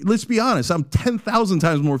nobody. Like, let's be honest. I'm 10,000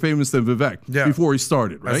 times more famous than Vivek before he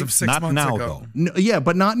started, right? As of 6 months ago. No,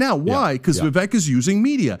 but not now. Why? Because Vivek is using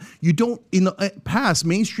media. You don't, in the past,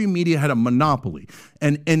 mainstream media had a monopoly.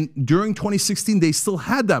 And during 2016, they still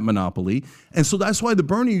had that monopoly. And so that's why the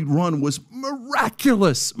Bernie run was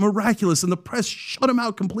miraculous. And the press shut him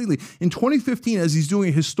out completely. In 2015, as he's doing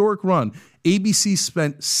a historic run, ABC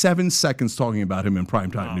spent 7 seconds talking about him in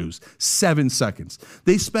primetime news. 7 seconds.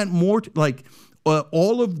 They spent more,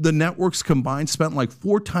 all of the networks combined spent like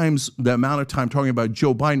 4 times the amount of time talking about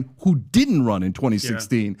Joe Biden, who didn't run in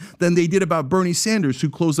 2016, than they did about Bernie Sanders, who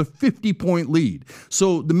closed a 50-point lead.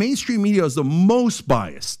 So the mainstream media is the most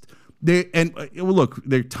biased. Look,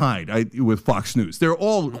 they're tied with Fox News. They're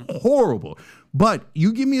all horrible. But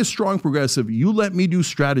you give me a strong progressive, you let me do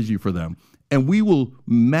strategy for them, and we will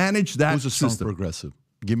manage that Who's a strong system. progressive?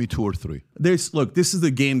 Give me 2 or 3. Look, this is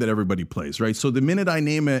the game that everybody plays, right? So the minute I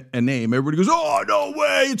name a name, everybody goes, oh, no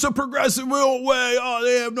way, it's a progressive real way. Oh,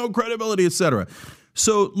 they have no credibility, etc.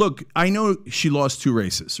 So look, I know she lost 2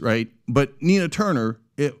 races, right? But Nina Turner,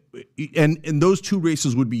 and those 2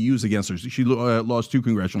 races would be used against her. She lost 2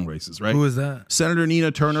 congressional races, right? Who is that? Senator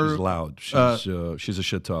Nina Turner. She's loud. She's a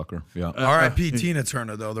shit talker. Yeah. R.I.P. Tina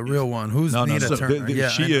Turner, though, the real one. Who's Nina Turner?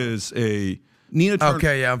 She is a... Nina Turner.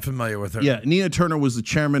 Okay, yeah, I'm familiar with her. Yeah, Nina Turner was the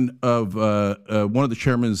chairman of one of the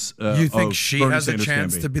chairmans. You think she Bernie has Sanders a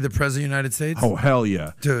chance campaign. to be the president of the United States? Oh hell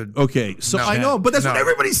yeah, dude. Okay, so I know, but that's what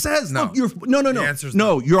everybody says. No. Look, you're no. The answer's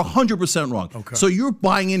no. You're 100% wrong. Okay. So you're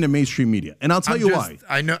buying into mainstream media, and I'll tell you why.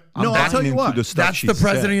 I know. I'll tell you why. That's the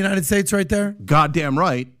president of the United States right there. Goddamn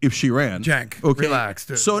right. If she ran, Cenk, okay, relax.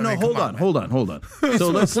 Dude. So hold on. So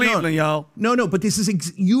let's Cleveland, y'all. No, but this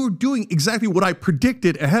is you're doing exactly what I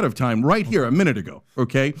predicted ahead of time right here a minute ago,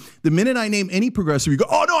 okay? The minute I name any progressive, you go,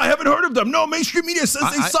 oh, no, I haven't heard of them. No, mainstream media says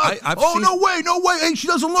they suck. No way. Hey, she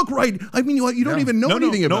doesn't look right. I mean, you don't even know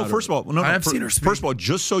anything about her. First of all, I've seen her speak. First of all,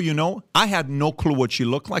 just so you know, I had no clue what she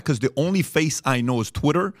looked like because the only face I know is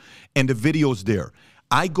Twitter and the videos there.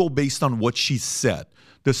 I go based on what she said.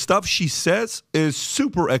 The stuff she says is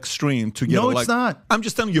super extreme to get. No, it's not. I'm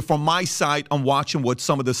just telling you from my side, I'm watching what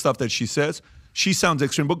some of the stuff that she says. She sounds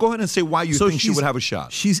extreme, but go ahead and say why you think she would have a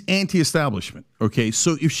shot. She's anti-establishment, okay?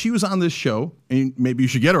 So if she was on this show, and maybe you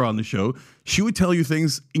should get her on the show, she would tell you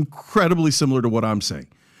things incredibly similar to what I'm saying.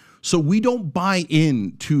 So we don't buy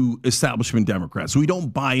into establishment Democrats. We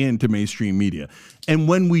don't buy into mainstream media. And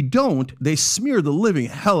when we don't, they smear the living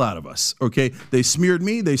hell out of us, okay? They smeared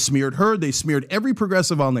me, they smeared her, they smeared every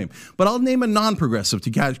progressive I'll name. But I'll name a non-progressive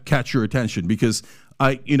to catch your attention because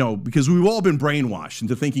we've all been brainwashed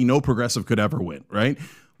into thinking no progressive could ever win, right?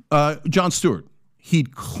 Jon Stewart,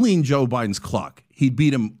 he'd clean Joe Biden's clock. He'd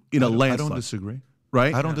beat him in a landslide. I don't disagree.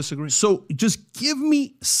 Right? I don't disagree. So just give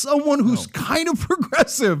me someone who's kind of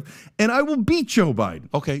progressive, and I will beat Joe Biden.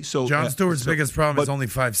 Okay, so Jon Stewart's biggest problem is only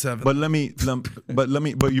 5'7".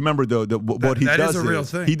 But you remember what he does is a real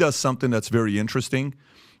thing. He does something that's very interesting.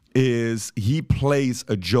 Is he plays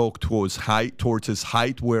a joke towards his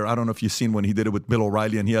height, where I don't know if you've seen when he did it with Bill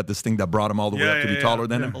O'Reilly and he had this thing that brought him all the way up to be taller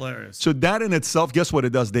than him. Hilarious. So that in itself, guess what it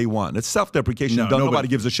does day one? It's self-deprecation. Nobody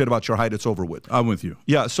gives a shit about your height. It's over with. I'm with you.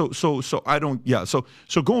 Yeah. So I don't. Yeah. So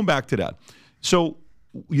going back to that. So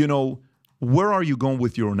where are you going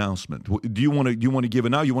with your announcement? Do you want to give it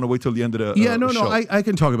now? You want to wait till the end of the show? I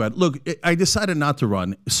can talk about it. Look, I decided not to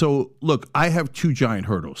run. So look, I have two giant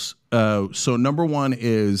hurdles. So number one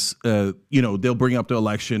is, they'll bring up the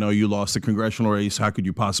election. Oh, you lost the congressional race. How could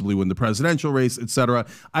you possibly win the presidential race, et cetera?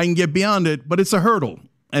 I can get beyond it, but it's a hurdle.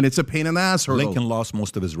 And it's a pain in the ass hurdle. Lincoln lost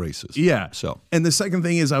most of his races. Yeah. And the second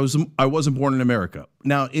thing is I wasn't born in America.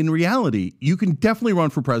 Now, in reality, you can definitely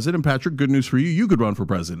run for president. Patrick, good news for you. You could run for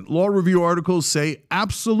president. Law review articles say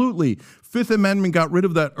absolutely. Fifth Amendment got rid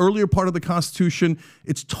of that earlier part of the Constitution.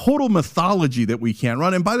 It's total mythology that we can't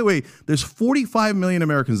run. And by the way, there's 45 million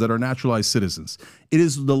Americans that are naturalized citizens. It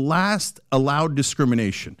is the last allowed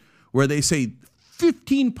discrimination where they say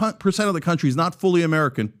 15% of the country is not fully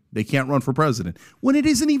American. They can't run for president. When it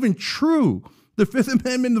isn't even true. The Fifth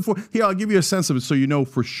Amendment, here, I'll give you a sense of it so you know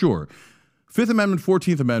for sure. Fifth Amendment,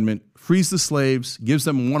 14th Amendment, frees the slaves, gives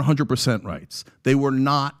them 100% rights. They were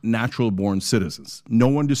not natural-born citizens. No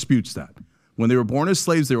one disputes that. When they were born as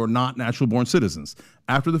slaves, they were not natural-born citizens.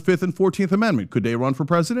 After the 5th and 14th Amendment, could they run for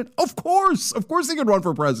president? Of course they could run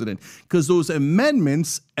for president because those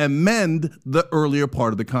amendments amend the earlier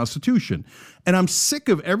part of the Constitution. And I'm sick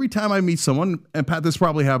of every time I meet someone, and Pat, this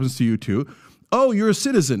probably happens to you too. Oh, you're a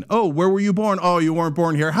citizzen. Oh, where were you born? Oh, you weren't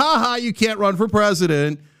born here. Ha ha, you can't run for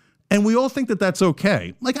president. And we all think that that's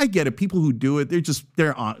okay. Like, I get it. People who do it,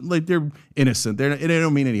 they're innocent. They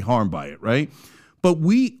don't mean any harm by it, right? But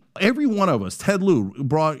every one of us, Ted Lieu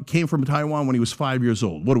came from Taiwan when he was 5 years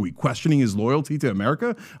old. What are we questioning his loyalty to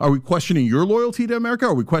America? Are we questioning your loyalty to America?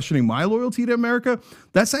 Are we questioning my loyalty to America?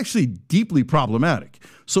 That's actually deeply problematic.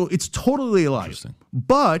 So it's totally alive.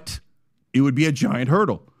 But it would be a giant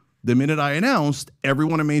hurdle. The minute I announced,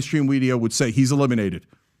 everyone in mainstream media would say he's eliminated.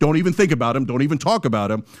 Don't even think about him. Don't even talk about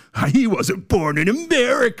him. He wasn't born in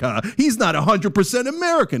America. He's not 100%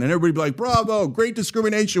 American. And everybody be like, bravo, great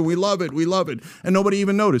discrimination. We love it. We love it. And nobody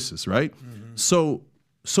even notices, right? Mm-hmm.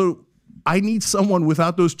 So I need someone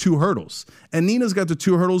without those two hurdles. And Nina's got the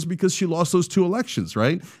two hurdles because she lost those two elections,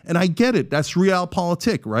 right? And I get it. That's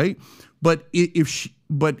realpolitik, right? But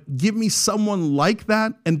give me someone like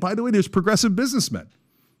that. And by the way, there's progressive businessmen.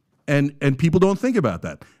 And people don't think about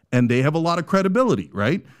that. And they have a lot of credibility,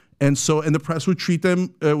 right? And the press would treat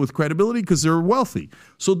them with credibility because they're wealthy.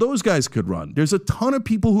 So those guys could run. There's a ton of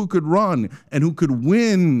people who could run and who could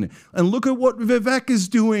win. And look at what Vivek is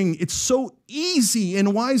doing. It's so easy.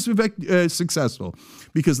 And why is Vivek successful?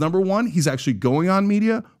 Because number one, he's actually going on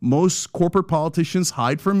media. Most corporate politicians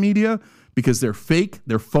hide from media because they're fake,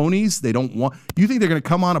 they're phonies, they don't want. You think they're going to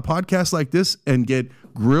come on a podcast like this and get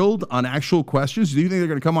grilled on actual questions? Do you think they're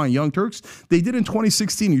going to come on Young Turks? They did in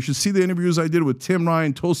 2016. You should see the interviews I did with Tim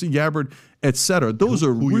Ryan, Tulsi Gabbard, etc. Those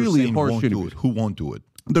are really harsh interviews. Who won't do it?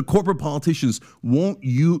 The corporate politicians won't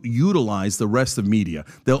utilize the rest of media.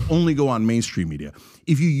 They'll only go on mainstream media.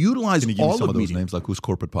 If you utilize Can you give all me some of those media, names, like who's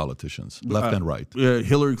corporate politicians, left and right?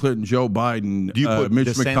 Hillary Clinton, Joe Biden, Do you put Mitch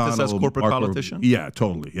DeSantis McConnell, as corporate Marco politician? Yeah,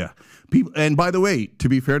 totally. Yeah. People, and by the way, to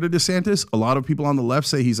be fair to DeSantis, a lot of people on the left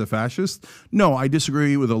say he's a fascist. No, I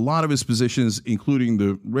disagree with a lot of his positions, including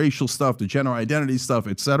the racial stuff, the gender identity stuff,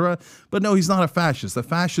 etc. But no, he's not a fascist. The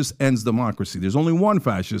fascist ends democracy. There's only one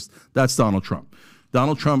fascist. That's Donald Trump.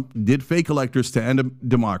 Donald Trump did fake electors to end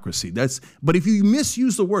democracy. But if you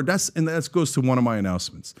misuse the word, that goes to one of my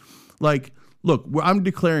announcements. Like, look, I'm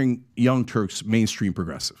declaring Young Turks mainstream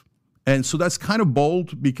progressive. And so that's kind of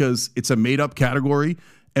bold because it's a made-up category.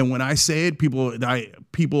 And when I say it, people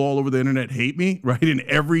all over the internet hate me, right, in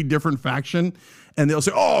every different faction. And they'll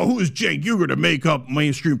say, oh, who is Cenk Uygur to make up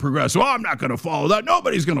mainstream progressive? Oh, I'm not going to follow that.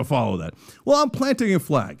 Nobody's going to follow that. Well, I'm planting a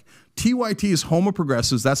flag. TYT is Homo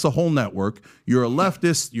Progressives. That's the whole network. You're a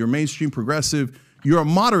leftist. You're mainstream progressive. You're a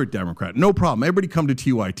moderate Democrat. No problem. Everybody come to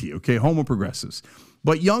TYT, okay? Homo Progressives.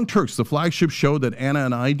 But Young Turks, the flagship show that Anna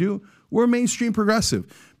and I do, we're mainstream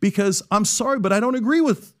progressive because I'm sorry, but I don't agree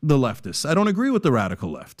with the leftists. I don't agree with the radical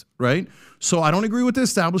left, right? So I don't agree with the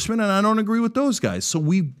establishment and I don't agree with those guys. So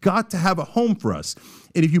we've got to have a home for us.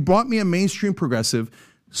 And if you brought me a mainstream progressive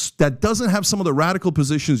that doesn't have some of the radical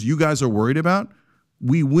positions you guys are worried about,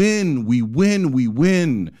 we win,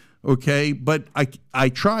 okay? But I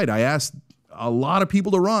tried. I asked a lot of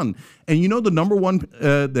people to run. And you know the number one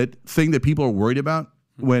thing that people are worried about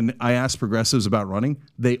when I ask progressives about running?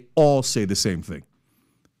 They all say the same thing.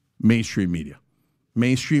 Mainstream media.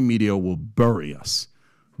 Mainstream media will bury us.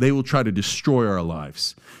 They will try to destroy our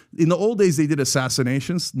lives. In the old days, they did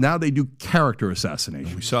assassinations. Now they do character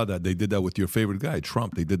assassinations. We saw that. They did that with your favorite guy,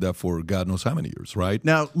 Trump. They did that for God knows how many years, right?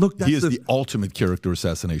 Now, look, he is the ultimate character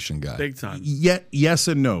assassination guy. Big time. Yes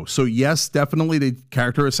and no. So, yes, definitely they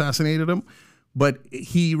character assassinated him. But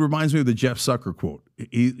he reminds me of the Jeff Zucker quote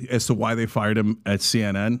as to why they fired him at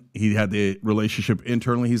CNN. He had the relationship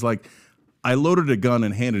internally. He's like, I loaded a gun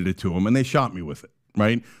and handed it to him, and they shot me with it.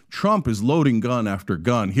 Right? Trump is loading gun after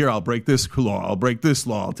gun. Here, I'll break this law. I'll break this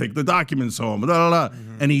law. I'll take the documents home. Blah, blah, blah.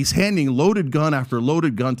 And he's handing loaded gun after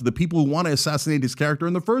loaded gun to the people who want to assassinate his character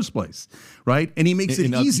in the first place. Right? And he makes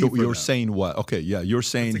it easy for You're saying what? Okay, yeah. You're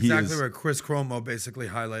saying that's exactly what Chris Cuomo basically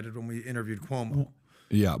highlighted when we interviewed Cuomo.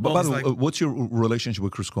 Yeah, but by the way, what's your relationship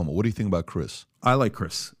with Chris Cuomo? What do you think about Chris? I like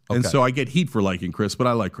Chris. Okay. And so I get heat for liking Chris, but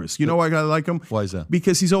I like Chris. You know why I like him? Why is that?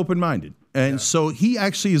 Because he's open-minded. And so he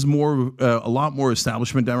actually is a lot more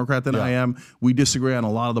establishment Democrat than I am. We disagree on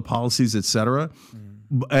a lot of the policies, et cetera.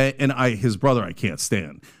 And his brother I can't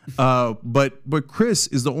stand. But Chris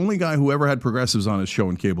is the only guy who ever had progressives on his show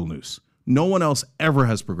in cable news. No one else ever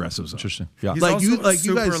has progressives on. Interesting. Yeah. He's also a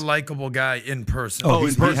super likable guy in person. Oh,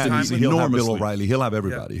 in person. He'll have Bill O'Reilly. He'll have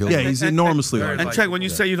everybody. Yeah, he's enormously likable. And Cenk, when you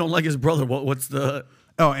say you don't like his brother, what's the...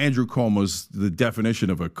 Oh, Andrew Cuomo's the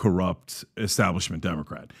definition of a corrupt establishment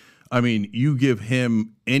Democrat. I mean, you give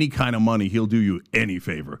him any kind of money, he'll do you any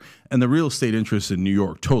favor. And the real estate interests in New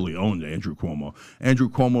York totally owned Andrew Cuomo. Andrew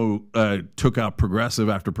Cuomo took out progressive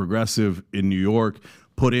after progressive in New York,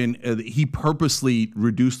 he purposely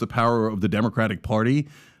reduced the power of the Democratic Party,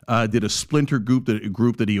 did a splinter group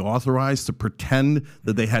that he authorized to pretend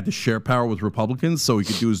that they had to share power with Republicans so he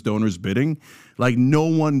could do his donors' bidding. Like, no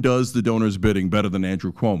one does the donors' bidding better than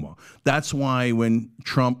Andrew Cuomo. That's why when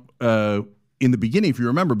Trump, in the beginning, if you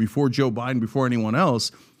remember, before Joe Biden, before anyone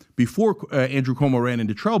else, before Andrew Cuomo ran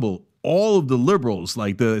into trouble, all of the liberals,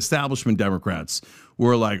 like the establishment Democrats,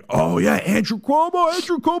 were like, oh, yeah, Andrew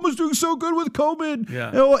Cuomo's doing so good with COVID. Yeah.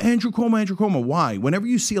 Oh, Andrew Cuomo. Why? Whenever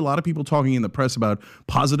you see a lot of people talking in the press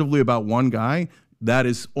positively about one guy, that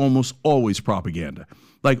is almost always propaganda.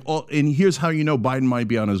 And here's how you know Biden might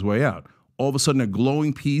be on his way out. All of a sudden, a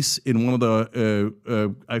glowing piece in one of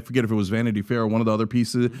the, I forget if it was Vanity Fair or one of the other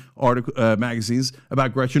pieces, magazines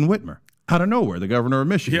about Gretchen Whitmer. Out of nowhere, the governor of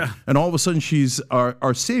Michigan. Yeah. And all of a sudden, she's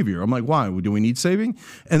our savior. I'm like, why? Do we need saving?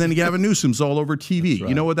 And then Gavin Newsom's all over TV. Right.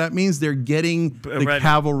 You know what that means? They're getting the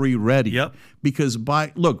cavalry ready. Yep. Because,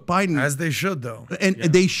 Biden... As they should, though. And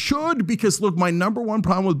they should, because, look, my number one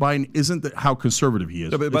problem with Biden isn't how conservative he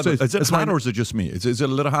is. Is it hot or is it just me? Is it a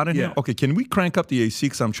little hot in here? Okay, can we crank up the AC?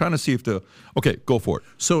 Because I'm trying to see if Okay, go for it.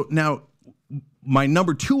 So now... My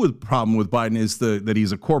number two problem with Biden is that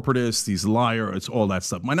he's a corporatist, he's a liar, it's all that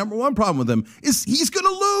stuff. My number one problem with him is he's going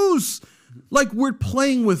to lose. Like, we're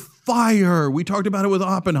playing with fire. We talked about it with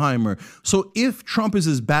Oppenheimer. So if Trump is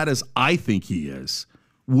as bad as I think he is,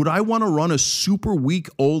 would I want to run a super weak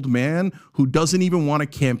old man who doesn't even want to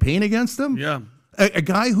campaign against him? Yeah. A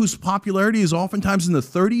guy whose popularity is oftentimes in the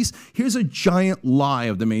 30s. Here's a giant lie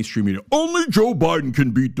of the mainstream media. Only Joe Biden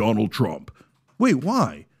can beat Donald Trump. Wait,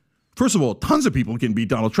 why? First of all, tons of people can beat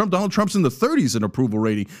Donald Trump. Donald Trump's in the 30s in approval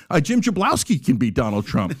rating. Jim Jablowski can beat Donald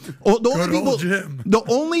Trump. The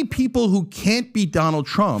only people who can't beat Donald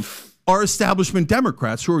Trump are establishment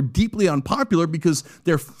Democrats who are deeply unpopular because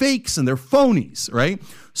they're fakes and they're phonies, right?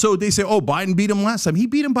 So they say, oh, Biden beat him last time. He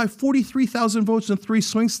beat him by 43,000 votes in 3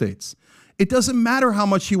 swing states. It doesn't matter how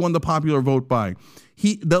much he won the popular vote by.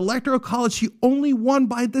 The Electoral College, he only won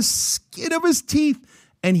by the skin of his teeth,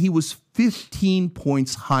 and he was 15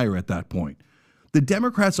 points higher at that point. The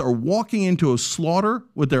Democrats are walking into a slaughter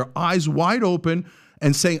with their eyes wide open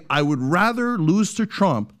and saying, I would rather lose to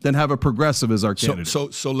Trump than have a progressive as our candidate.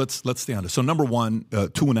 So let's stay on this. So number one,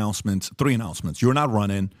 3 announcements. You're not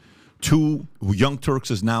running. 2, Young Turks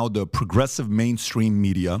is now the progressive mainstream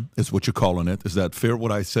media, is what you're calling it. Is that fair,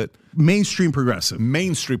 what I said? Mainstream progressive.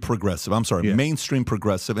 Mainstream progressive. I'm sorry, mainstream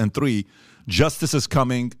progressive. And 3, Justice is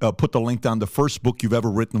coming. Put the link down. The first book you've ever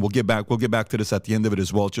written. We'll get back to this at the end of it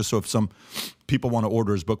as well. Just so if some people want to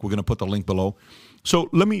order his book, we're going to put the link below. So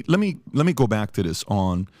let me go back to this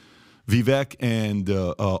on Vivek and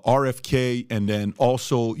RFK, and then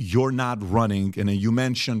also you're not running. And then you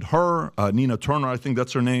mentioned her, Nina Turner, I think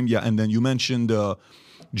that's her name. Yeah, and then you mentioned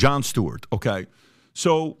Jon Stewart. Okay,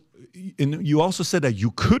 so and you also said that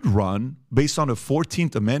you could run based on the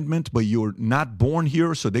 14th Amendment, but you're not born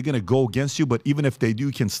here, so they're going to go against you. But even if they do,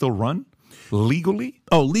 you can still run legally?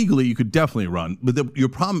 Oh, legally, you could definitely run. But your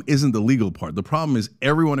problem isn't the legal part. The problem is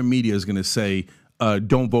everyone in media is going to say,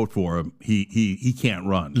 don't vote for him. He can't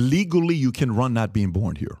run. Legally, you can run not being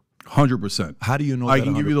born here. 100%. How do you know I that?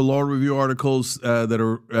 can give you the law review articles that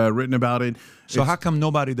are written about it. So how come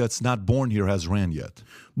nobody that's not born here has ran yet?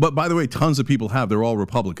 But by the way, tons of people have. They're all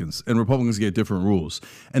Republicans, and Republicans get different rules.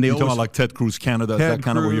 And you're talking about like Ted Cruz, Canada, is that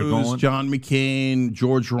kind of where you're going? John McCain,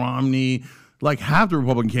 George Romney. Like half the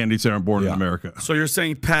Republican candidates aren't born in America. So you're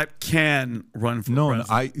saying Pat can run for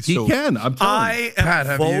president? He can. I'm telling you.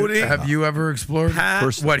 Pat, voting. Have you ever explored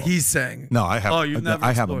what he's saying? No, I haven't. Oh, you've never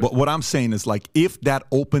I haven't. But what I'm saying is, like, if that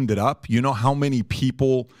opened it up, you know how many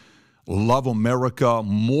people love America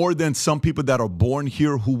more than some people that are born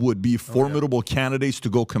here who would be formidable candidates to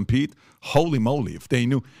go compete? Holy moly, if they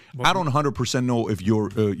knew. I don't 100% know if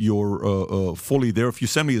you're fully there. If you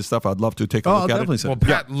send me the stuff, I'd love to take a look at it. Well,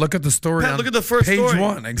 Pat, look at the story. Pat, look at the first page story.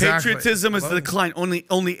 1. Exactly. Patriotism is the decline. Only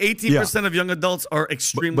 18% of young adults are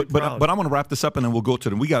extremely proud. But I want to wrap this up, and then we'll go to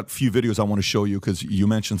them. We got a few videos I want to show you because you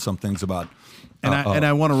mentioned some things about. And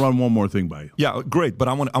I want to run one more thing by you. Yeah, great. But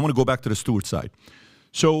I want to go back to the Stewart side.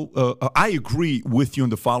 So I agree with you in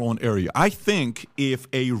the following area. I think if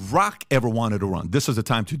a Rock ever wanted to run, this is the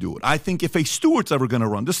time to do it. I think if a Stewart's ever going to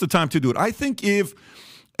run, this is the time to do it. I think if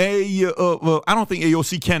I don't think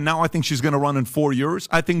AOC can now. I think she's going to run in 4 years.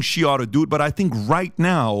 I think she ought to do it. But I think right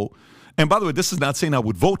now, and by the way, this is not saying I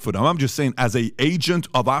would vote for them. I'm just saying as an agent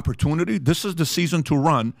of opportunity, this is the season to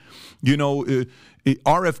run. You know,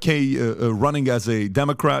 RFK running as a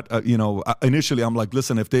Democrat, initially I'm like,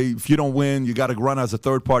 listen, if you don't win, you got to run as a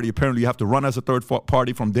third party. Apparently you have to run as a third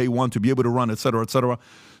party from day one to be able to run, et cetera, et cetera.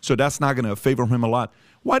 So that's not going to favor him a lot.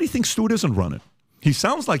 Why do you think Stewart isn't running? He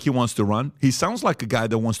sounds like he wants to run. He sounds like a guy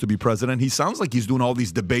that wants to be president. He sounds like he's doing all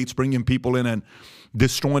these debates, bringing people in and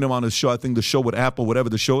destroying them on his show. I think the show with Apple, whatever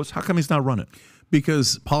the show is. How come he's not running?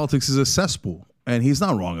 Because politics is a cesspool. And he's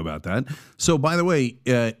not wrong about that. So, by the way,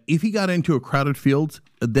 if he got into a crowded field,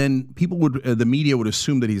 then the media would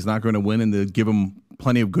assume that he's not going to win and they'd give him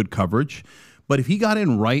plenty of good coverage. But if he got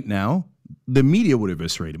in right now, the media would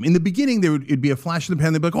eviscerate him. In the beginning, it'd be a flash in the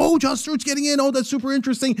pan. They'd be like, "Oh, Jon Stewart's getting in. Oh, that's super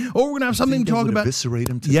interesting. Oh, we're going to have something to talk about." Eviscerate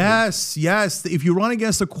him today? Yes. If you run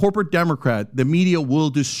against a corporate Democrat, the media will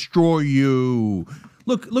destroy you.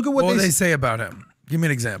 Look at what they say about him. Give me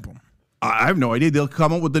an example. I have no idea. They'll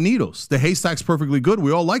come up with the needles. The haystack's perfectly good.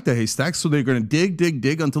 We all like the haystacks, so they're going to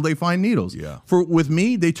dig until they find needles. Yeah. With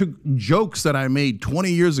me, they took jokes that I made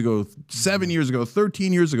 20 years ago, 7 years ago,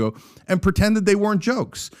 13 years ago, and pretended they weren't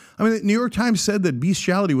jokes. I mean, the New York Times said that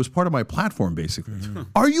bestiality was part of my platform, basically. Mm-hmm.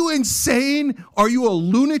 Are you insane? Are you a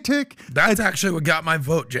lunatic? That's actually what got my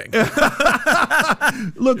vote, Cenk.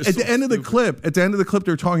 Look, at the end of the clip,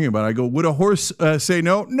 they're talking about, I go, would a horse say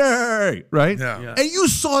no? Nay, right? Yeah. And you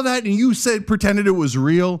saw that and you pretended it was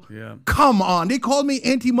real. Yeah. Come on. They called me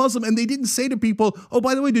anti-Muslim and they didn't say to people, oh,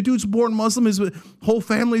 by the way, the dude's born Muslim, his whole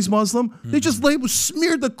family's Muslim. Mm-hmm. They just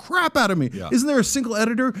smeared the crap out of me. Yeah. Isn't there a single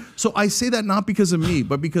editor? So I say that not because of me,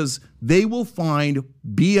 but because they will find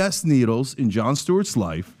BS needles in Jon Stewart's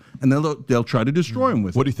life and they'll try to destroy him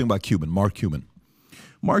with What do you think about Cuban, Mark Cuban?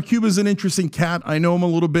 Mark Cuban's an interesting cat. I know him a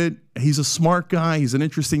little bit. He's a smart guy. He's an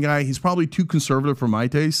interesting guy. He's probably too conservative for my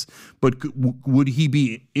taste. But would he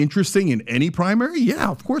be interesting in any primary? Yeah,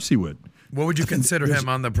 of course he would. What would you consider him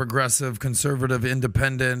on the progressive, conservative,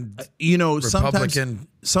 independent, Republican?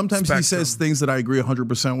 Sometimes he says things that I agree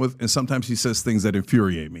 100% with, and sometimes he says things that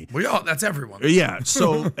infuriate me. Well, that's everyone. Yeah.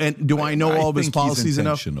 So, and do I know all of his policies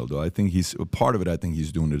enough? Though I think he's part of it. I think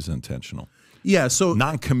he's doing it as intentional. Yeah, so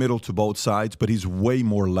non-committal to both sides, but he's way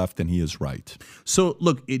more left than he is right. So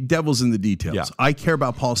look, devil's in the details. Yeah. I care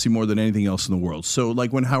about policy more than anything else in the world. So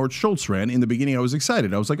like when Howard Schultz ran, in the beginning I was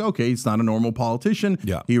excited. I was like, okay, he's not a normal politician.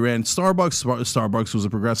 Yeah. He ran Starbucks. Starbucks was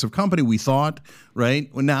a progressive company, we thought, right?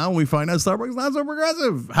 Well, now we find out Starbucks not so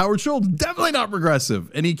progressive. Howard Schultz, definitely not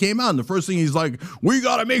progressive. And he came out, and the first thing he's like, we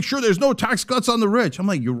got to make sure there's no tax cuts on the rich. I'm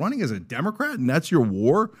like, you're running as a Democrat, and that's your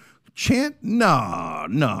war chant?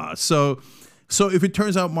 Nah. So if it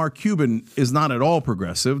turns out Mark Cuban is not at all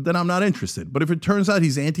progressive, then I'm not interested. But if it turns out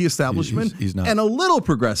he's anti-establishment he's not. And a little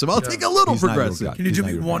progressive, I'll take a little progressive. Can you do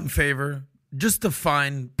me one favor? Just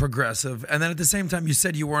define progressive. And then at the same time, you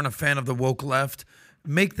said you weren't a fan of the woke left.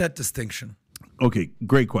 Make that distinction. Okay,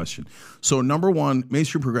 great question. So number one,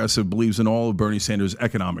 mainstream progressive believes in all of Bernie Sanders'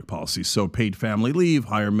 economic policies. So paid family leave,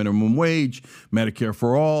 higher minimum wage, Medicare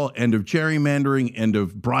for all, end of gerrymandering, end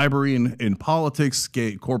of bribery in politics,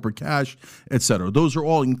 corporate cash, etc. Those are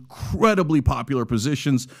all incredibly popular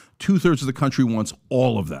positions. 2/3 of the country wants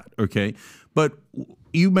all of that, okay? But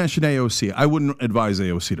you mentioned AOC. I wouldn't advise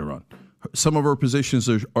AOC to run. Some of her positions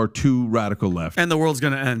are too radical left. And the world's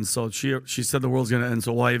going to end. So she said the world's going to end.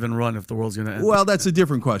 So why even run if the world's going to end? Well, that's a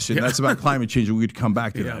different question. Yeah. That's about climate change, and we'd come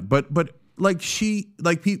back to that. But like she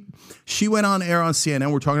went on air on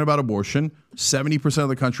CNN. We're talking about abortion. 70% of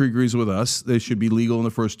the country agrees with us. They should be legal in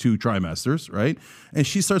the first 2 trimesters, right? And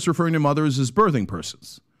she starts referring to mothers as birthing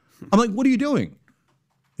persons. I'm like, what are you doing?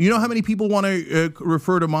 You know how many people want to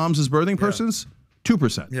refer to moms as birthing persons?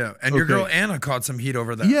 2%. Yeah, and your girl Anna caught some heat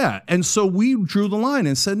over that. Yeah, and so we drew the line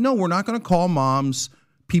and said, no, we're not going to call moms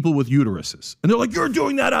people with uteruses. And they're like, you're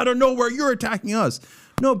doing that out of nowhere. You're attacking us.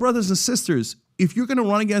 No, brothers and sisters, if you're going to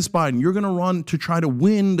run against Biden, you're going to run to try to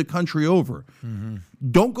win the country over. Mm-hmm.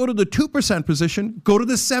 Don't go to the 2% position. Go to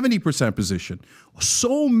the 70% position.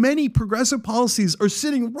 So many progressive policies are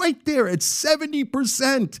sitting right there at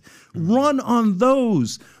 70%. Run on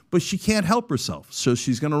those. But she can't help herself. So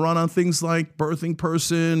she's going to run on things like birthing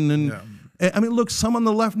person. And I mean, look, some on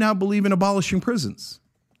the left now believe in abolishing prisons.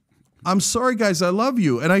 I'm sorry, guys, I love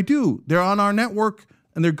you. And I do. They're on our network,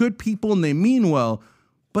 and they're good people, and they mean well.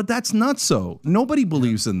 But that's not so. Nobody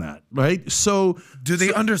believes in that, right? So do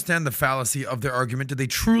they understand the fallacy of their argument? Do they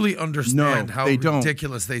truly understand how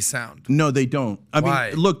ridiculous they sound? No, they don't. I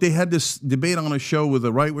Why? mean, look, they had this debate on a show with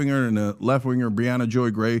a right-winger and a left-winger. Brianna Joy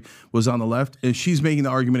Gray was on the left, and she's making the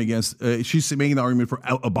argument for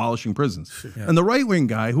abolishing prisons. Yeah. And the right-wing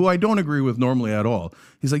guy, who I don't agree with normally at all,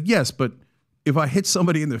 he's like, yes, but if I hit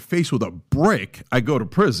somebody in the face with a brick, I go to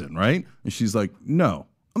prison, right? And she's like, no.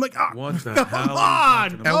 I'm like, what the hell?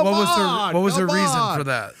 And what was her reason for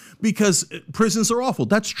that? Because prisons are awful.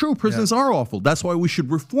 That's true. Prisons are awful. That's why we should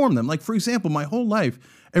reform them. Like, for example, my whole life,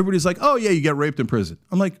 everybody's like, oh, yeah, you get raped in prison.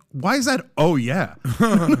 I'm like, why is that? Oh, yeah.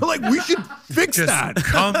 Like, we should fix that.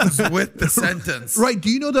 Comes with the sentence. Right. Do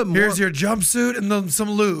you know that here's your jumpsuit and then some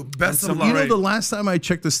lube. Best of luck. You know, the last time I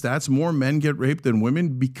checked the stats, more men get raped than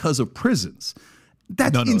women because of prisons.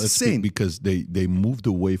 That's insane. Because they moved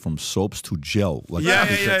away from soaps to gel. Like yeah.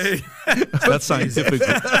 That's scientific.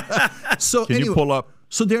 So Can you pull up?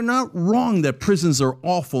 So they're not wrong that prisons are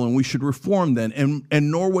awful and we should reform them. And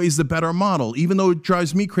Norway's the better model, even though it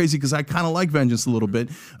drives me crazy because I kind of like vengeance a little bit.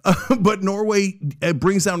 But Norway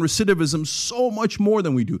brings down recidivism so much more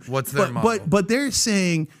than we do. What's their model? But they're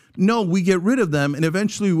saying, no, we get rid of them, and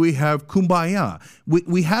eventually we have kumbaya.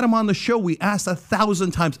 We had them on the show. We asked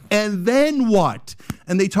 1,000 times, and then what?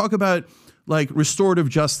 And they talk about, like, restorative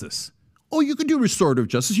justice. Oh, you can do restorative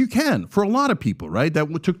justice. You can, for a lot of people, right?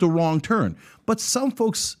 That took the wrong turn. But some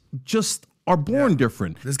folks just are born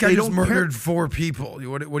different. This guy just murdered 4 people.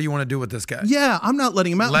 What do you want to do with this guy? Yeah, I'm not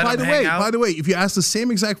letting him out. By the way, if you ask the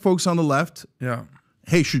same exact folks on the left,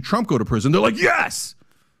 hey, should Trump go to prison? They're like, yes.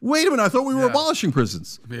 Wait a minute, I thought we were abolishing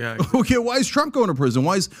prisons. Yeah. Okay, why is Trump going to prison?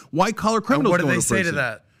 Why collar criminals going to prison? What do they say to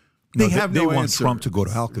that? They want Trump to go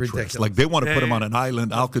to Alcatraz. Ridiculous. Like they want to put him on an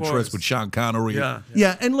island, Alcatraz with Sean Connery.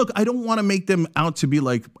 Yeah, and look, I don't want to make them out to be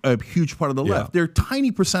like a huge part of the left. They're a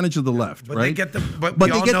tiny percentage of the left, but right? They get the, but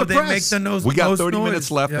they all get know the they press. make the nose. We got 30 noise.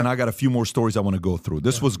 minutes left, and I got a few more stories I want to go through.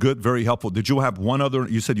 This was good, very helpful. Did you have one other?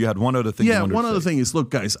 You said you had one other thing. Yeah, one other thing is, look,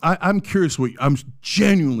 guys, I'm curious. I'm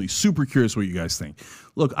genuinely super curious what you guys think.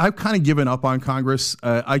 Look, I've kind of given up on Congress.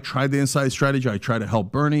 I tried the inside strategy. I tried to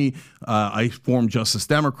help Bernie. I formed Justice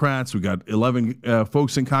Democrats. We got 11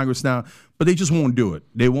 folks in Congress now, but they just won't do it.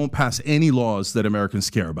 They won't pass any laws that Americans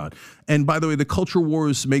care about. And by the way, the culture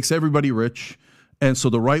wars makes everybody rich. And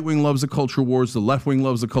so the right wing loves the culture wars. The left wing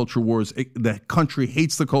loves the culture wars. The country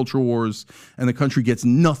hates the culture wars, and the country gets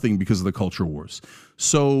nothing because of the culture wars.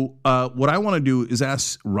 So what I want to do is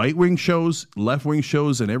ask right wing shows, left wing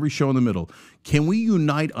shows, and every show in the middle, can we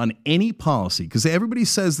unite on any policy? Because everybody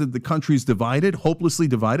says that the country is divided, hopelessly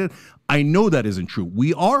divided. I know that isn't true.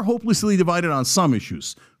 We are hopelessly divided on some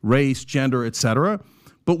issues, race, gender, etc.,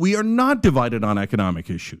 but we are not divided on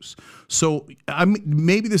economic issues. So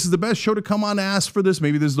maybe this is the best show to come on to ask for this.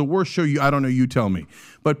 Maybe this is the worst show. I don't know. You tell me.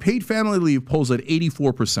 But paid family leave polls at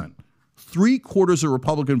 84%. 3/4 of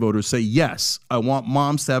Republican voters say, yes, I want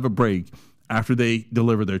moms to have a break after they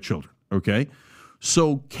deliver their children. Okay?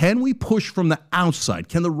 So can we push from the outside?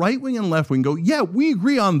 Can the right wing and left wing go, yeah, we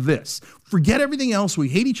agree on this. Forget everything else. We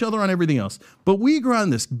hate each other on everything else. But we agree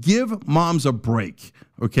on this. Give moms a break.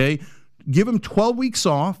 Okay? Give them 12 weeks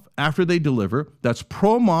off after they deliver. That's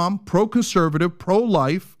pro-mom, pro-conservative,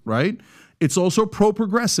 pro-life, right? It's also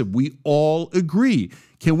pro-progressive. We all agree.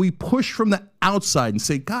 Can we push from the outside and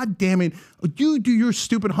say, God damn it, you do your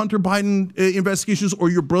stupid Hunter Biden investigations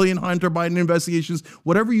or your brilliant Hunter Biden investigations,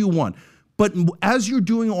 whatever you want. But as you're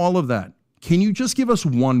doing all of that, can you just give us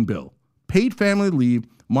one bill? Paid family leave.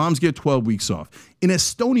 Moms get 12 weeks off. In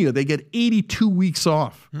Estonia, they get 82 weeks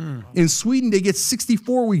off. In Sweden, they get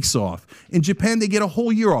 64 weeks off. In Japan, they get a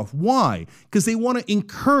whole year off. Why? Because they want to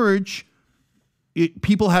encourage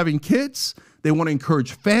people having kids. They want to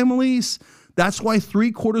encourage families. That's why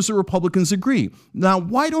 3/4 of Republicans agree. Now,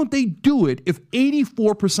 why don't they do it if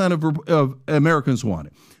 84% of Americans want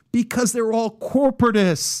it? Because they're all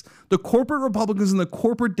corporatists. The corporate Republicans and the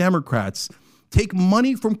corporate Democrats take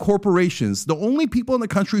money from corporations. The only people in the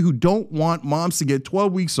country who don't want moms to get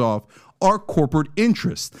 12 weeks off are corporate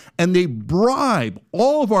interests. And they bribe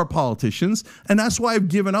all of our politicians, and that's why I've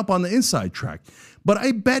given up on the inside track. But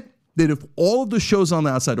I bet that if all of the shows on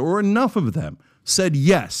the outside, or enough of them, said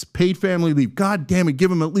yes, paid family leave, God damn it, give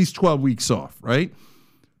them at least 12 weeks off, right?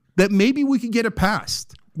 That maybe we could get it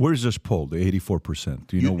passed. Where's this poll, the 84%?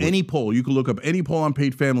 Do you know any poll? You can look up any poll on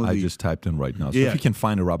paid family leave. I just typed in right now. So if you can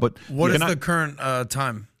find it, Rob. But what is the current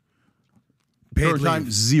time? Paid time,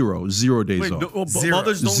 0 days off.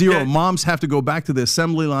 Zero. Moms have to go back to the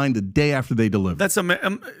assembly line the day after they deliver. That's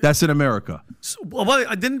in America. So, well,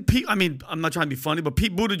 I didn't. I mean, I'm not trying to be funny, but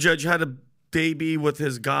Pete Buttigieg had a baby with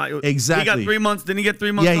his guy. Exactly. He got 3 months. Didn't he get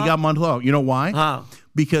 3 months? Yeah, he got a month off. You know why? How?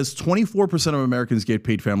 Because 24% of Americans get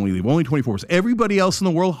paid family leave. Only 24%. Everybody else in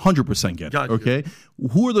the world, 100% get it. Gotcha. Okay?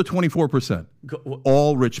 Who are the 24%?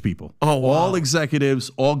 All rich people. Oh, wow. All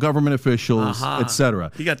executives, all government officials,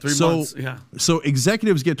 etc. He got 3 months. Yeah. So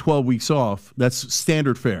executives get 12 weeks off. That's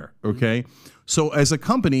standard fare. Okay? So as a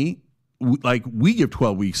company, we give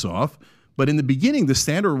 12 weeks off. But in the beginning, the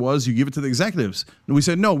standard was you give it to the executives. And we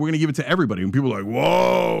said, no, we're going to give it to everybody. And people are like,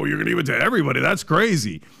 whoa, you're going to give it to everybody. That's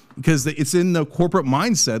crazy. Because it's in the corporate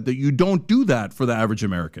mindset that you don't do that for the average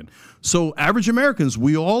American. So average Americans,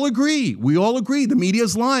 we all agree. We all agree. The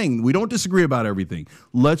media's lying. We don't disagree about everything.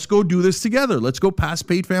 Let's go do this together. Let's go pass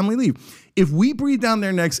paid family leave. If we breathe down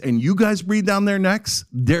their necks and you guys breathe down their necks,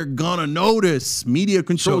 they're going to notice. Media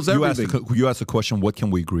controls everything. You asked the question, what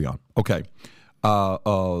can we agree on? Okay. Do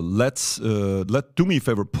me a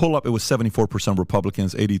favor, pull up. It was 74%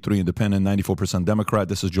 Republicans, 83 Independent, 94% Democrat.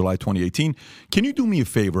 This is July 2018. Can you do me a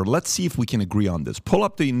favor? Let's see if we can agree on this. Pull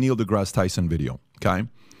up the Neil deGrasse Tyson video, okay?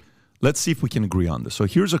 Let's see if we can agree on this. So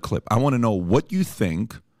here's a clip. I want to know what you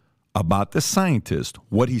think about the scientist,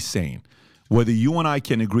 what he's saying. Whether you and I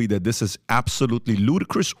can agree that this is absolutely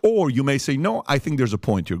ludicrous, or you may say, no, I think there's a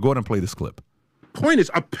point here. Go ahead and play this clip. Point is,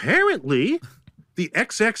 apparently, the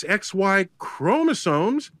XXXY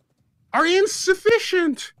chromosomes are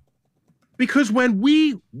insufficient because when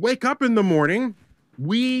we wake up in the morning,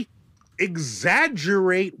 we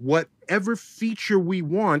exaggerate whatever feature we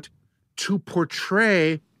want to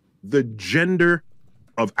portray the gender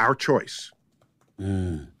of our choice.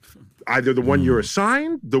 Either the one you're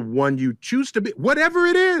assigned, the one you choose to be, whatever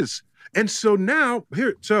it is. And so now,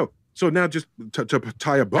 so now just to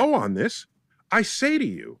tie a bow on this, I say to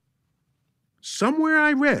you, somewhere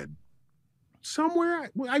I read somewhere,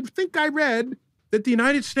 I think I read that the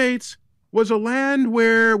United States was a land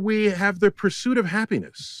where we have the pursuit of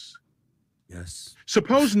happiness. Yes.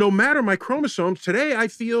 Suppose no matter my chromosomes, today I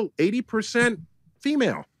feel 80%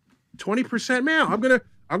 female, 20% male. I'm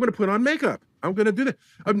gonna put on makeup. I'm gonna do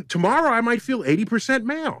that. Tomorrow I might feel 80%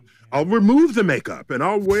 male. I'll remove the makeup and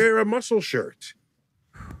I'll wear a muscle shirt.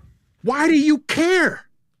 Why do you care?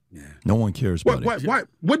 Yeah. No one cares, buddy.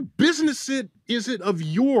 What business is it of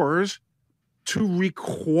yours to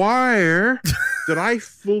require that I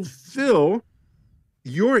fulfill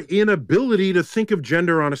your inability to think of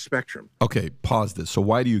gender on a spectrum? Okay, pause this. So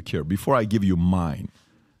why do you care? Before I give you mine,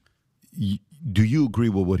 do you agree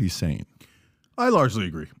with what he's saying? I largely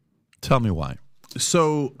agree. Tell me why.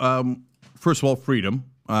 So, first of all, freedom.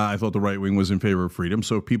 I thought the right wing was in favor of freedom.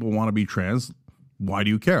 So if people want to be trans, why do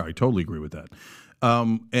you care? I totally agree with that.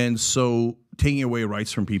 And so taking away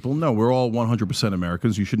rights from people, no, we're all 100%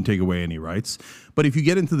 Americans. You shouldn't take away any rights. But if you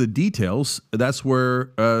get into the details, that's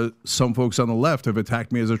where some folks on the left have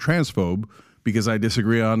attacked me as a transphobe because I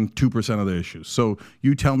disagree on 2% of the issues. So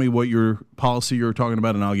you tell me what your policy you're talking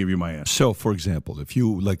about, and I'll give you my answer. So, for example, if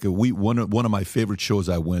you like, one of my favorite shows,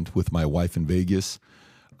 I went with my wife in Vegas.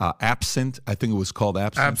 Absent, I think it was called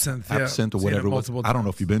Absent, or whatever it was. I don't know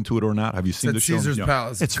if you've been to it or not. Have you seen the show? Caesar's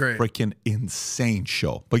Palace. It's great. Freaking insane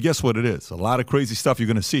show. But guess what it is? A lot of crazy stuff you're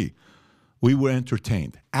going to see. We were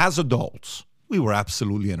entertained. As adults, we were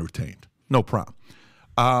absolutely entertained. No problem.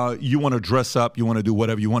 You want to dress up, you want to do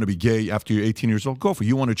whatever, you want to be gay after you're 18 years old, go for it.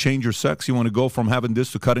 You want to change your sex, you want to go from having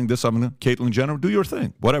this to cutting this, Caitlyn Jenner, do your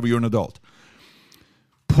thing. Whatever, you're an adult.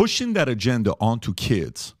 Pushing that agenda onto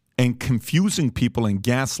kids and confusing people and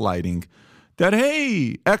gaslighting that,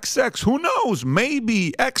 hey, XX, who knows?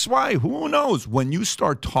 Maybe XY, who knows? When you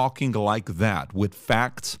start talking like that with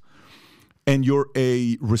facts and you're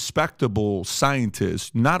a respectable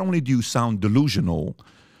scientist, not only do you sound delusional,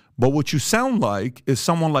 but what you sound like is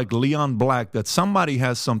someone like Leon Black, that somebody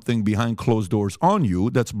has something behind closed doors on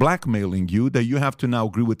you that's blackmailing you, that you have to now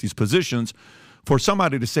agree with these positions. For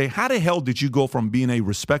somebody to say, how the hell did you go from being a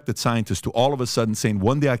respected scientist to all of a sudden saying,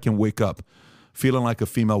 one day I can wake up feeling like a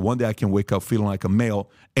female, one day I can wake up feeling like a male,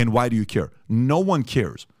 and why do you care? No one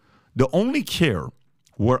cares. The only care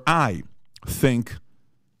where I think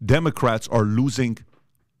Democrats are losing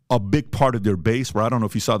a big part of their base, where I don't know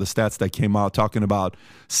if you saw the stats that came out talking about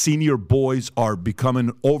senior boys are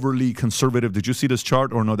becoming overly conservative. Did you see this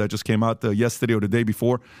chart or no? That just came out yesterday or the day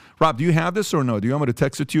before. Rob, do you have this or no? Do you want me to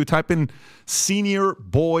text it to you? Type in senior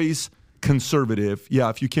boys conservative. Yeah,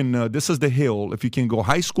 if you can, this is the Hill. If you can go,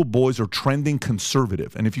 high school boys are trending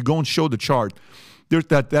conservative. And if you go and show the chart, there's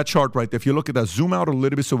that chart right there. If you look at that, zoom out a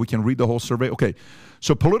little bit so we can read the whole survey. Okay,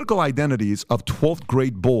 so political identities of 12th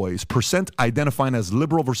grade boys, percent identifying as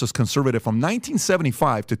liberal versus conservative from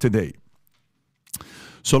 1975 to today.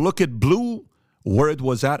 So look at blue, where it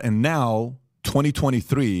was at, and now,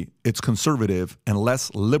 2023, it's conservative and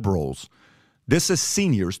less liberals. This is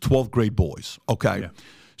seniors, 12th grade boys, okay? Yeah.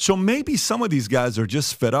 So maybe some of these guys are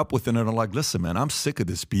just fed up with it and are like, listen, man, I'm sick of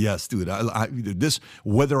this BS, dude. This,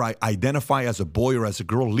 whether I identify as a boy or as a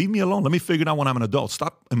girl, leave me alone. Let me figure it out when I'm an adult.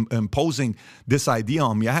 Stop imposing this idea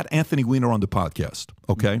on me. I had Anthony Weiner on the podcast,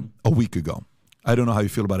 okay, a week ago. I don't know how you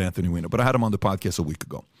feel about Anthony Weiner, but I had him on the podcast a week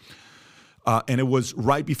ago. And it was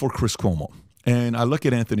right before Chris Cuomo. And I look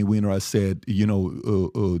at Anthony Weiner, I said, do you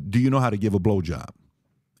know how to give a blowjob?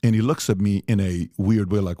 And he looks at me in a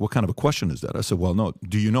weird way, like, what kind of a question is that? I said, well, no.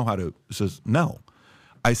 Do you know how to? He says, no.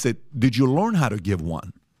 I said, did you learn how to give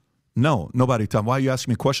one? No. Nobody taught me. Why are you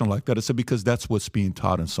asking me a question like that? I said, because that's what's being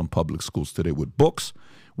taught in some public schools today with books,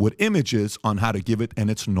 with images on how to give it, and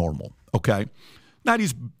it's normal, okay? Now,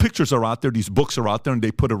 these pictures are out there, these books are out there, and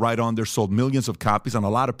they put it right on there, sold millions of copies, and a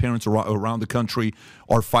lot of parents around the country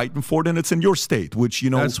are fighting for it, and it's in your state, which,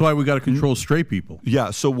 That's why we got to control straight people.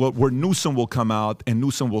 Yeah, so where Newsom will come out, and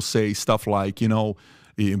Newsom will say stuff like,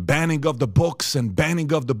 banning of the books, and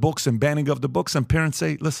banning of the books, and banning of the books, and parents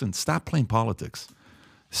say, listen, stop playing politics.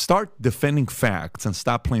 Start defending facts and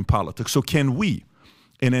stop playing politics. So can we,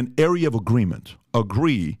 in an area of agreement,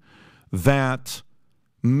 agree that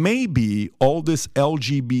maybe all this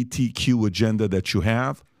LGBTQ agenda that you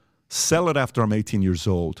have, sell it after I'm 18 years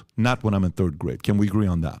old, not when I'm in third grade. Can we agree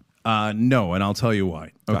on that? No, and I'll tell you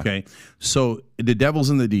why. Okay. So the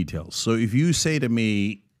devil's in the details. So if you say to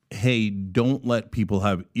me, hey, don't let people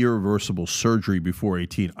have irreversible surgery before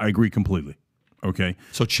 18, I agree completely. Okay.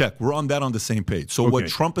 So check. We're on that on the same page. So what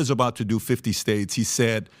Trump is about to do, 50 states, he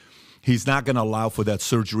said he's not going to allow for that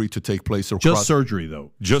surgery to take place. Just surgery,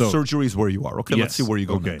 though. Just surgery is where you are. Okay, Let's see where you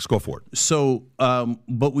go next. Go for it. So,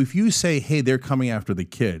 but if you say, hey, they're coming after the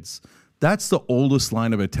kids, That's the oldest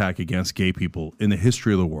line of attack against gay people in the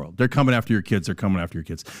history of the world. They're coming after your kids. They're coming after your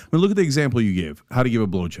kids. I mean, look at the example you gave, how to give a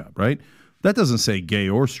blowjob, right? That doesn't say gay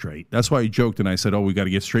or straight. That's why I joked and I said, oh, we got to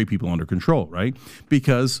get straight people under control, right?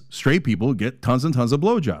 Because straight people get tons and tons of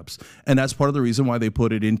blowjobs. And that's part of the reason why they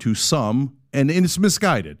put it into some, and it's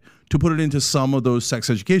misguided, to put it into some of those sex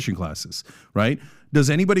education classes, right? Does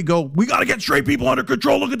anybody go, we got to get straight people under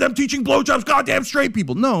control. Look at them teaching blowjobs, goddamn straight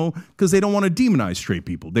people. No, because they don't want to demonize straight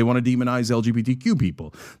people. They want to demonize LGBTQ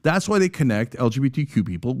people. That's why they connect LGBTQ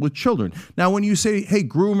people with children. Now, when you say, hey,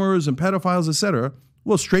 groomers and pedophiles, etc.,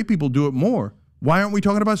 well, straight people do it more. Why aren't we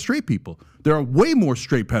talking about straight people? There are way more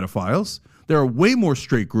straight pedophiles. There are way more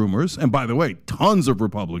straight groomers. And by the way, tons of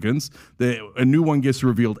Republicans. A new one gets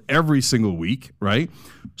revealed every single week, right?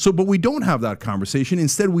 So, but we don't have that conversation.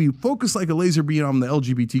 Instead, we focus like a laser beam on the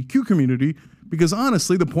LGBTQ community because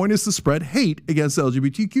honestly, the point is to spread hate against the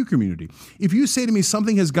LGBTQ community. If you say to me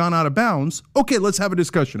something has gone out of bounds, okay, let's have a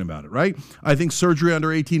discussion about it, right? I think surgery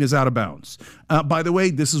under 18 is out of bounds. By the way,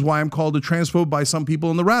 this is why I'm called a transphobe by some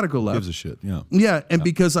people in the radical left. Gives a shit, yeah. Yeah, and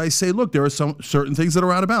because I say, look, there are some certain things that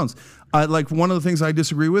are out of bounds. Like one of the things I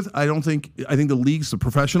disagree with, I think the leagues, the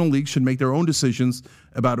professional leagues should make their own decisions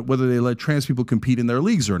about whether they let trans people compete in their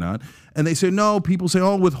leagues or not. And they say, no, people say,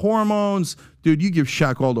 oh, with hormones. Dude, you give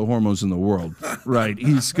Shaq all the hormones in the world, right?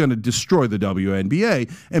 He's going to destroy the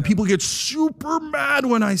WNBA. And people get super mad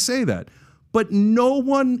when I say that. But no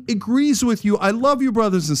one agrees with you. I love you,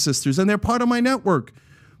 brothers and sisters, and they're part of my network.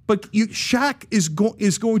 But Shaq is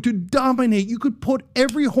going to dominate. You could put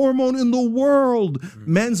every hormone in the world.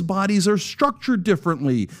 Men's bodies are structured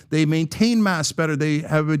differently. They maintain mass better. They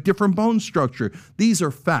have a different bone structure. These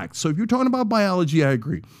are facts. So if you're talking about biology, I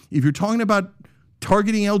agree. If you're talking about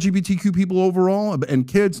targeting LGBTQ people overall and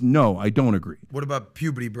kids, no, I don't agree. What about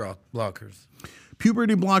puberty blockers?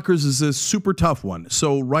 Puberty blockers is a super tough one.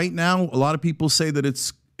 So right now, a lot of people say that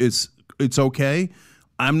it's okay.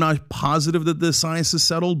 I'm not positive that this science is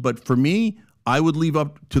settled, but for me, I would leave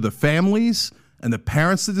up to the families and the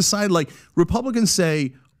parents to decide. Like Republicans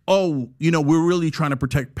say, oh, we're really trying to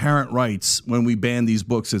protect parent rights when we ban these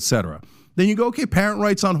books, et cetera. Then you go, okay, parent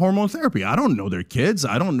rights on hormone therapy. I don't know their kids.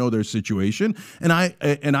 I don't know their situation. And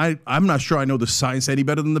I'm not sure I know the science any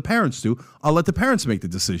better than the parents do. I'll let the parents make the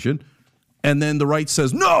decision. And then the right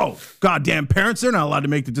says, no, goddamn parents, they're not allowed to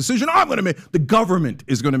make the decision. The government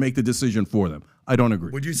is going to make the decision for them. I don't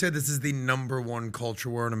agree. Would you say this is the #1 culture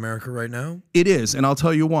war in America right now? It is, and I'll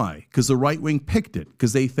tell you why. Because the right wing picked it.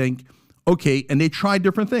 Because they think, okay, and they tried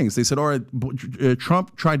different things. They said, all right,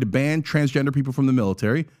 Trump tried to ban transgender people from the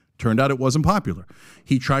military. Turned out it wasn't popular.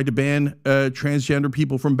 He tried to ban transgender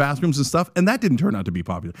people from bathrooms and stuff, and that didn't turn out to be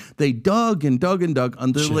popular. They dug and dug and dug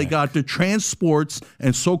until they got to trans sports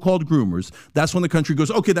and so-called groomers. That's when the country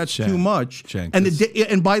goes, okay, that's too much.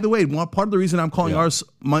 And by the way, part of the reason I'm calling ours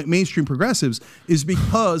mainstream progressives is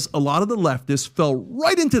because a lot of the leftists fell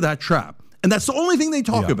right into that trap. And that's the only thing they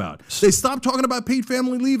talk about. They stopped talking about paid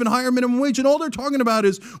family leave and higher minimum wage, and all they're talking about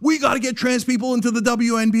is, we got to get trans people into the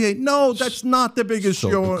WNBA. No, that's not the biggest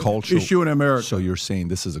issue in America. So you're saying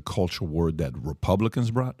this is a culture war that Republicans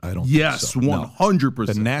brought? I don't Yes, think so. 100%.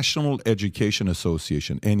 The National Education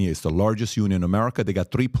Association, NEA, is the largest union in America. They got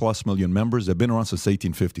 3+ million members. They've been around since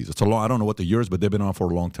 1850s. It's a long, I don't know what the year is, but they've been around for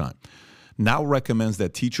a long time. Now recommends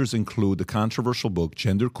that teachers include the controversial book,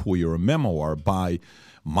 Gender Queer, a memoir by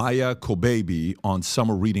Maya Kobaby on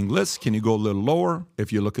summer reading lists. Can you go a little lower?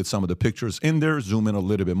 If you look at some of the pictures in there, zoom in a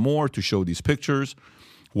little bit more to show these pictures.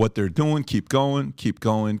 What they're doing, keep going, keep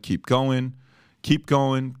going, keep going, keep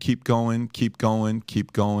going, keep going, keep going,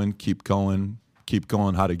 keep going, keep going, keep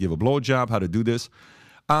going, how to give a blowjob, how to do this.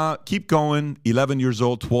 Keep going, 11 years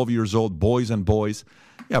old, 12 years old, boys and boys.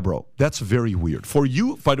 Yeah, bro, that's very weird. For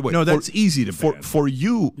you, by the way. No, that's easy to ban. For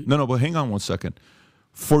you, no, but hang on one second.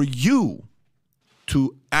 For you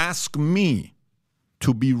to ask me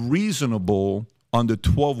to be reasonable on the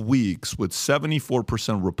 12 weeks with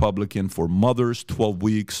 74% Republican for mothers, 12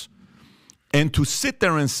 weeks, and to sit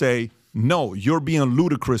there and say, no, you're being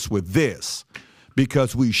ludicrous with this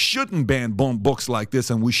because we shouldn't ban books like this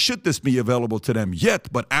and we should this be available to them yet,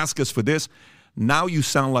 but ask us for this. Now you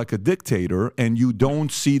sound like a dictator and you don't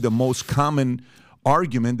see the most common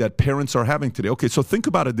argument that parents are having today. Okay, so think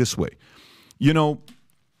about it this way.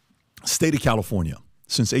 State of California,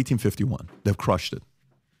 since 1851, they've crushed it.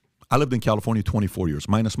 I lived in California 24 years,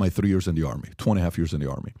 minus my 3 years in the Army, 2.5 years in the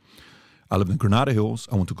Army. I lived in Granada Hills.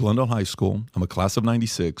 I went to Glendale High School. I'm a class of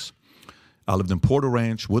 96. I lived in Porter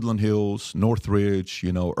Ranch, Woodland Hills, Northridge,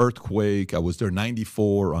 Earthquake. I was there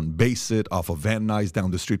 94 on Bassett off of Van Nuys down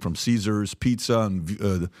the street from Caesars, Pizza,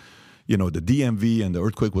 and the DMV and the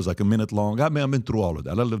earthquake was like a minute long. I've been through all of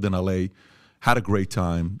that. I lived in LA, had a great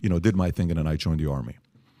time, did my thing, and then I joined the Army.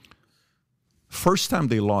 First time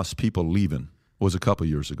they lost people leaving was a couple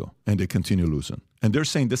years ago, and they continue losing. And they're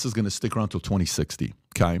saying this is going to stick around till 2060,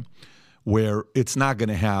 okay, where it's not going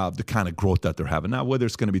to have the kind of growth that they're having. Now, whether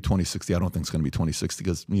it's going to be 2060, I don't think it's going to be 2060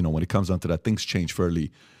 because, when it comes down to that, things change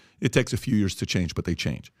fairly. It takes a few years to change, but they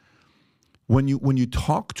change. When you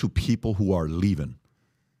talk to people who are leaving,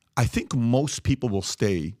 I think most people will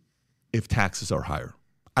stay if taxes are higher.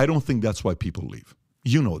 I don't think that's why people leave.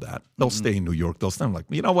 You know that. They'll stay in New York. They'll stay like,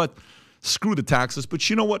 you know what? Screw the taxes, but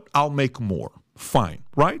you know what? I'll make more. Fine,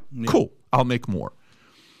 right? Yeah. Cool. I'll make more.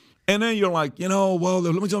 And then you're like, well,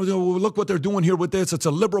 let me tell you, look what they're doing here with this. It's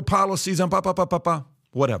a liberal policies and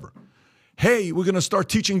whatever. Hey, we're going to start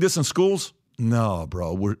teaching this in schools? No,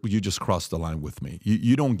 bro, you just crossed the line with me.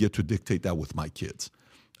 You don't get to dictate that with my kids.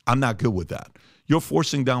 I'm not good with that. You're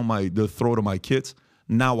forcing down the throat of my kids.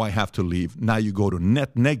 Now I have to leave. Now you go to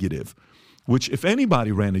net negative, which if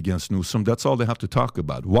anybody ran against Newsom, that's all they have to talk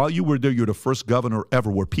about. While you were there, you're the first governor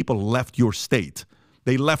ever where people left your state.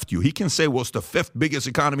 They left you. He can say, well, it's the 5th biggest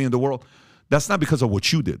economy in the world. That's not because of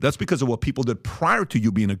what you did. That's because of what people did prior to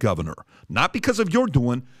you being a governor. Not because of your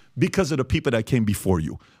doing, because of the people that came before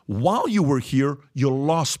you. While you were here, you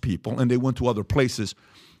lost people, and they went to other places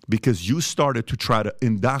because you started to try to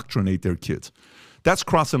indoctrinate their kids. That's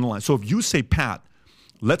crossing the line. So if you say, Pat,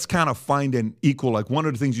 let's kind of find an equal, like one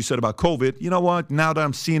of the things you said about COVID, you know what, now that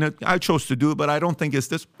I'm seeing it, I chose to do it, but I don't think it's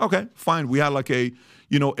this. Okay, fine. We had like a,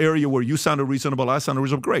 area where you sounded reasonable, I sounded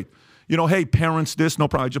reasonable, great. Hey, parents, this, no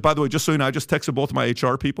problem. By the way, just so you know, I just texted both my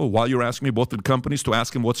HR people while you're asking me, both the companies, to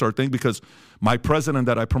ask them what's our thing, because my president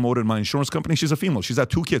that I promoted in my insurance company, she's a female. She's had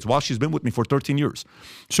 2 kids while she's been with me for 13 years.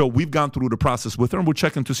 So we've gone through the process with her, and we're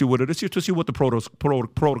checking to see what it is here, to see what the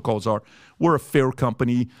protocols are. We're a fair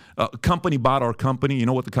company. Company bought our company. You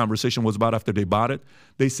know what the conversation was about after they bought it?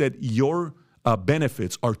 They said, your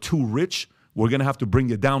benefits are too rich. We're going to have to bring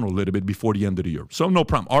it down a little bit before the end of the year. So no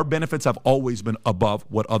problem. Our benefits have always been above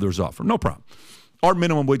what others offer. No problem. Our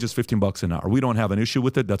minimum wage is $15 an hour. We don't have an issue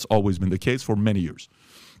with it. That's always been the case for many years.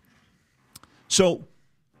 So,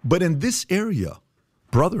 but in this area,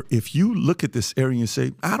 brother, if you look at this area and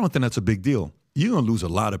say, I don't think that's a big deal, you're going to lose a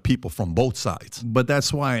lot of people from both sides. But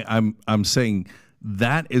that's why I'm saying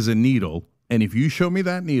that is a needle. And if you show me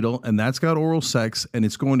that needle and that's got oral sex and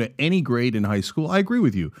it's going to any grade in high school, I agree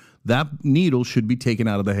with you. That needle should be taken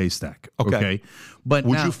out of the haystack. Okay. But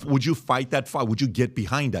would you fight that fight? Would you get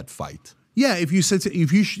behind that fight? Yeah, if you said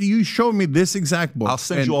you show me this exact book, I'll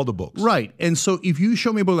send you all the books. Right, and so if you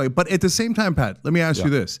show me a book, but at the same time, Pat, let me ask you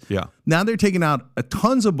this. Yeah. Now they're taking out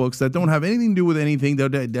tons of books that don't have anything to do with anything,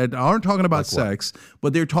 that aren't talking about sex,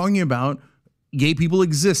 but they're talking about gay people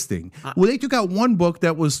existing. Well, they took out one book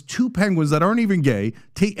that was 2 penguins that aren't even gay,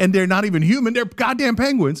 and they're not even human. They're goddamn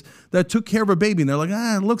penguins that took care of a baby, and they're like,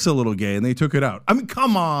 it looks a little gay, and they took it out. I mean,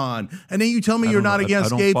 come on. And then you tell me you're not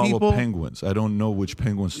against gay people? I don't follow penguins. I don't know which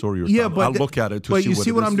penguin story you're talking about. I'll look at it to see what it is. But you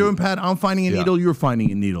see what I'm doing, Pat? I'm finding a needle, you're finding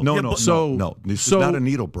a needle. No. This is not a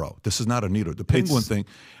needle, bro. This is not a needle. The penguin thing,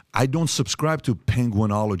 I don't subscribe to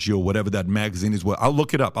Penguinology or whatever that magazine is. I'll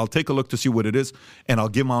look it up. I'll take a look to see what it is, and I'll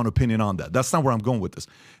give my own opinion on that. That's not where I'm going with this.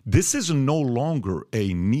 This is no longer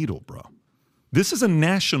a needle, bro. This is a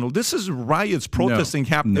national. This is riots, protesting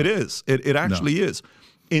happening. It is. It actually is.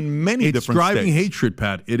 In many different states. It's driving hatred,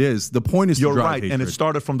 Pat. It is. The point is to drive hatred. And it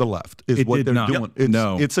started from the left, is what they're doing.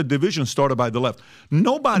 Yep. It's a division started by the left.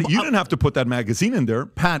 Nobody, you didn't have to put that magazine in there.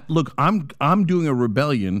 Pat, look, I'm doing a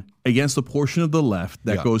rebellion against the portion of the left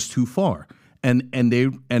that goes too far. And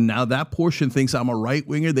now that portion thinks I'm a right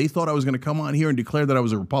winger. They thought I was going to come on here and declare that I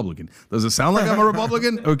was a Republican. Does it sound like I'm a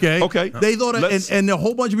Republican? Okay. Okay. They thought, and a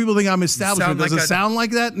whole bunch of people think I'm establishment. Does it sound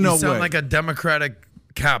like that? No way. You sound like a Democratic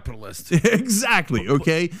capitalist. Exactly.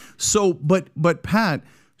 Okay. So, but Pat,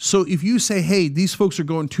 so if you say, hey, these folks are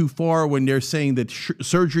going too far when they're saying that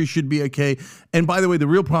surgery should be okay. And by the way, the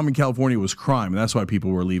real problem in California was crime. And that's why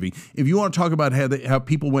people were leaving. If you want to talk about how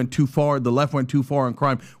people went too far, the left went too far on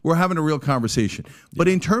crime, we're having a real conversation. But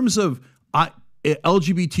in terms of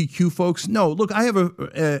LGBTQ folks, no. Look, I have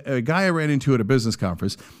a guy I ran into at a business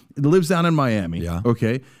conference. He lives down in Miami. Yeah.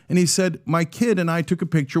 Okay. And he said, my kid and I took a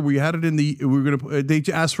picture. We had it in they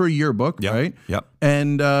asked for a yearbook, right? Yep.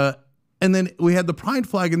 And then we had the pride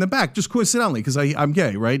flag in the back, just coincidentally, because I'm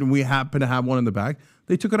gay, right? And we happen to have one in the back.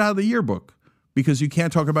 They took it out of the yearbook because you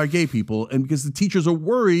can't talk about gay people, and because the teachers are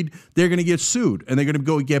worried they're going to get sued and they're going to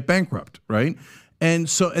go get bankrupt, right? And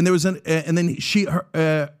so, and there was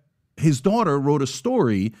his daughter wrote a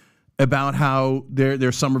story about how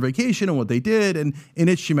their summer vacation and what they did. And in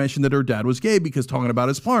it, she mentioned that her dad was gay because talking about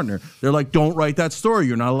his partner. They're like, don't write that story.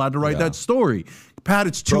 You're not allowed to write that story. Pat,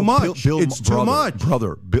 it's too much. It's too much.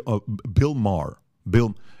 Brother, Bill Maher.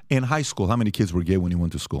 In high school, how many kids were gay when you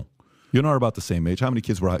went to school? You're not about the same age. How many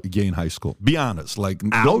kids were gay in high school? Be honest. Like,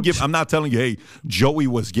 I'm not telling you, hey, Joey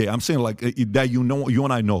was gay. I'm saying like that you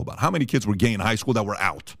and I know about. How many kids were gay in high school that were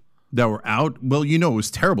out? Well, it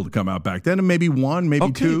was terrible to come out back then, and maybe one,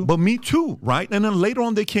 maybe two. But me too, right? And then later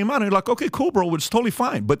on they came out, and you're like, okay, cool, bro, it's totally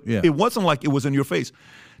fine. But it wasn't like it was in your face.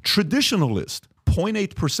 Traditionalists,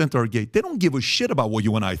 0.8% are gay. They don't give a shit about what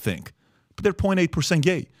you and I think, but they're 0.8%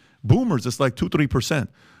 gay. Boomers, it's like 2-3%.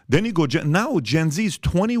 Then you go, now Gen Z is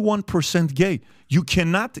 21% gay. You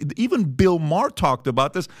cannot, even Bill Maher talked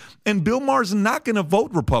about this, and Bill Maher's not going to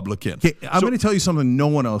vote Republican. Okay, I'm going to tell you something no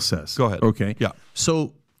one else says. Go ahead. Okay. Yeah.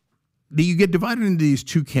 So you get divided into these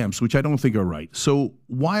two camps, which I don't think are right. So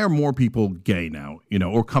why are more people gay now,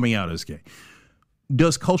 or coming out as gay?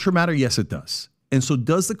 Does culture matter? Yes, it does. And so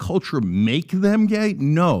does the culture make them gay?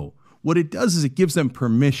 No. What it does is it gives them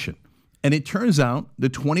permission. And it turns out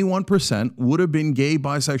the 21% would have been gay,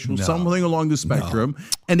 bisexual, something along the spectrum,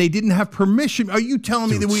 and they didn't have permission. Are you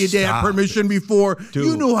telling me that we had permission before?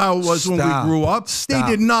 You knew how it was when we grew up. They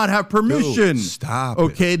did not have permission. Stop.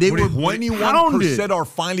 Okay, they were 21% are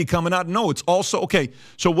finally coming out. No, it's also okay.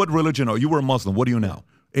 So what religion are you? You were a Muslim. What are you now?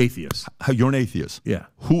 Atheist. You're an atheist. Yeah.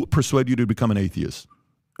 Who persuaded you to become an atheist?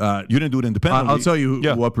 You didn't do it independently. I'll tell you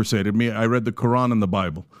what persuaded me. I read the Quran and the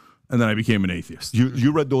Bible. And then I became an atheist.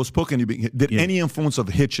 You read those books, and did any influence of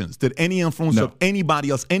Hitchens? Did any influence of anybody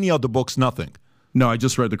else? Any other books? Nothing. No, I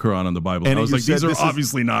just read the Quran and the Bible. And I was like, these are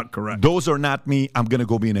obviously not correct. Those are not me. I'm going to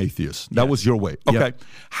go be an atheist. That was your way. Okay.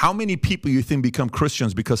 How many people you think become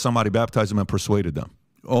Christians because somebody baptized them and persuaded them?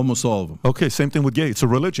 Almost all of them. Okay, same thing with gay. It's a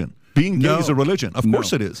religion. Being gay is a religion. Of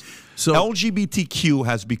course it is. So LGBTQ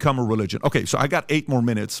has become a religion. Okay, so I got 8 more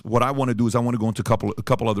minutes. What I want to do is I want to go into a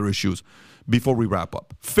couple other issues before we wrap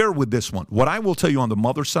up. Fair with this one. What I will tell you on the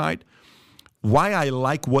mother side, why I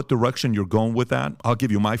like what direction you're going with that, I'll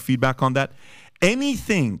give you my feedback on that.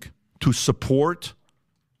 Anything to support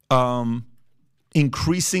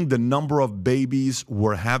increasing the number of babies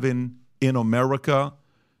we're having in America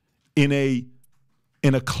in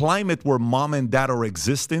a climate where mom and dad are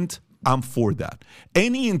existent, I'm for that.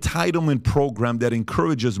 Any entitlement program that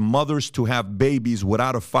encourages mothers to have babies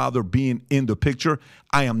without a father being in the picture,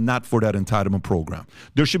 I am not for that entitlement program.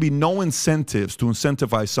 There should be no incentives to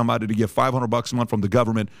incentivize somebody to get $500 a month from the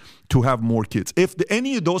government to have more kids. If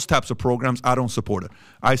any of those types of programs, I don't support it.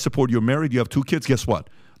 I support you're married, you have 2 kids, guess what?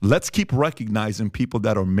 Let's keep recognizing people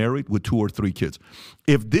that are married with 2 or 3 kids.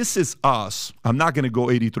 If this is us, I'm not going to go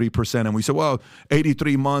 83% and we say, well,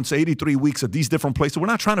 83 months, 83 weeks at these different places. We're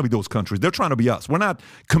not trying to be those countries. They're trying to be us. We're not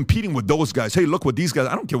competing with those guys. Hey, look what these guys,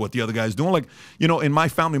 I don't care what the other guys doing. Like, in my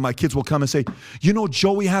family, my kids will come and say,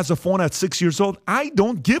 Joey has a phone at 6 years old. I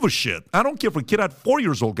don't give a shit. I don't care if a kid at 4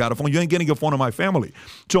 years old got a phone. You ain't getting a phone in my family.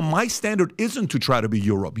 So my standard isn't to try to be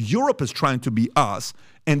Europe. Europe is trying to be us.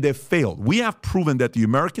 And they've failed. We have proven that the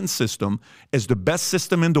American system is the best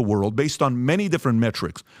system in the world based on many different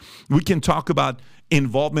metrics. We can talk about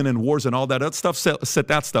involvement in wars and all that other stuff. Set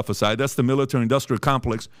that stuff aside. That's the military-industrial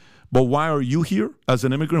complex. But why are you here as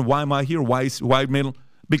an immigrant? Why am I here? Why middle?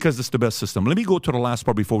 Because it's the best system. Let me go to the last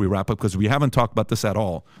part before we wrap up because we haven't talked about this at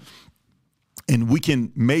all. And we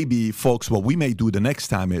can maybe, folks, what we may do the next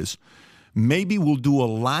time is maybe we'll do a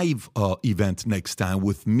live event next time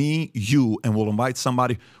with me, you, and we'll invite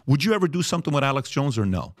somebody. Would you ever do something with Alex Jones or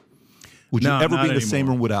no? Would you ever be in the same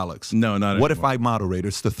room with Alex? No, not What anymore. if I moderate?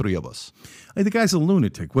 It's the 3 of us. Hey, the guy's a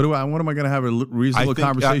lunatic. What am I going to have a reasonable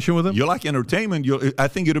conversation with him? You like entertainment. I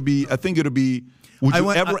think it'll be. Would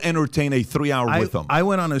you ever entertain a 3-hour with him? I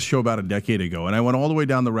went on his show about a decade ago, and I went all the way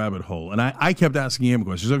down the rabbit hole, and I kept asking him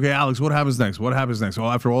questions. Okay, Alex, what happens next? What happens next?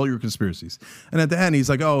 Well, after all your conspiracies. And at the end, he's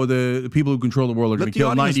like, oh, the people who control the world are going to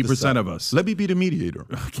kill 90% of us. Let me be the mediator.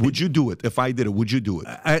 Okay. Would you do it? If I did it, would you do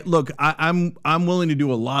it? Look, I'm willing to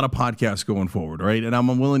do a lot of podcasts going forward, right? And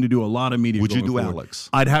I'm willing to do a lot of media Would you do forward. Alex?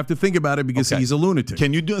 I'd have to think about it because he's a lunatic.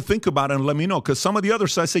 Can you think about it and let me know? Because some of the other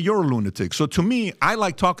sides say you're a lunatic. So to me, I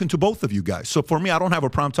like talking to both of you guys. So for me, I don't have a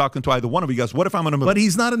problem talking to either one of you guys. What if I'm in the middle? But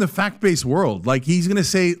he's not in the fact-based world. Like he's going to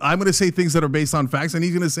say, I'm going to say things that are based on facts, and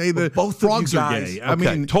he's going to say that both frogs are gay. I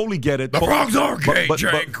mean, totally get it. The frogs are gay,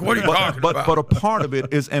 Cenk. What are you talking about? But a part of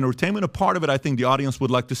it is entertainment. A part of it, I think the audience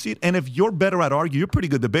would like to see it. And if you're better at arguing, you're a pretty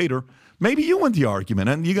good debater. Maybe you win the argument,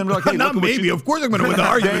 and you're going to be like, hey, not maybe. Of course, I'm going to win the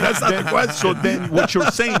argument. That's not the question. So then, what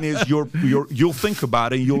you're saying is you'll think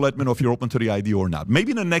about it, and you'll let me know if you're open to the idea or not.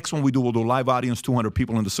 Maybe the next one we'll do a live audience, 200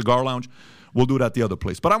 people in the cigar lounge. We'll do it at the other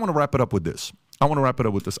place. But I want to wrap it up with this. I knew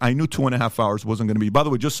 2.5 hours wasn't going to be. By the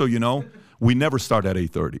way, just so you know, we never start at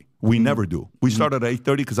 8:30. We never do. We started at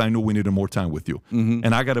 8:30 because I knew we needed more time with you.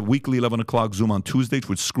 And I got a weekly 11 o'clock Zoom on Tuesdays,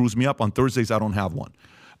 which screws me up. On Thursdays, I don't have one.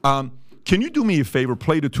 Can you do me a favor?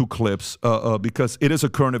 Play the 2 clips because it is a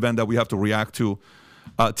current event that we have to react to.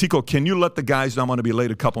 Tico, can you let the guys know I'm going to be late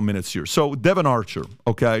a couple minutes here? So Devin Archer,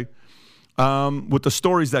 okay? With the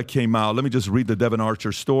stories that came out, let me just read the Devin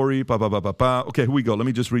Archer story. Okay, here we go. Let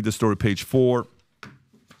me just read the story, page 4.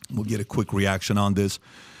 We'll get a quick reaction on this.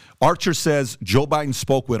 Archer says Joe Biden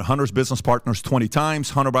spoke with Hunter's business partners 20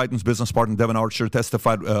 times. Hunter Biden's business partner, Devin Archer,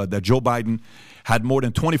 testified that Joe Biden had more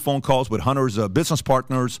than 20 phone calls with Hunter's business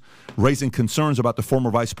partners, raising concerns about the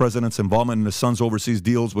former vice president's involvement in his son's overseas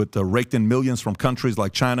deals with raked in millions from countries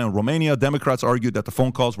like China and Romania. Democrats argued that the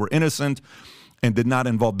phone calls were innocent and did not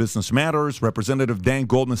involve business matters. Representative Dan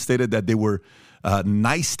Goldman stated that they were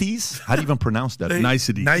niceties. How do you even pronounce that?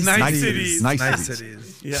 Niceties.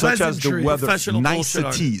 Yeah. Such as the weather.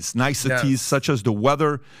 Niceties, such as the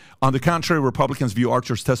weather. On the contrary, Republicans view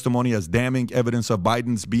Archer's testimony as damning evidence of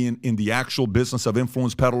Biden's being in the actual business of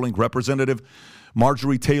influence peddling. Representative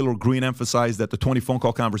Marjorie Taylor Greene emphasized that the 20 phone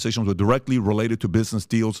call conversations were directly related to business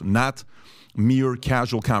deals, not mere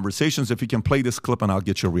casual conversations. If you can play this clip and I'll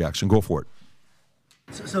get your reaction. Go for it.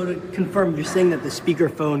 So to confirm, you're saying that the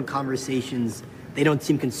speakerphone conversations, they don't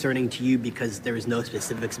seem concerning to you because there was no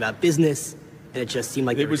specifics about business, and it just seemed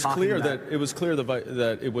like it was clear that it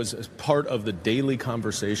was part of the daily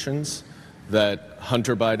conversations that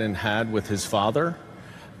Hunter Biden had with his father,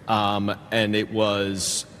 and it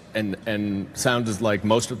was and sounded like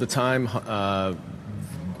most of the time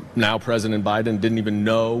now President Biden didn't even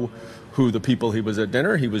know who the people he was at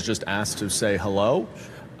dinner. He was just asked to say hello.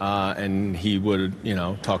 And he would,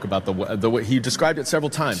 talk about the way he described it several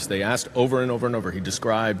times. They asked over and over and over. He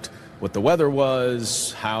described what the weather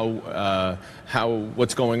was,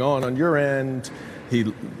 what's going on your end.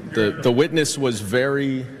 The witness was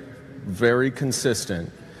very, very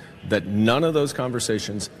consistent that none of those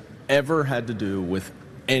conversations ever had to do with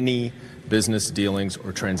any business dealings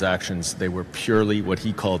or transactions. They were purely what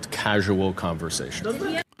he called casual conversations.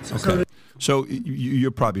 Okay. So you're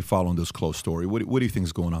probably following this close story. What do you think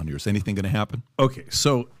is going on here? Is anything going to happen? Okay,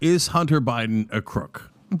 so is Hunter Biden a crook?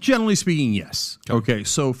 Generally speaking, yes. Okay,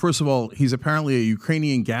 so first of all, he's apparently a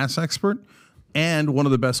Ukrainian gas expert and one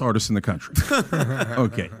of the best artists in the country.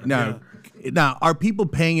 Okay, now, are people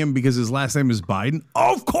paying him because his last name is Biden?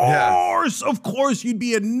 Of course, Of course, you'd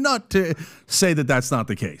be a nut to say that that's not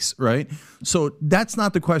the case, right? So that's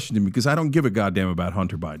not the question to me because I don't give a goddamn about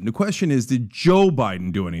Hunter Biden. The question is, did Joe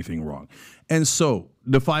Biden do anything wrong? And so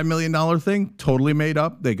the $5 million thing, totally made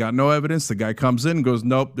up. They got no evidence. The guy comes in and goes,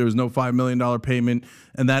 nope, there's no $5 million payment.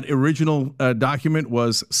 And that original document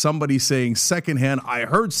was somebody saying secondhand, I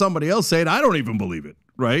heard somebody else say it. I don't even believe it.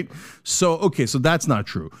 Right? So, okay, so that's not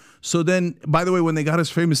true. So then, by the way, when they got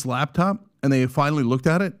his famous laptop and they finally looked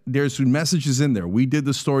at it, there's messages in there. We did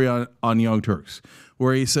the story on Young Turks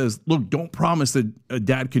where he says, look, don't promise that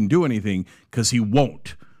dad can do anything because he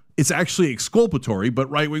won't. It's actually exculpatory, but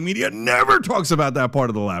right-wing media never talks about that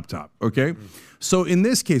part of the laptop, okay? So in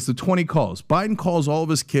this case, the 20 calls, Biden calls all of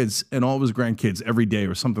his kids and all of his grandkids every day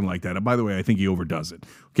or something like that. And by the way, I think he overdoes it.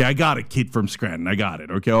 Okay, I got a kid from Scranton. I got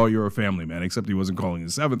it. Okay, oh, you're a family man, except he wasn't calling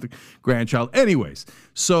his 7th grandchild. Anyways,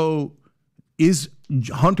 so is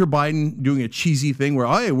Hunter Biden doing a cheesy thing where,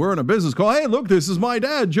 hey, we're on a business call. Hey, look, this is my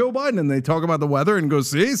dad, Joe Biden. And they talk about the weather and go,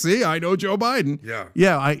 see, I know Joe Biden.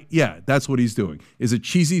 Yeah, that's what he's doing. Is it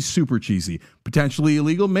cheesy? Super cheesy. Potentially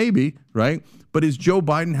illegal? Maybe, right? But is Joe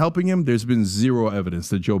Biden helping him? There's been zero evidence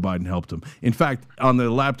that Joe Biden helped him. In fact, on the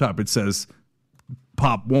laptop, it says,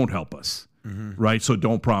 Pop won't help us. Right, so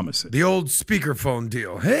don't promise it. The old speakerphone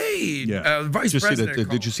deal. Hey, Vice President.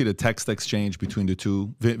 Did you see the text exchange between the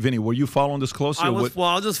two? Vinny, were you following this closely? I was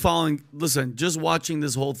just following. Listen, just watching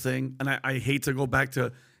this whole thing, and I hate to go back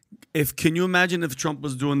to. Can you imagine if Trump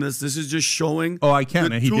was doing this? This is just showing. Oh, I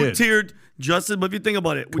can. He did. Two-tiered justice. But if you think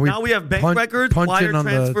about it, now we have bank records, wire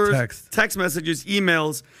transfers, text messages,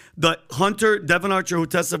 emails. The Hunter Devin Archer who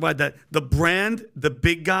testified that the brand, the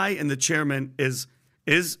big guy, and the chairman is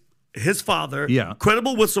his father,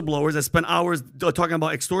 credible whistleblowers that spent hours talking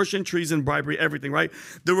about extortion, treason, bribery, everything, right?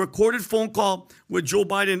 The recorded phone call with Joe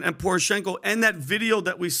Biden and Poroshenko and that video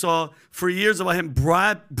that we saw for years about him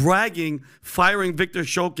bragging, firing Viktor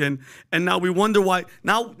Shokin. And now we wonder why,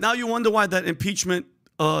 now you wonder why that impeachment,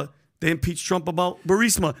 they impeached Trump about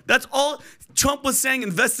Burisma. That's all Trump was saying,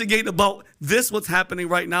 investigate about this, what's happening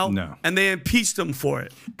right now. No. And they impeached him for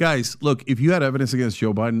it. Guys, look, if you had evidence against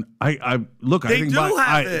Joe Biden, I think they do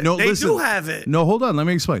have it. No, they listen, do have it. No, hold on. Let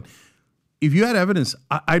me explain. if you had evidence,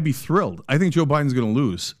 I'd be thrilled. I think Joe Biden's going to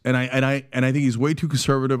lose, and I think he's way too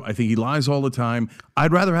conservative. I think he lies all the time.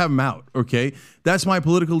 I'd rather have him out. Okay, that's my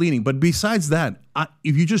political leaning. But besides that,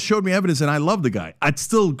 if you just showed me evidence and I love the guy, I'd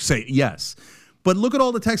still say yes. But look at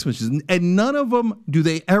all the text messages, and none of them do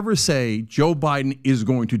they ever say Joe Biden is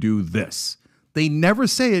going to do this. They never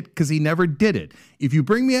say it because he never did it. If you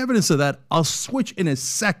bring me evidence of that, I'll switch in a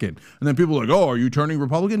second. And then people are like, oh, are you turning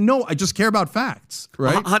Republican? No, I just care about facts,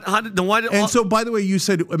 right? So, by the way, you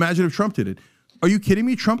said, imagine if Trump did it. Are you kidding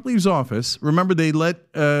me? Trump leaves office. Remember, they let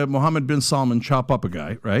Mohammed bin Salman chop up a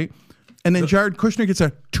guy, right? And then Jared Kushner gets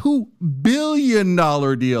a $2 billion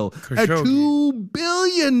deal. A $2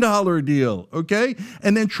 billion deal, okay?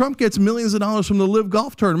 And then Trump gets millions of dollars from the Live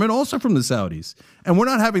Golf Tournament, also from the Saudis. And we're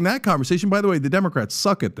not having that conversation. By the way, the Democrats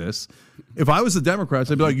suck at this. If I was the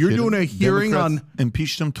Democrats, I'd be like, you're doing a hearing Democrats on...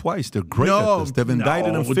 impeached them twice. They're great at this. They've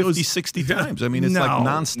indicted them 50, 60 times. I mean, it's like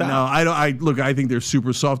nonstop. No, I think they're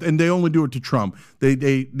super soft, and they only do it to Trump.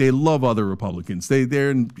 They love other Republicans. They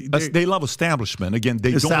love establishment. Again,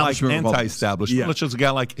 they don't like anti-establishment. Yeah. Let's just a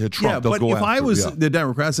guy like Trump. Yeah, but if I was the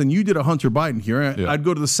Democrats and you did a Hunter Biden hearing, I'd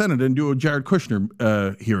go to the Senate and do a Jared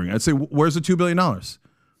Kushner hearing. I'd say, where's the $2 billion?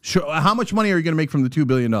 How much money are you going to make from the $2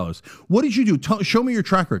 billion? What did you do? Show me your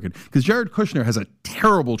track record. Because Jared Kushner has a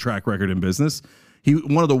terrible track record in business.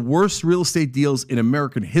 One of the worst real estate deals in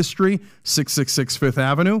American history, 666 Fifth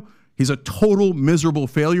Avenue. He's a total miserable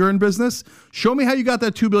failure in business. Show me how you got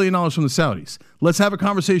that $2 billion from the Saudis. Let's have a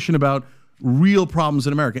conversation about real problems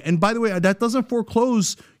in America. And by the way, that doesn't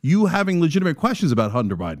foreclose you having legitimate questions about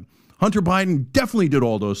Hunter Biden. Hunter Biden definitely did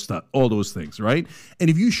all those things, right? And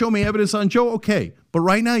if you show me evidence on Joe, okay. But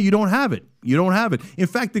right now, you don't have it. You don't have it. In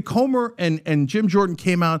fact, the Comer and Jim Jordan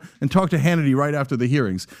came out and talked to Hannity right after the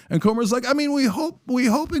hearings. And Comer's like, I mean, we hope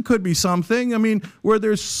it could be something. I mean, where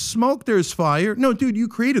there's smoke, there's fire. No, dude, you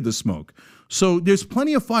created the smoke. So there's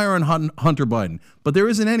plenty of fire on Hunter Biden, but there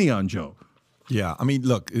isn't any on Joe. Yeah, I mean,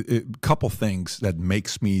 look, a couple things that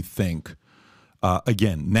makes me think,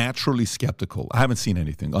 again, naturally skeptical. I haven't seen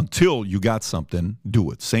anything. Until you got something, do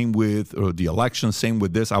it. Same with the election, same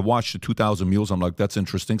with this. I watched the 2,000 Mules. I'm like, that's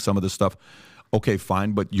interesting, some of this stuff. Okay,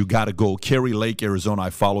 fine, but you got to go. Carrie Lake, Arizona, I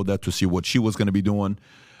followed that to see what she was going to be doing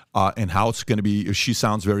and how it's going to be. She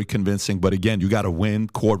sounds very convincing, but again, you got to win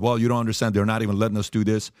court. Well, you don't understand. They're not even letting us do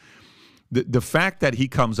this. The fact that he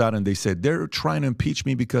comes out and they said, they're trying to impeach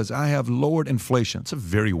me because I have lowered inflation. It's a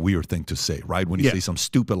very weird thing to say, right? When you say something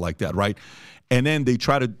stupid like that, right? And then they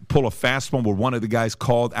try to pull a fast one where one of the guys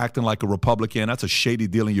called acting like a Republican. That's a shady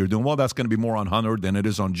dealing you're doing. Well, that's going to be more on Hunter than it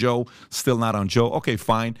is on Joe. Still not on Joe. Okay,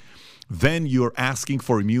 fine. Then you're asking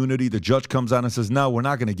for immunity. The judge comes out and says, no, we're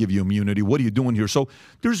not going to give you immunity. What are you doing here? So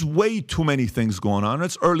there's way too many things going on.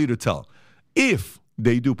 It's early to tell. If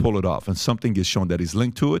they do pull it off and something is shown that is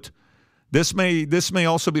linked to it, this may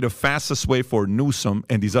also be the fastest way for Newsom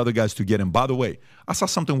and these other guys to get him. By the way, I saw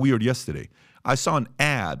something weird yesterday. I saw an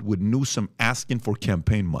ad with Newsom asking for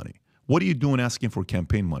campaign money. What are you doing asking for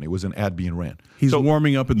campaign money? It was an ad being ran. He's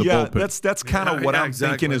warming up in the bullpen. Yeah, that's kind of what I'm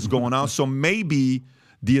thinking is going on. So maybe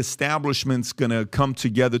the establishment's going to come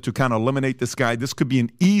together to kind of eliminate this guy. This could be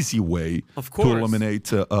an easy way to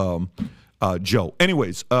eliminate Joe.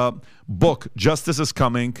 Anyways, book, Justice is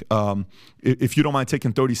Coming. If you don't mind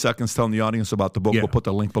taking 30 seconds telling the audience about the book, we'll put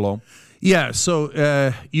the link below. Yeah,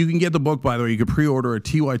 so you can get the book, by the way. You can pre-order at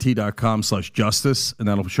tyt.com/justice, and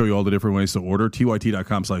that'll show you all the different ways to order,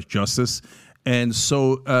 tyt.com/justice. And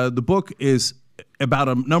so the book is about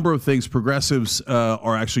a number of things. Progressives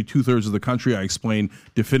are actually 2/3 of the country. I explain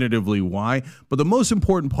definitively why. But the most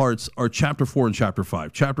important parts are Chapter 4 and Chapter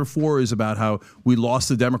 5. Chapter 4 is about how we lost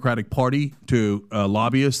the Democratic Party to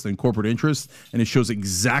lobbyists and corporate interests, and it shows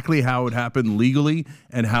exactly how it happened legally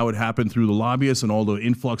and how it happened through the lobbyists and all the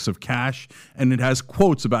influx of cash. And it has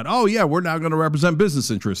quotes about, oh, yeah, we're now going to represent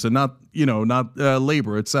business interests and not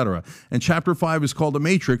labor, et cetera. And Chapter 5 is called The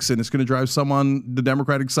Matrix, and it's going to drive some on the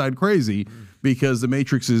Democratic side crazy because the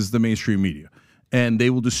Matrix is the mainstream media, and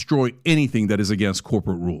they will destroy anything that is against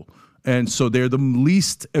corporate rule. And so they're the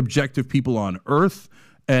least objective people on earth,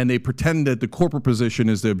 and they pretend that the corporate position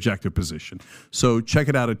is the objective position. So check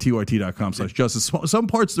it out at tyt.com/justice. Some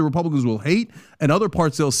parts the Republicans will hate, and other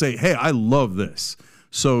parts they'll say, hey, I love this.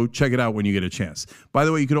 So check it out when you get a chance. By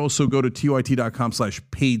the way, you could also go to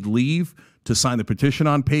tyt.com/paid leave to sign the petition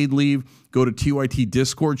on paid leave. Go to TYT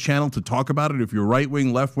Discord channel to talk about it if you're right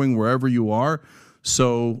wing, left wing, wherever you are.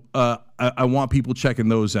 So I want people checking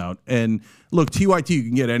those out. And look, TYT you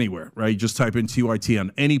can get anywhere, right? You just type in TYT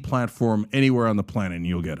on any platform, anywhere on the planet, and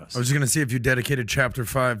you'll get us. I was just going to see if you dedicated Chapter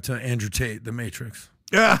 5 to Andrew Tate, The Matrix.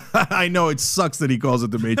 Yeah, I know it sucks that he calls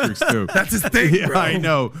it the Matrix too. That's his thing, bro. I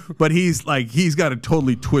know, but he's got a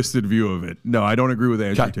totally twisted view of it. No, I don't agree with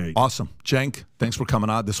Andrew Tate. Awesome, Cenk. Thanks for coming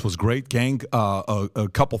on. This was great, gang. A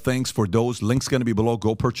couple things for those. Link's going to be below.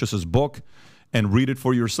 Go purchase his book and read it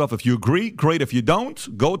for yourself. If you agree, great. If you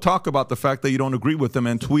don't, go talk about the fact that you don't agree with him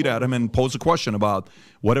and tweet at him and pose a question about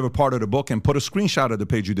whatever part of the book and put a screenshot of the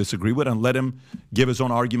page you disagree with and let him give his own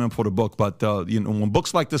argument for the book. But when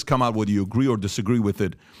books like this come out, whether you agree or disagree with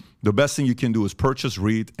it, the best thing you can do is purchase,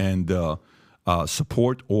 read, and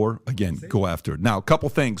support, or, again, go after it. Now, a couple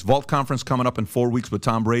things. Vault Conference coming up in 4 weeks with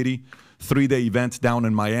Tom Brady. 3-day event down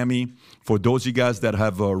in Miami. For those of you guys that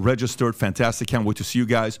have registered, fantastic. Can't wait to see you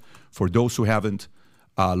guys. For those who haven't,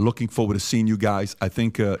 looking forward to seeing you guys. I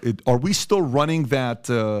think, are we still running that,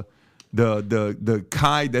 the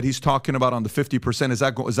Kai that he's talking about on the 50%? Is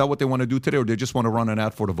that what they want to do today, or they just want to run an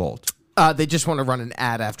ad for the Vault? They just want to run an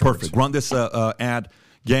ad afterwards. Perfect. Run this ad.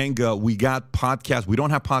 Gang, we got podcasts. We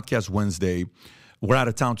don't have podcast Wednesday. We're out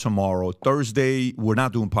of town tomorrow. Thursday, we're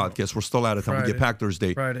not doing podcasts. We're still out of town. Friday. We get packed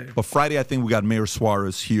Thursday. Friday. But Friday, I think we got Mayor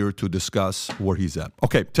Suarez here to discuss where he's at.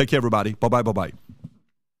 Okay, take care, everybody. Bye-bye, bye-bye.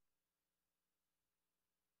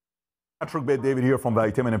 Patrick Bet-David here from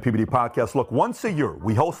Valuetainment and PBD Podcast. Look, once a year,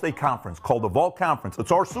 we host a conference called the Vault Conference.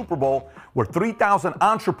 It's our Super Bowl where 3,000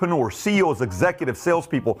 entrepreneurs, CEOs, executives,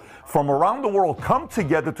 salespeople from around the world come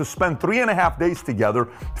together to spend 3.5 days together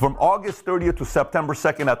from August 30th to September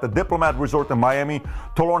 2nd at the Diplomat Resort in Miami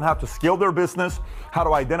to learn how to scale their business, how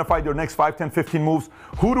to identify their next 5, 10, 15 moves,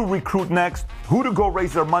 who to recruit next, who to go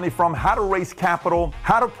raise their money from, how to raise capital,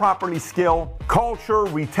 how to properly scale, culture,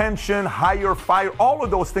 retention, hire, fire, all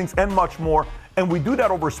of those things and much more. And we do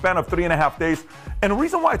that over a span of 3.5 days. And the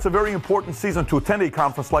reason why it's a very important season to attend a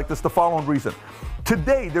conference like this, the following reason.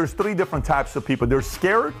 Today, there's 3 different types of people. They're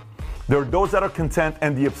scared, there are those that are content,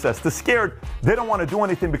 and the obsessed. The scared, they don't want to do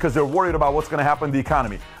anything because they're worried about what's going to happen in the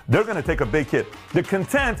economy. They're going to take a big hit. The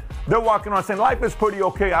content, they're walking around saying, life is pretty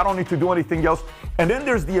okay, I don't need to do anything else. And then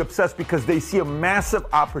there's the obsessed because they see a massive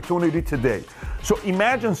opportunity today. So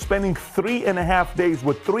imagine spending 3.5 days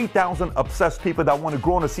with 3,000 obsessed people that want to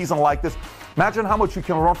grow in a season like this. Imagine how much you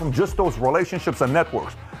can learn from just those relationships and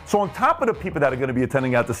networks. So on top of the people that are going to be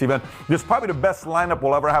attending at this event, there's probably the best lineup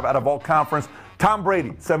we'll ever have at a Vault Conference. Tom Brady,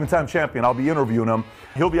 7-time champion. I'll be interviewing him.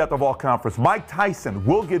 He'll be at the Vault Conference. Mike Tyson,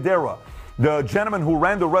 Will Guidara, the gentleman who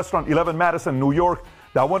ran the restaurant 11 Madison, New York,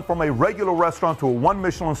 that went from a regular restaurant to a 1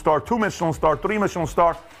 Michelin star, 2 Michelin star, 3 Michelin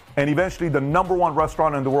star, and eventually the #1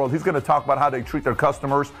 restaurant in the world. He's going to talk about how they treat their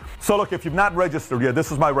customers. So look, if you've not registered yet,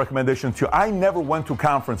 this is my recommendation to you. I never went to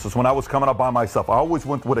conferences when I was coming up by myself. I always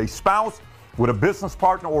went with a spouse, with a business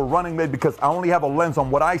partner, or a running mate because I only have a lens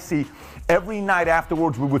on what I see. Every night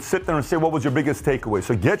afterwards, we would sit there and say, what was your biggest takeaway?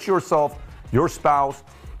 So get yourself, your spouse,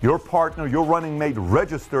 your partner, your running mate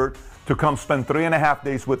registered to come spend 3.5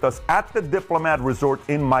 days with us at the Diplomat Resort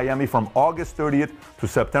in Miami from August 30th to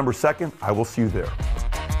September 2nd. I will see you there.